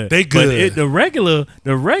good. They good. But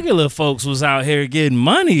the regular folks was out here getting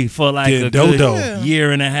money for like Getting a good dodo.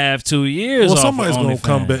 year and a half, 2 years. well, off somebody's of gonna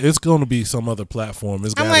come OnlyFans. back. It's gonna be some other platform.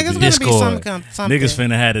 It's I'm gotta like, it's be. gonna be Discord. something. Niggas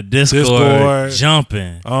finna had a Discord, Discord.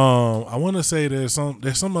 jumping. I want to say there's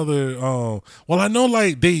some other. Well, I know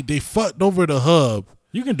like they fucked over the hub,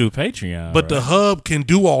 You can do Patreon, but the right? hub can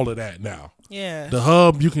do all of that now. Yeah. The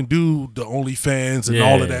hub, you can do the OnlyFans and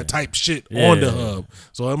all of Yeah. that type shit Yeah. on the hub.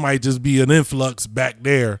 So it might just be an influx back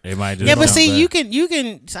there. They might just Yeah, but jump see, back. you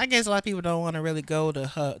can. I guess a lot of people don't want to really go to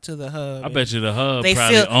the hub. I bet you the hub They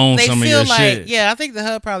probably feel owns they some of feel your like shit. yeah. I think the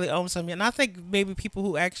hub probably owns some, and I think maybe people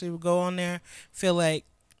who actually go on there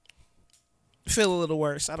feel a little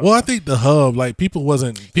worse. I don't Well, know. I think the hub, like people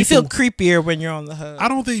wasn't. People, You feel creepier when you're on the hub. I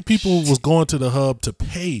don't think people was going to the hub to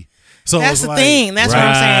pay. So That's it's the like, thing. That's what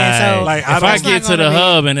I'm saying. So Like, if I I don't- get It's to not the gonna be-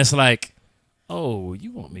 hub and it's like, oh,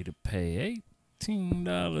 you want me to pay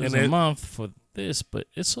 $18 And a it- month for this, but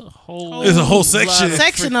it's a whole section.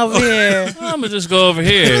 section over here. I'm gonna just go over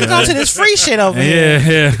here. Let's go to this free shit over here.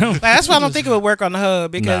 Yeah, yeah. Like, that's why I don't think it would work on the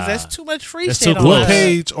hub because Nah. that's too much free That's shit too on the What close. hub.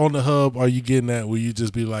 page on the hub are you getting at where you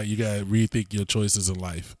just be like, you gotta rethink your choices in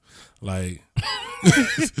life? Like,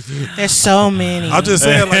 There's so many. I'm just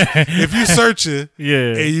saying, like, if you search it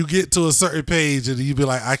Yeah. and you get to a certain page and you be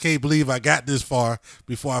like, I can't believe I got this far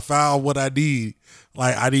before I found what I need.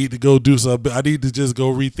 Like, I need to go do something. I need to just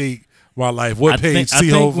go rethink my life. What page? I think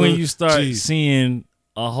C-hova? when you start Jeez. seeing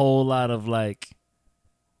a whole lot of like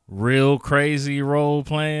real crazy role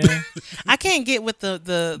playing, I can't get with the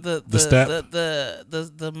step?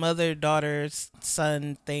 the mother daughter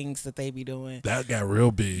son things that they be doing. that got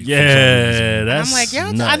real big. yeah, And that's I'm like,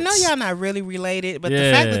 y'all. nuts. I know y'all not really related, but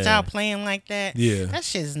the fact that Yeah. y'all playing like that, Yeah. that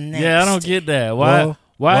shit's nasty. Yeah, I don't get that. Why? Well,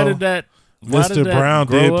 why well, did that? Why Mr. did that Brown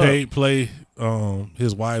grow did up? play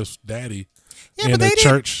his wife's daddy Yeah, in but a they didn't.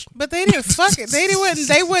 church. But they didn't fuck it.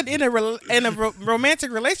 They weren't in a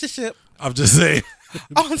romantic relationship I'm just saying.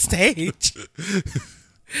 on stage.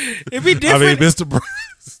 It'd be I different. mean, Mr. Brown,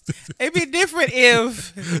 It'd be different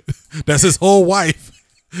if that's his whole wife.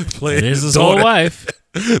 Playing It is his daughter. whole wife.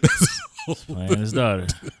 Playing his daughter.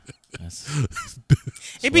 That's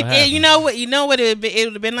it'd be. what happened. You know what? It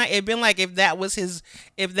would have been like. It'd been like if that was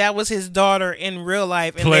his daughter in real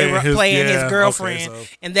life and Playing they were his- playing yeah, his girlfriend, okay, so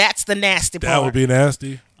and that's the nasty part. That would be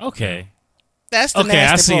nasty. okay. That's the Okay, I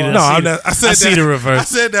nasty see part. that. No, I'm not, I said see that. the reverse. I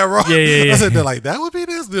said that wrong. Yeah. I said that like that would be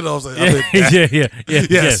this. You know what I'm saying? I meant Yeah, that. yeah.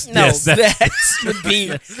 Yes. No, Yes, that would be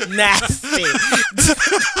nasty.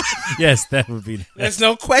 yes, that would be. There's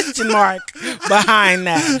no question mark behind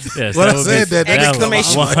that. Yes, When I would said be, that,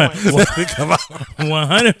 Exclamation point. Come out.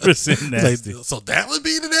 100% nasty. Like, so that would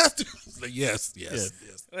be the nasty. Like, yes.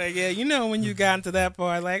 Like, yeah, you know when you got into that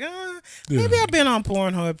part, like, maybe I've been on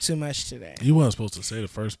Pornhub too much today. You weren't supposed to say the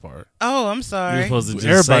first part. Oh, I'm You're sorry. supposed to just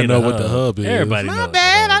Everybody say know the what the hub is. Everybody My knows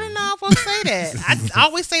bad. the I hub. didn't know I was supposed to say that. I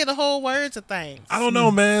always say the whole words of things. I don't know,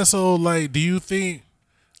 man. So, like, do you think?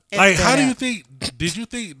 Like, how do you think? Did you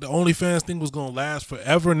think the OnlyFans thing was gonna last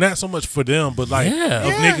forever? Not so much for them, but like Yeah.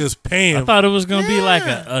 of niggas paying. I thought it was gonna be like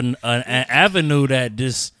an avenue that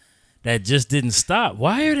just didn't stop.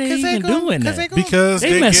 Why are they even doing that? Because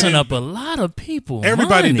They they're messing getting- up a lot of people.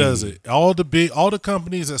 Everybody money. does it. All the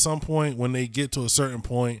companies at some point when they get to a certain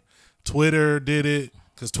point, Twitter did it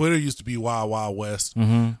because Twitter used to be Wild Wild West.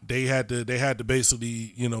 Mm-hmm. They had to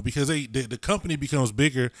basically, because the company becomes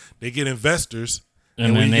bigger, they get investors.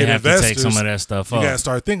 And when then you they get have to take investors, some of that stuff You off. gotta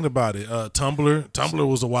start thinking about it. Tumblr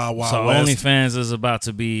was a Wild Wild So West. OnlyFans is about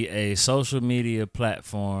to be a social media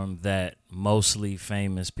platform that mostly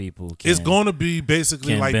famous people can. It's going to be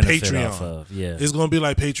basically can like benefit off Patreon. of, yeah. It's going to be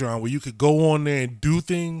like Patreon where you could go on there and do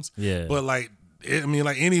things. Yeah. But like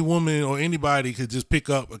any woman or anybody could just pick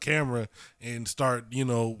up a camera and start, Doing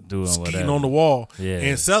skeeting whatever. on the wall Yeah.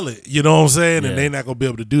 and sell it. You know what I'm saying? Yeah. And they're not going to be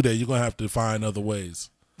able to do that. You're going to have to find other ways.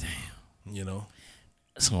 Damn.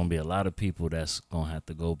 It's going to be a lot of people that's going to have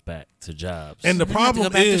to go back to jobs. And the They have to go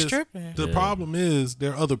problem back to is, stripping. problem is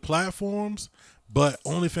there are other platforms, but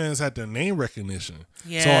OnlyFans had their name recognition. So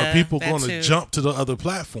Yeah, are people that going to too. jump to the other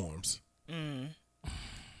platforms?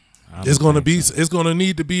 It's going to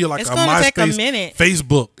need to be like It's a gonna take a MySpace, minute.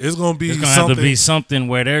 Facebook. It's going to be It's going to something. have to be something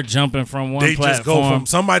where they're jumping from one They just go platform from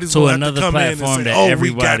somebody's to going to have to another come in and platform say, that "Oh,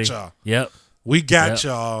 everybody. we got y'all. Yep. We got Yep.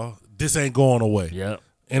 y'all. This ain't going away." Yep.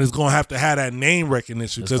 And it's going to have that name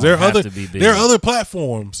recognition It's because gonna there are have to be big. there are other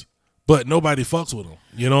platforms, but nobody fucks with them.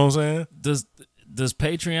 You know what I'm saying? Does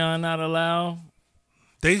Patreon not allow?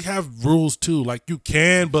 They have rules too. Like you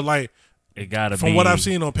can, but like It got to be. from what I've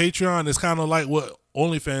seen on Patreon, it's kind of like what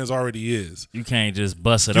OnlyFans already is. You can't just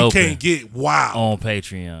bust it You open can't get wild. on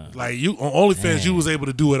Patreon. Like you on OnlyFans, you Damn. was able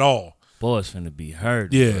to do it all. Boy, it's finna be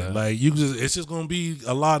hurt. Yeah, bruh. like it's just gonna be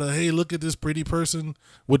a lot of, hey, look at this pretty person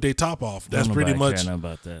with their top off. That's Don't pretty nobody much care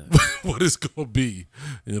nothing about that. what it's gonna be.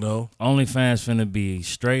 OnlyFans finna be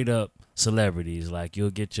straight up celebrities. Like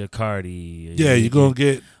you'll get your Cardi. Yeah, you're gonna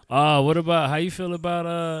get. What about how you feel about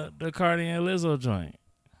the Cardi and Lizzo joint?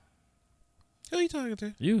 Who are you talking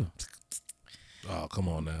to? You. Oh, come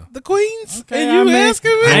on now. The Queens? Okay, and you I mean,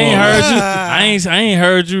 asking me? I ain't heard you. Ah. I ain't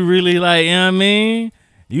heard you really like. You know what I mean?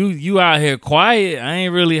 You out here quiet. I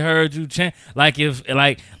ain't really heard you chant like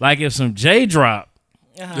if some J drop.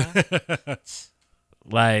 Uh-huh.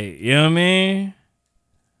 Like, you know what I mean?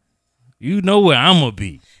 You know where I'm gonna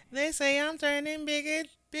be. They say I'm turning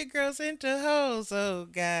big girls into hoes. Oh,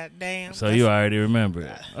 goddamn. So you already remember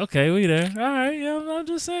it. Okay, we there. All right, I'm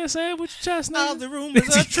just saying, say it with your chest now. All the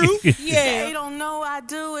rumors are true. Yeah. They don't know I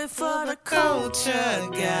do it for the culture.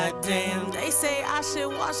 culture. Goddamn. They say I should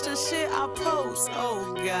watch the shit I post.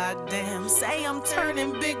 Oh, goddamn. Say I'm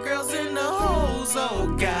turning big girls into hoes.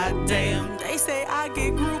 Oh, goddamn. They say I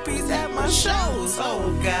get groupies at my shows.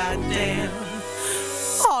 Oh, goddamn.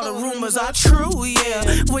 All the rumors are true,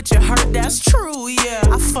 yeah. What you heard, that's true, yeah.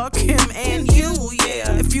 I fuck him and you,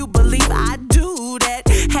 yeah. If you believe I do that,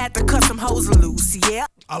 had to cut some hoes loose, yeah.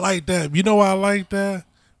 I like that. You know why I like that?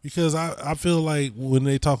 Because I feel like when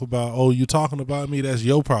they talk about, oh, you talking about me, that's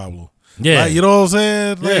your problem. Yeah. Like, you know what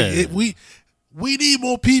I'm saying? Like Yeah. we need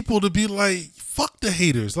more people to be like, fuck the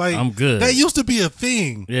haters. Like, I'm good. That used to be a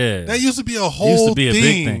thing. Yeah. That used to be a whole used to be a thing.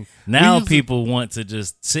 big thing. We Now used to- people want to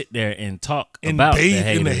just sit there and talk and about bathe the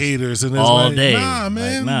haters, in the haters and it's all like, day. Nah, Like,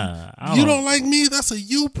 man. nah, You don't like me? That's a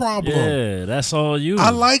you problem. Yeah, that's all you.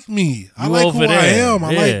 I like me. I You like over who I there. am.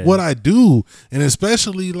 I Yeah. like what I do. And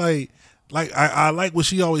especially like I like what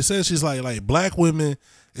she always says. She's like black women,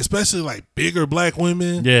 especially like bigger black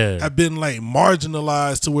women, Yeah. have been like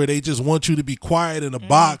marginalized to where they just want you to be quiet in a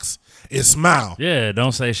box and smile. Yeah,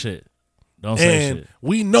 don't say shit. Don't say And shit.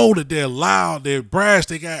 we know that they're loud, they're brash,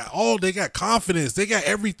 they got confidence, they got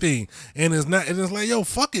everything. And it's like, yo,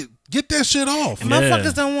 fuck it. Get that shit off. And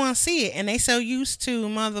motherfuckers don't want to see it, and they so used to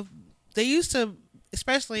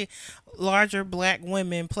especially larger black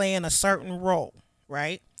women playing a certain role,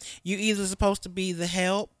 right? You either supposed to be the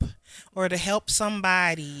help or to help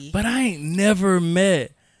somebody. But I ain't never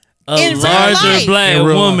met a In real larger life. black In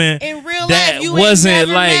real woman In real real that life, you wasn't ain't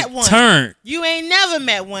never like met one. turned. You ain't never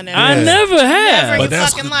met one of them. I never Never have. in But your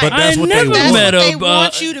that's- fucking but life. that's I what they never want. met They a.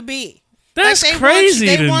 want you to be. That's Like, crazy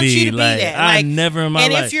they to want me. you to be Like that. I Like, never in my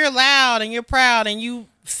and life. if you're loud and you're proud and you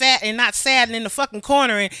fat and not sad and in the fucking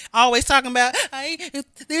corner and always talking about,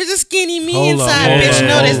 there's a skinny me inside, bitch.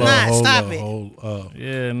 No, there's not. Stop it. Hold up.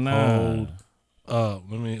 Yeah, nah. Hold up.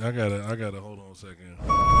 I gotta hold on a second.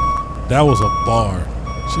 That was a bar.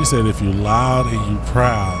 She said if you loud and you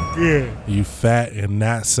proud, you fat and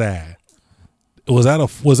not sad. Was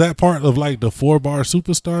that part of like the 4-bar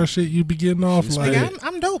superstar shit you be getting off? Like,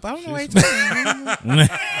 I'm dope. I don't know why you're talking. I don't know.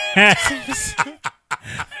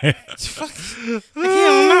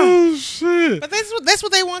 shit. But that's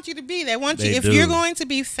what they want you to be. They want you. If you're going to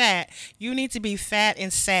be fat, you need to be fat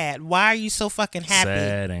and sad. Why are you so fucking happy?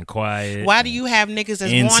 Sad and quiet. Why do you have niggas that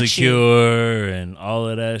want you? Insecure and all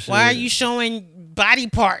of that shit. Why are you showing body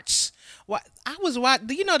parts? What I was watching.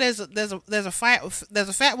 Do you know there's a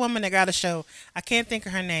fat woman that got a show. I can't think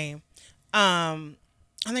of her name.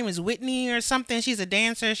 Her name is Whitney or something. She's a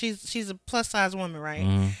dancer. She's a plus size woman, right?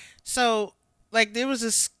 Mm-hmm. So like there was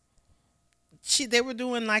this. They were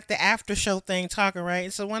doing like the after show thing, talking,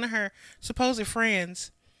 right? So one of her supposed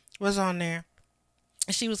friends was on there,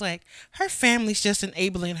 and she was like, her family's just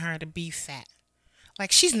enabling her to be fat.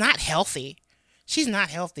 Like she's not healthy. She's not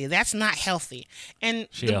healthy. That's not healthy. And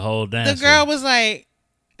She a whole dancer. the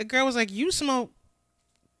girl was like, you smoke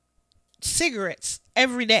cigarettes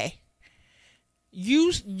every day.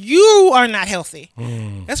 You are not healthy.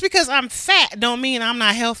 That's because I'm fat don't mean I'm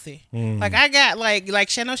not healthy. Like I got like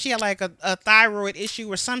she know she had like a thyroid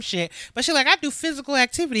issue or some shit, but she like I do physical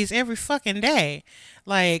activities every fucking day.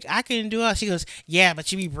 Like I can do all. She goes, yeah,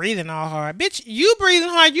 but you be breathing all hard, bitch. You breathing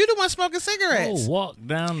hard. You the one smoking cigarettes. Oh, walk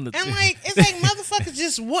down the. And like it's like motherfuckers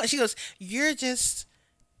just what? She goes, you're just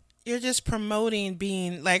promoting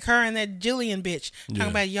being like her and that Jillian bitch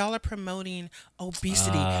talking about y'all are promoting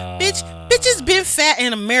obesity. Bitches been fat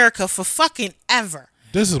in America for fucking ever.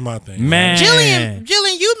 This is my thing, Man.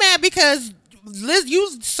 Jillian, you mad because Liz,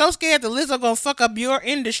 you so scared that Lizzo gonna fuck up your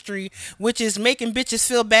industry, which is making bitches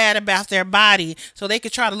feel bad about their body so they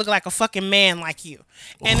could try to look like a fucking man like you.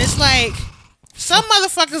 And it's like some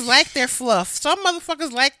motherfuckers like their fluff. Some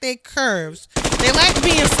motherfuckers like their curves. They like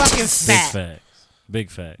being fucking fat. Big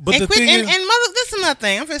fact. But And the quit, thing and is, mother, this is another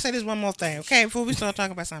thing. I'm gonna say this one more thing, okay? Before we start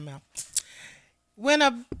talking about something else. When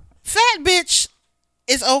a fat bitch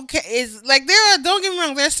is okay, is like don't get me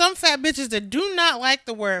wrong, there's some fat bitches that do not like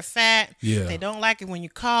the word fat. Yeah. They don't like it when you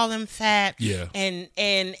call them fat. Yeah. And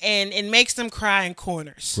it makes them cry in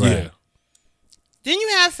corners. right. Yeah. Then you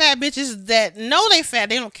have fat bitches that know they fat,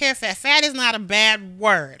 they don't care fat. Fat is not a bad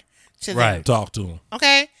word to them. Right. Talk to him.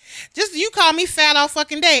 Okay? Just you call me fat all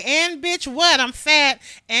fucking day. And bitch, what? I'm fat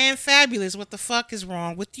and fabulous. What the fuck is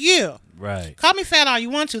wrong with you? Right. Call me fat all you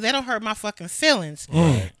want to. That don't hurt my fucking feelings.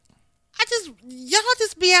 Y'all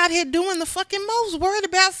just be out here doing the fucking most, worried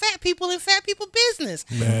about fat people and fat people business.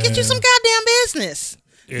 Man. Get you some goddamn business.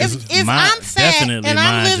 If I'm fat and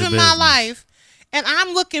I'm living my life and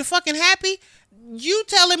I'm looking fucking happy, you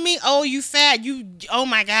telling me, oh, you fat, oh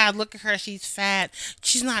my God, look at her, she's fat,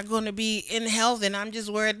 she's not going to be in health, and I'm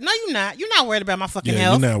just worried. No, you're not worried about my fucking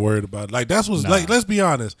health. You're not worried about it. Like that's what's like. Let's be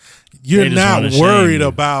honest. You're They just not wanna shame worried you.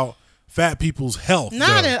 about fat people's health.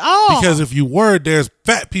 Not though. at all. Because if you were, there's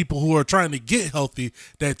fat people who are trying to get healthy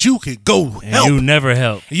that you could go And help. you never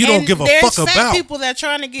help. You don't And give a there's fuck fat about. people that are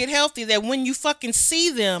trying to get healthy that when you fucking see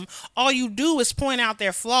them, all you do is point out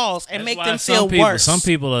their flaws and That's make why them some feel worse. Some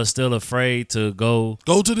people are still afraid to go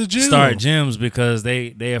Go to the gym. start gyms because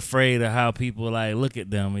they afraid of how people like look at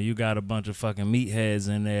them, and you got a bunch of fucking meatheads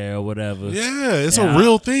in there or whatever. Yeah, it's Yeah. a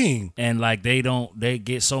real thing. And like they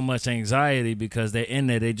get so much anxiety because they're in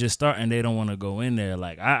there, they just start and they don't want to go in there.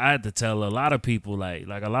 Like I had to tell a lot of people, like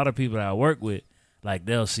a lot of people that I work with, like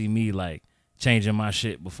they'll see me like changing my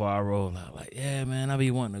shit before I roll out. Like, yeah, man, I be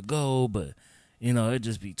wanting to go, but you know, it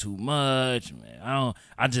just be too much, man.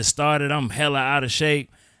 I just started, I'm hella out of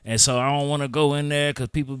shape. And so I don't want to go in there because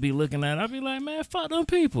people be looking at it. I be like, man, fuck them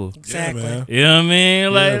people. Exactly. Yeah, man. You know what I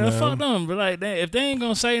mean? Like, man. fuck them. But like, if they ain't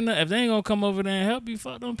gonna say nothing, if they ain't gonna come over there and help you,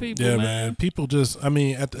 fuck them people, Yeah, man. People just. I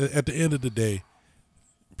mean, at the end of the day,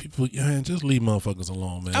 people just leave motherfuckers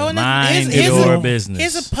alone, man. Oh, and Mind here's your a- business.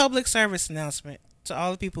 Here's a public service announcement to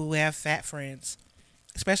all the people who have fat friends,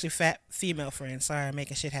 especially fat female friends. Sorry, I'm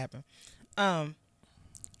making shit happen.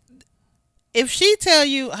 If she tell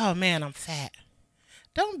you, "Oh man, I'm fat,"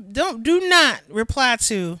 do not reply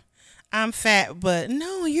to, "I'm fat, but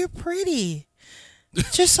no, you're pretty.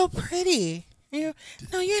 You're so pretty."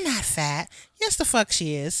 No, you're not fat. Yes, the fuck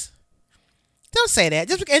she is. Don't say that.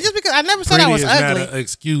 Just because I never said Pretty I was is ugly. not an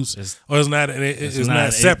excuse, or it's not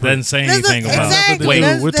It separate. doesn't say anything about exactly.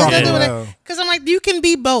 weight. We're talking about. Because I'm like, you can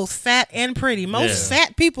be both fat and pretty. Most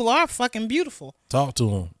fat people are fucking beautiful. Talk to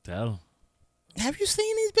him. Tell him. Have you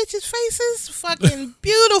seen these bitches' faces? Fucking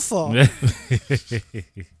beautiful.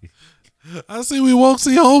 I see we woke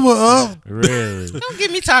C-hova up. Really? Don't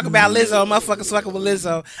get me talking about Lizzo. Motherfuckers fucking with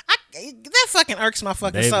Lizzo. That fucking irks my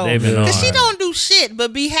fucking soul. Because she don't do shit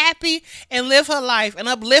but be happy and live her life and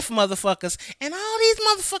uplift motherfuckers. And all these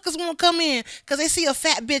motherfuckers won't come in because they see a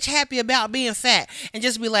fat bitch happy about being fat and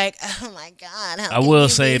just be like, oh my God. I will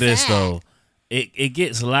say this though. It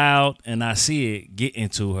gets loud and I see it get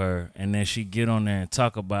into her and then she get on there and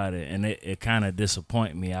talk about it and it kind of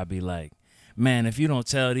disappoint me. I be like, man, if you don't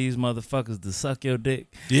tell these motherfuckers to suck your dick,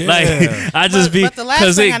 like I just be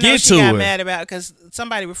because it gets to her. Got mad about because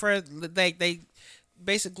somebody referred they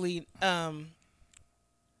basically not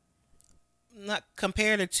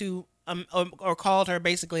compared her to or called her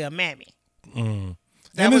basically a mammy.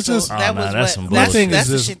 That's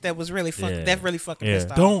the shit that was really fucking. That really fucking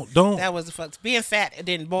pissed off. Don't. That was the fuck. Being fat, it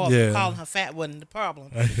didn't bother. Yeah. Calling her fat wasn't the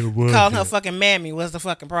problem. Calling her fucking mammy was the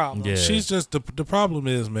fucking problem. Yeah. She's just the problem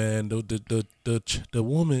is, man. The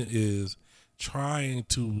woman is trying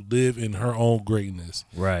to live in her own greatness.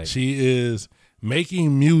 Right. She is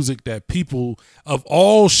making music that people of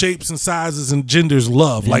all shapes and sizes and genders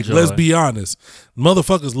love. Enjoy. Like, let's be honest,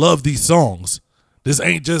 motherfuckers love these songs. This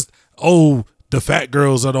ain't just the fat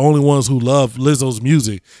girls are the only ones who love Lizzo's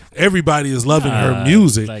music. Everybody is loving her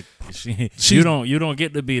music. Like you don't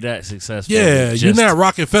get to be that successful. Yeah, you're not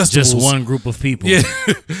rocking festivals. Just one group of people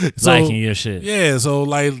liking your shit. Yeah, so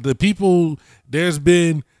like the people, there's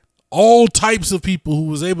been all types of people who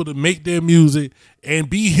was able to make their music and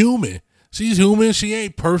be human. She's human. She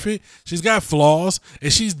ain't perfect. She's got flaws,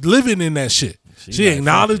 and she's living in that shit. She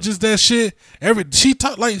acknowledges that shit.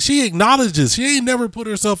 She acknowledges. She ain't never put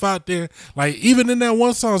herself out there. Like, even in that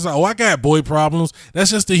one song, it's like, I got boy problems. That's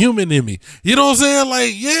just the human in me. You know what I'm saying?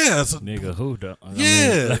 Like, yeah. So, nigga, who don't?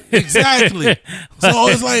 Yeah, exactly. So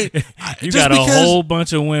it's like, you got a whole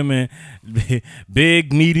bunch of women,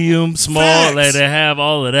 big, medium, small, like they have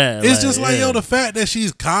all of that. It's just like, the fact that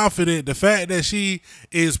she's confident, the fact that she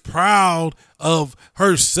is proud of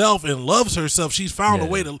herself and loves herself, she's found a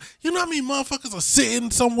way to, you know how many motherfuckers are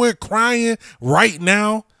sitting somewhere crying right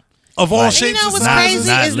now of all shapes and sizes? You know what's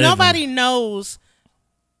crazy is nobody knows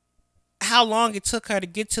how long it took her to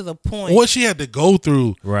get to the point. What she had to go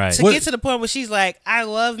through. Right. To get to the point where she's like, I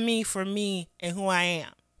love me for me and who I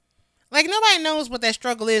am. Like, nobody knows what that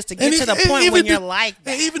struggle is to get to the point when you're like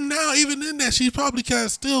that. Even now, even in that, she probably kind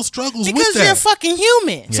of still struggles with that. Because you're fucking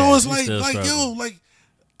human. So it's like,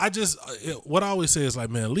 I just, what I always say is like,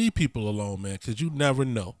 man, leave people alone, man, because you never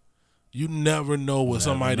know. You never know what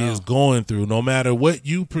somebody is going through. No matter what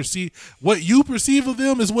you perceive of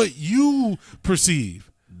them is what you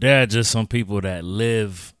perceive. There are just some people that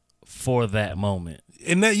live for that moment.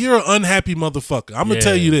 And that you're an unhappy motherfucker. I'm gonna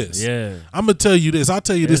tell you this. Yeah. I'm gonna tell you this. I'll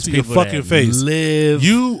tell you this to your fucking face.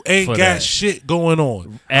 You ain't got shit going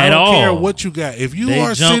on at all. I don't care what you got. If you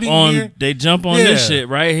are sitting here, they jump on this shit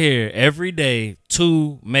right here every day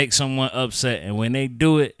to make someone upset, and when they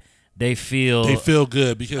do it, they feel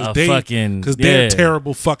good because they're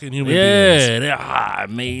terrible fucking human beings. Yeah, I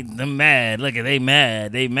made them mad. Look at they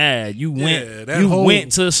mad. You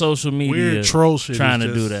went to social media weird troll shit trying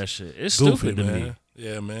to do that shit. It's goofy, stupid to me.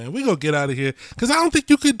 Yeah, man. We gonna get out of here because I don't think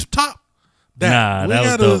you could top that. Nah, we that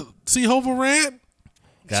got was dope. a C-hova rant.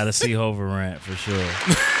 Got a C-hova rant for sure.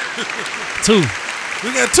 Two.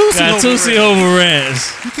 We got two C-hova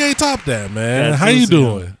rants. You can't top that, man. How you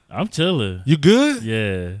doing? I'm chilling. You good?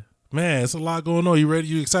 Yeah. Man, it's a lot going on. You ready?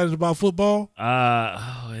 You excited about football?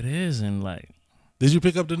 It is, and like, did you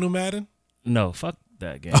pick up the new Madden? No, fuck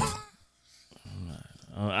that game.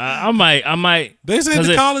 I might. They say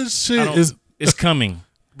the college shit it's coming,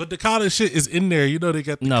 but the college shit is in there. You know they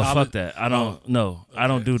got the college. Fuck that. I don't. No, okay. I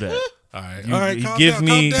don't do that. All right, you give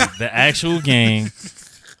me the actual game.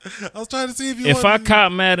 I was trying to see if I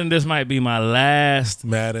cop Madden, this might be my last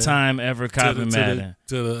time ever copping Madden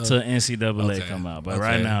to NCAA come out. But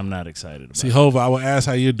right now, I'm not excited about it. C-hova, I will ask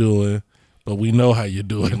how you're doing, but we know how you're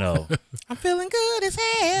doing. No, I'm feeling good as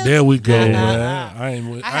hell. There we go, man.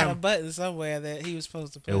 I had a button somewhere that he was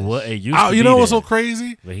supposed to push. It used to you know what's so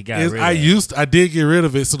crazy? But he got rid of it. I did get rid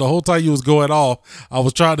of it. So the whole time you was going off, I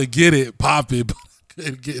was trying to get it, pop it, but I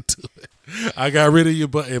couldn't get to it. I got rid of your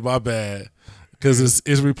button. My bad. Because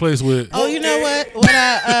it's replaced with. Oh, you know what?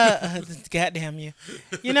 Goddamn you!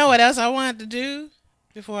 You know what else I wanted to do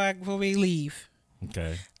before we leave?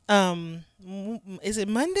 Okay. Is it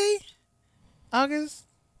Monday, August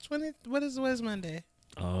What is Monday?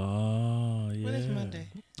 Oh, yeah. What is Monday?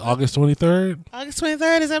 August 23rd. August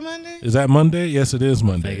 23rd, is that Monday? Is that Monday? Yes, it is I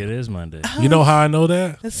Monday. think it is Monday. You know how I know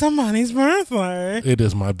that? It's somebody's birthday. It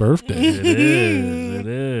is my birthday. It is. It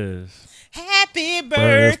is. Happy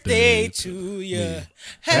birthday to you.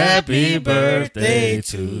 Happy birthday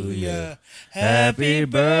to you. Happy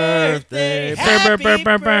birthday. Happy birthday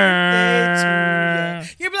to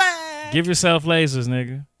you. You're black. Give yourself lasers,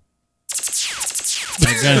 nigga.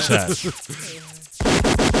 Like gunshots.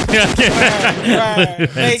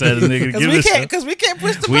 Right. Tell the nigga to give yourself. Because we can't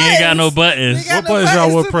push the buttons. We ain't got no buttons. We got What buttons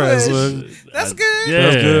y'all would press? That's good. Yeah.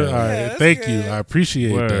 That's good. All right. that's Thank good. you. I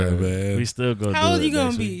appreciate Word. that, man. We still go. How do old it you gonna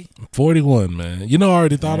next be? week. 41, man. You know, I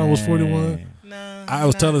already thought I was 41. No. I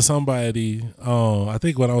was telling somebody, I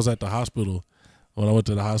think when I was at the hospital, when I went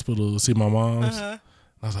to the hospital to see my mom's, I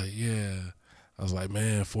was like, yeah. I was like,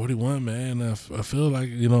 man, 41, man. I feel like,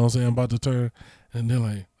 you know what I'm saying, I'm about to turn. And they're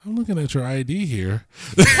like, I'm looking at your ID here.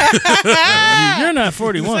 You're not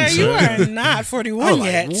 41, Sir, sir. you are not 41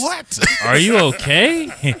 yet. Like, what? Are you okay?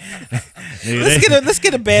 Let's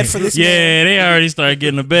get a bed for this man. Yeah, they already started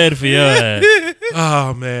getting a bed for your ass.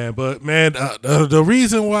 Oh, man. But, man, the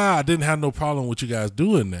reason why I didn't have no problem with you guys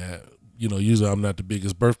doing that, you know, usually I'm not the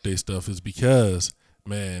biggest birthday stuff, is because,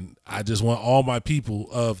 man, I just want all my people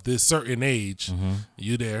of this certain age,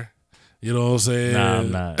 you there, you know what I'm saying? Nah,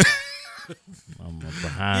 I'm not. I'm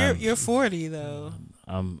behind. You're 40 though.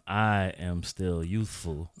 I am still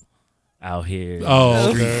youthful out here.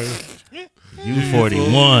 Oh, okay. You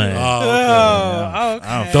 41. Oh, okay.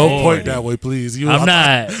 I'm Don't 40. point that way, please. I'm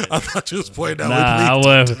not. I thought you was pointing that Nah,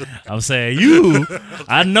 way, please. I'm saying you.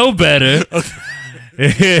 I know better.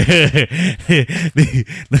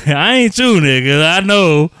 I ain't you, nigga. I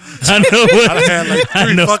know. What I had like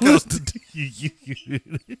 3 know. fuck ups to do.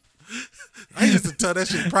 I used to tell that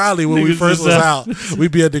shit probably when we Niggas first just was out.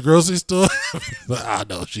 We'd be at the grocery store. But I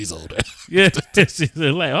know she's older. Yeah, she's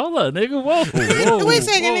like, hold up, nigga. Whoa. Wait a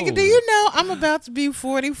second, whoa. nigga. Do you know I'm about to be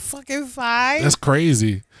 45? That's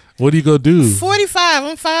crazy. What are you gonna do? 45.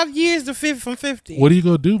 I'm 5 years from 50. What are you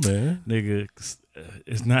gonna do, man? Nigga,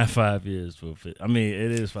 it's not 5 years for 50. I mean,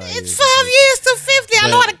 it is 5 years. It's 5 years to 50. I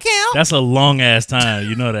know how to count. That's a long ass time.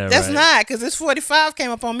 You know that, That's right? not, because this 45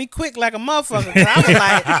 came up on me quick like a motherfucker. 'Cause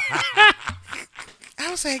I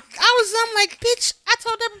was like, I'm like, bitch, I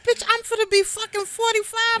told that bitch I'm finna be fucking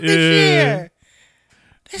 45 this year.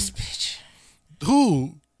 This bitch.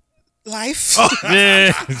 Who? Life.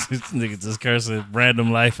 Yeah. This nigga just cursing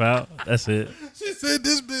random life out. That's it. She said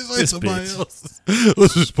this bitch like This somebody bitch. else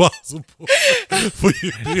was responsible for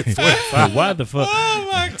you being 45. Why the fuck? Oh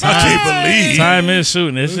my God. I can't believe. Time is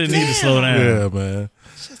shooting. This shit need to slow down. Yeah, man.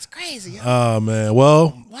 Shit's crazy. Oh, man.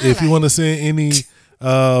 Well, if you want to send any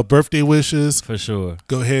birthday wishes, For sure.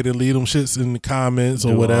 go ahead and leave them shits in the comments or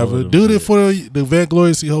Do all whatever. of them Do it shit. for the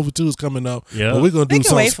Vainglory C-hova 2 is coming up. Yeah. But we're going to They do can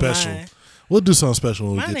something wait for special. mine. We'll do something special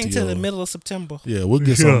when we Mine get ain't to till the yours. middle of September. Yeah, we'll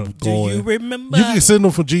get something Do going. you remember? You can send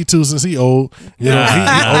them for G2 since he old. You know, he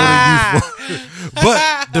older than you.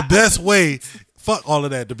 But the best way, fuck all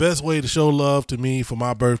of that. The best way to show love to me for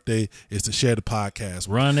my birthday is to share the podcast.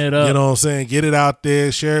 Run it up. You know what I'm saying? Get it out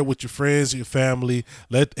there. Share it with your friends, your family.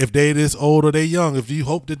 If they this old or they young, if you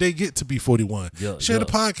hope that they get to be 41, share the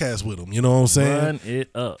podcast with them. You know what I'm saying? Run it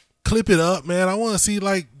up. Clip it up, man. I want to see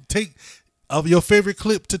take of your favorite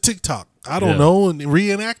clip to TikTok. I don't know, and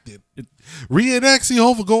reenact it. Reenact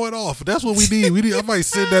C-hova going off. That's what we need. I might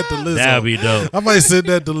send that to Lizzo. That'd be dope. I might send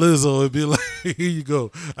that to Lizzo and be like, here you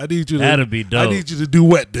go. I need you to That'd be dope. I need you to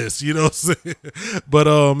duet this, you know what I'm saying?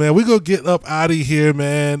 But man, we're gonna get up out of here,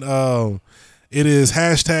 man. It is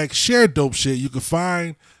hashtag share dope shit. You can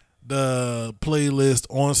find the playlist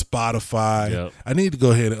on Spotify. Yep. I need to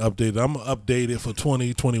go ahead and update it. I'm gonna update it for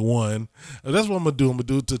 2021. That's what I'm gonna do. I'm gonna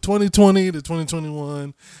do it to 2020 to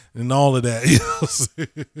 2021 and all of that. You know what I'm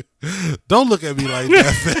saying? Don't look at me like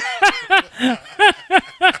that.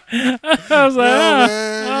 I was like,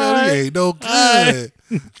 Man, you ain't no good.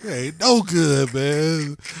 You ain't no good,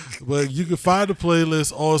 man. But you can find the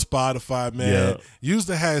playlist on Spotify, man. Yeah. Use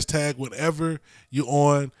the hashtag whenever you're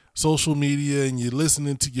on social media and you're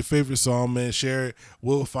listening to your favorite song, man. Share it.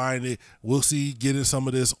 We'll find it. We'll see getting some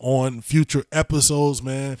of this on future episodes,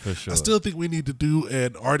 man. For sure. I still think we need to do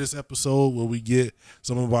an artist episode where we get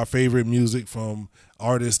some of our favorite music from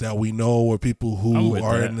artists that we know or people I'm who with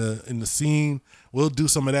are that. in the scene. We'll do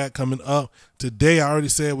some of that coming up. Today, I already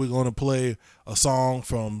said we're going to play a song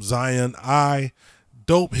from Zion I.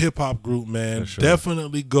 Dope hip-hop group, man. Sure.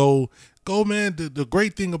 Definitely go, man. The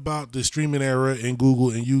great thing about the streaming era and Google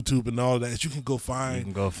and YouTube and all that is you can go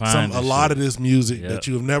find, a lot of this music that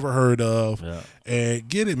you have never heard of and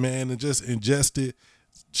get it, man, and just ingest it.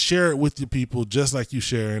 share it with your people just like you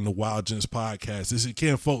sharing the Wyld Gents podcast. This is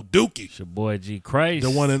Ken Folk Dookie. It's your boy G Christ.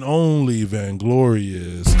 The one and only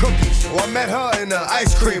Vanglorious. Cookies. Oh, I met her in the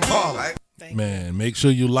ice cream parlor. Man, make sure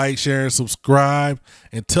you like, share, and subscribe,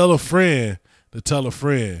 and tell a friend to tell a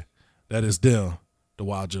friend that is them, the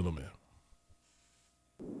Wyld Gentlemen.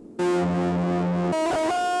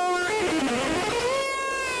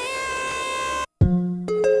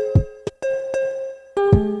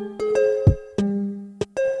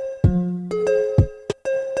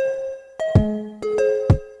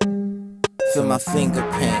 Feel my finger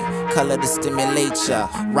paint, color to stimulate ya.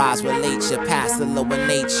 Rise relate ya, past the lower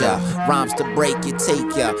nature. Rhymes to break ya,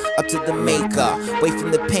 take ya up to the maker. Away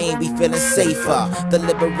from the pain, we feeling safer. The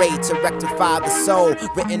liberate to rectify the soul.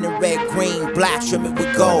 Written in red, green, black, trim it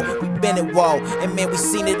with gold. We been it, whoa, and man, we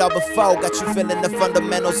seen it all before. Got you feeling the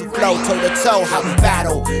fundamentals of flow, toe to toe, how we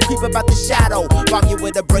battle. Creep about the shadow, bomb you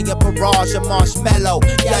with a brilliant barrage of marshmallow.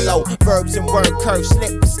 Yellow, verbs and word curves,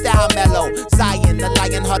 slip, style mellow. Zion, the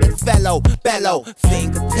lion-hearted fellow. Bellow,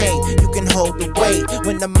 finger paint, you can hold the weight.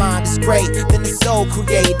 When the mind is great, then the soul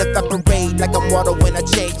create. Evaporate like I'm water when I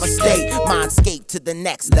change my state. Mindscape to the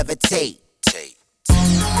next, levitate.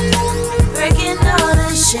 Breaking all the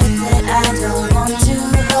shit that I don't want to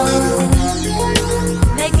hold.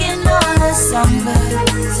 Making all the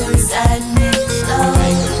songbirds inside me flow.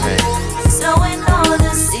 Sowing all the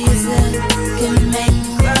seeds that can make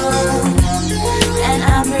me grow. And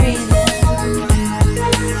I'm breathing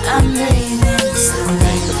slow.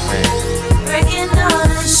 Breaking all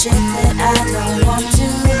the shit that I don't want to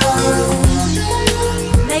hold.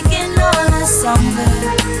 Making all the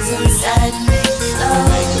songbirds inside me flow.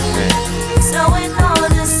 Sowing all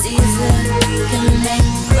the seeds that can make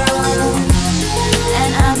me grow.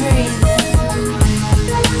 And I'm breathing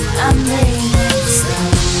slow.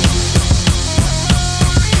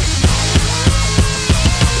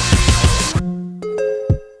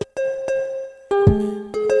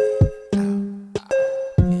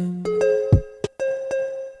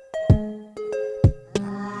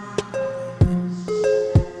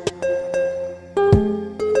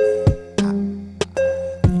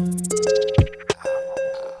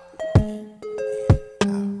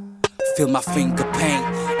 Feel my finger paint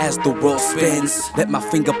as the world spins. Let my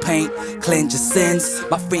finger paint cleanse your sins.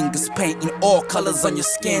 My fingers paint in all colors on your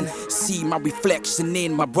skin. See my reflection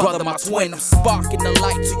in my brother, my twin. I'm sparking the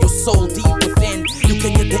light to your soul deep within. You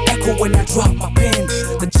can hear the echo when I drop my pen.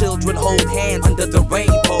 The children hold hands under the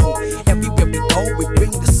rainbow. Everywhere we go, we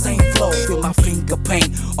bring the same flow. Feel my finger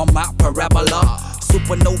paint on my parabola.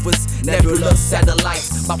 Supernovas, nebulous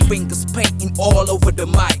satellites. My fingers painting all over the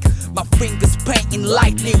mic. My fingers painting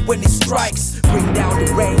lightning when it strikes. Bring down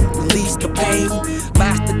the rain, release the pain.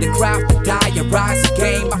 Master the craft, the die and rise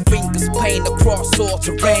again. My fingers paint across all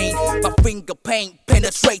terrain. My finger paint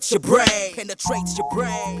penetrates your brain. Penetrates your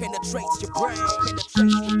brain. Penetrates your brain.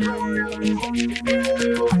 Penetrates your brain.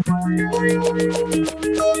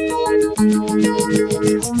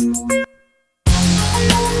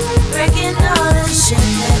 Breaking all the shit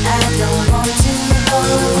that I don't want to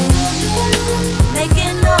hold.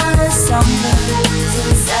 Making all the songbirds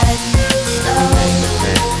inside me flow.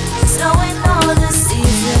 Sowing all the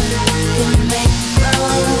seeds that can make me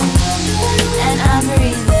grow. And I'm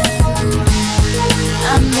breathing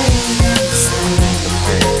slow.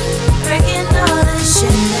 Breaking all the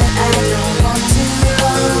shit that I don't want to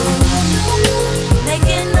hold.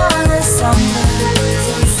 Making all the songbirds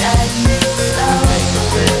inside me flow.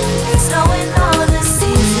 Sowing all the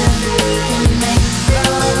seeds that can make me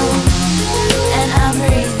grow. And I'm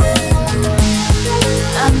breathing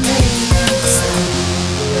slow.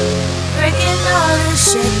 Breaking all the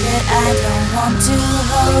shit that I don't want to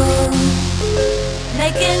hold.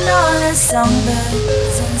 Making all the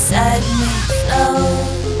songbirds inside me flow.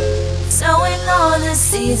 Sowing all the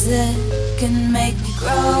seeds that can make me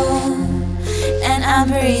grow. And I'm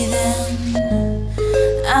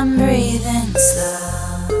breathing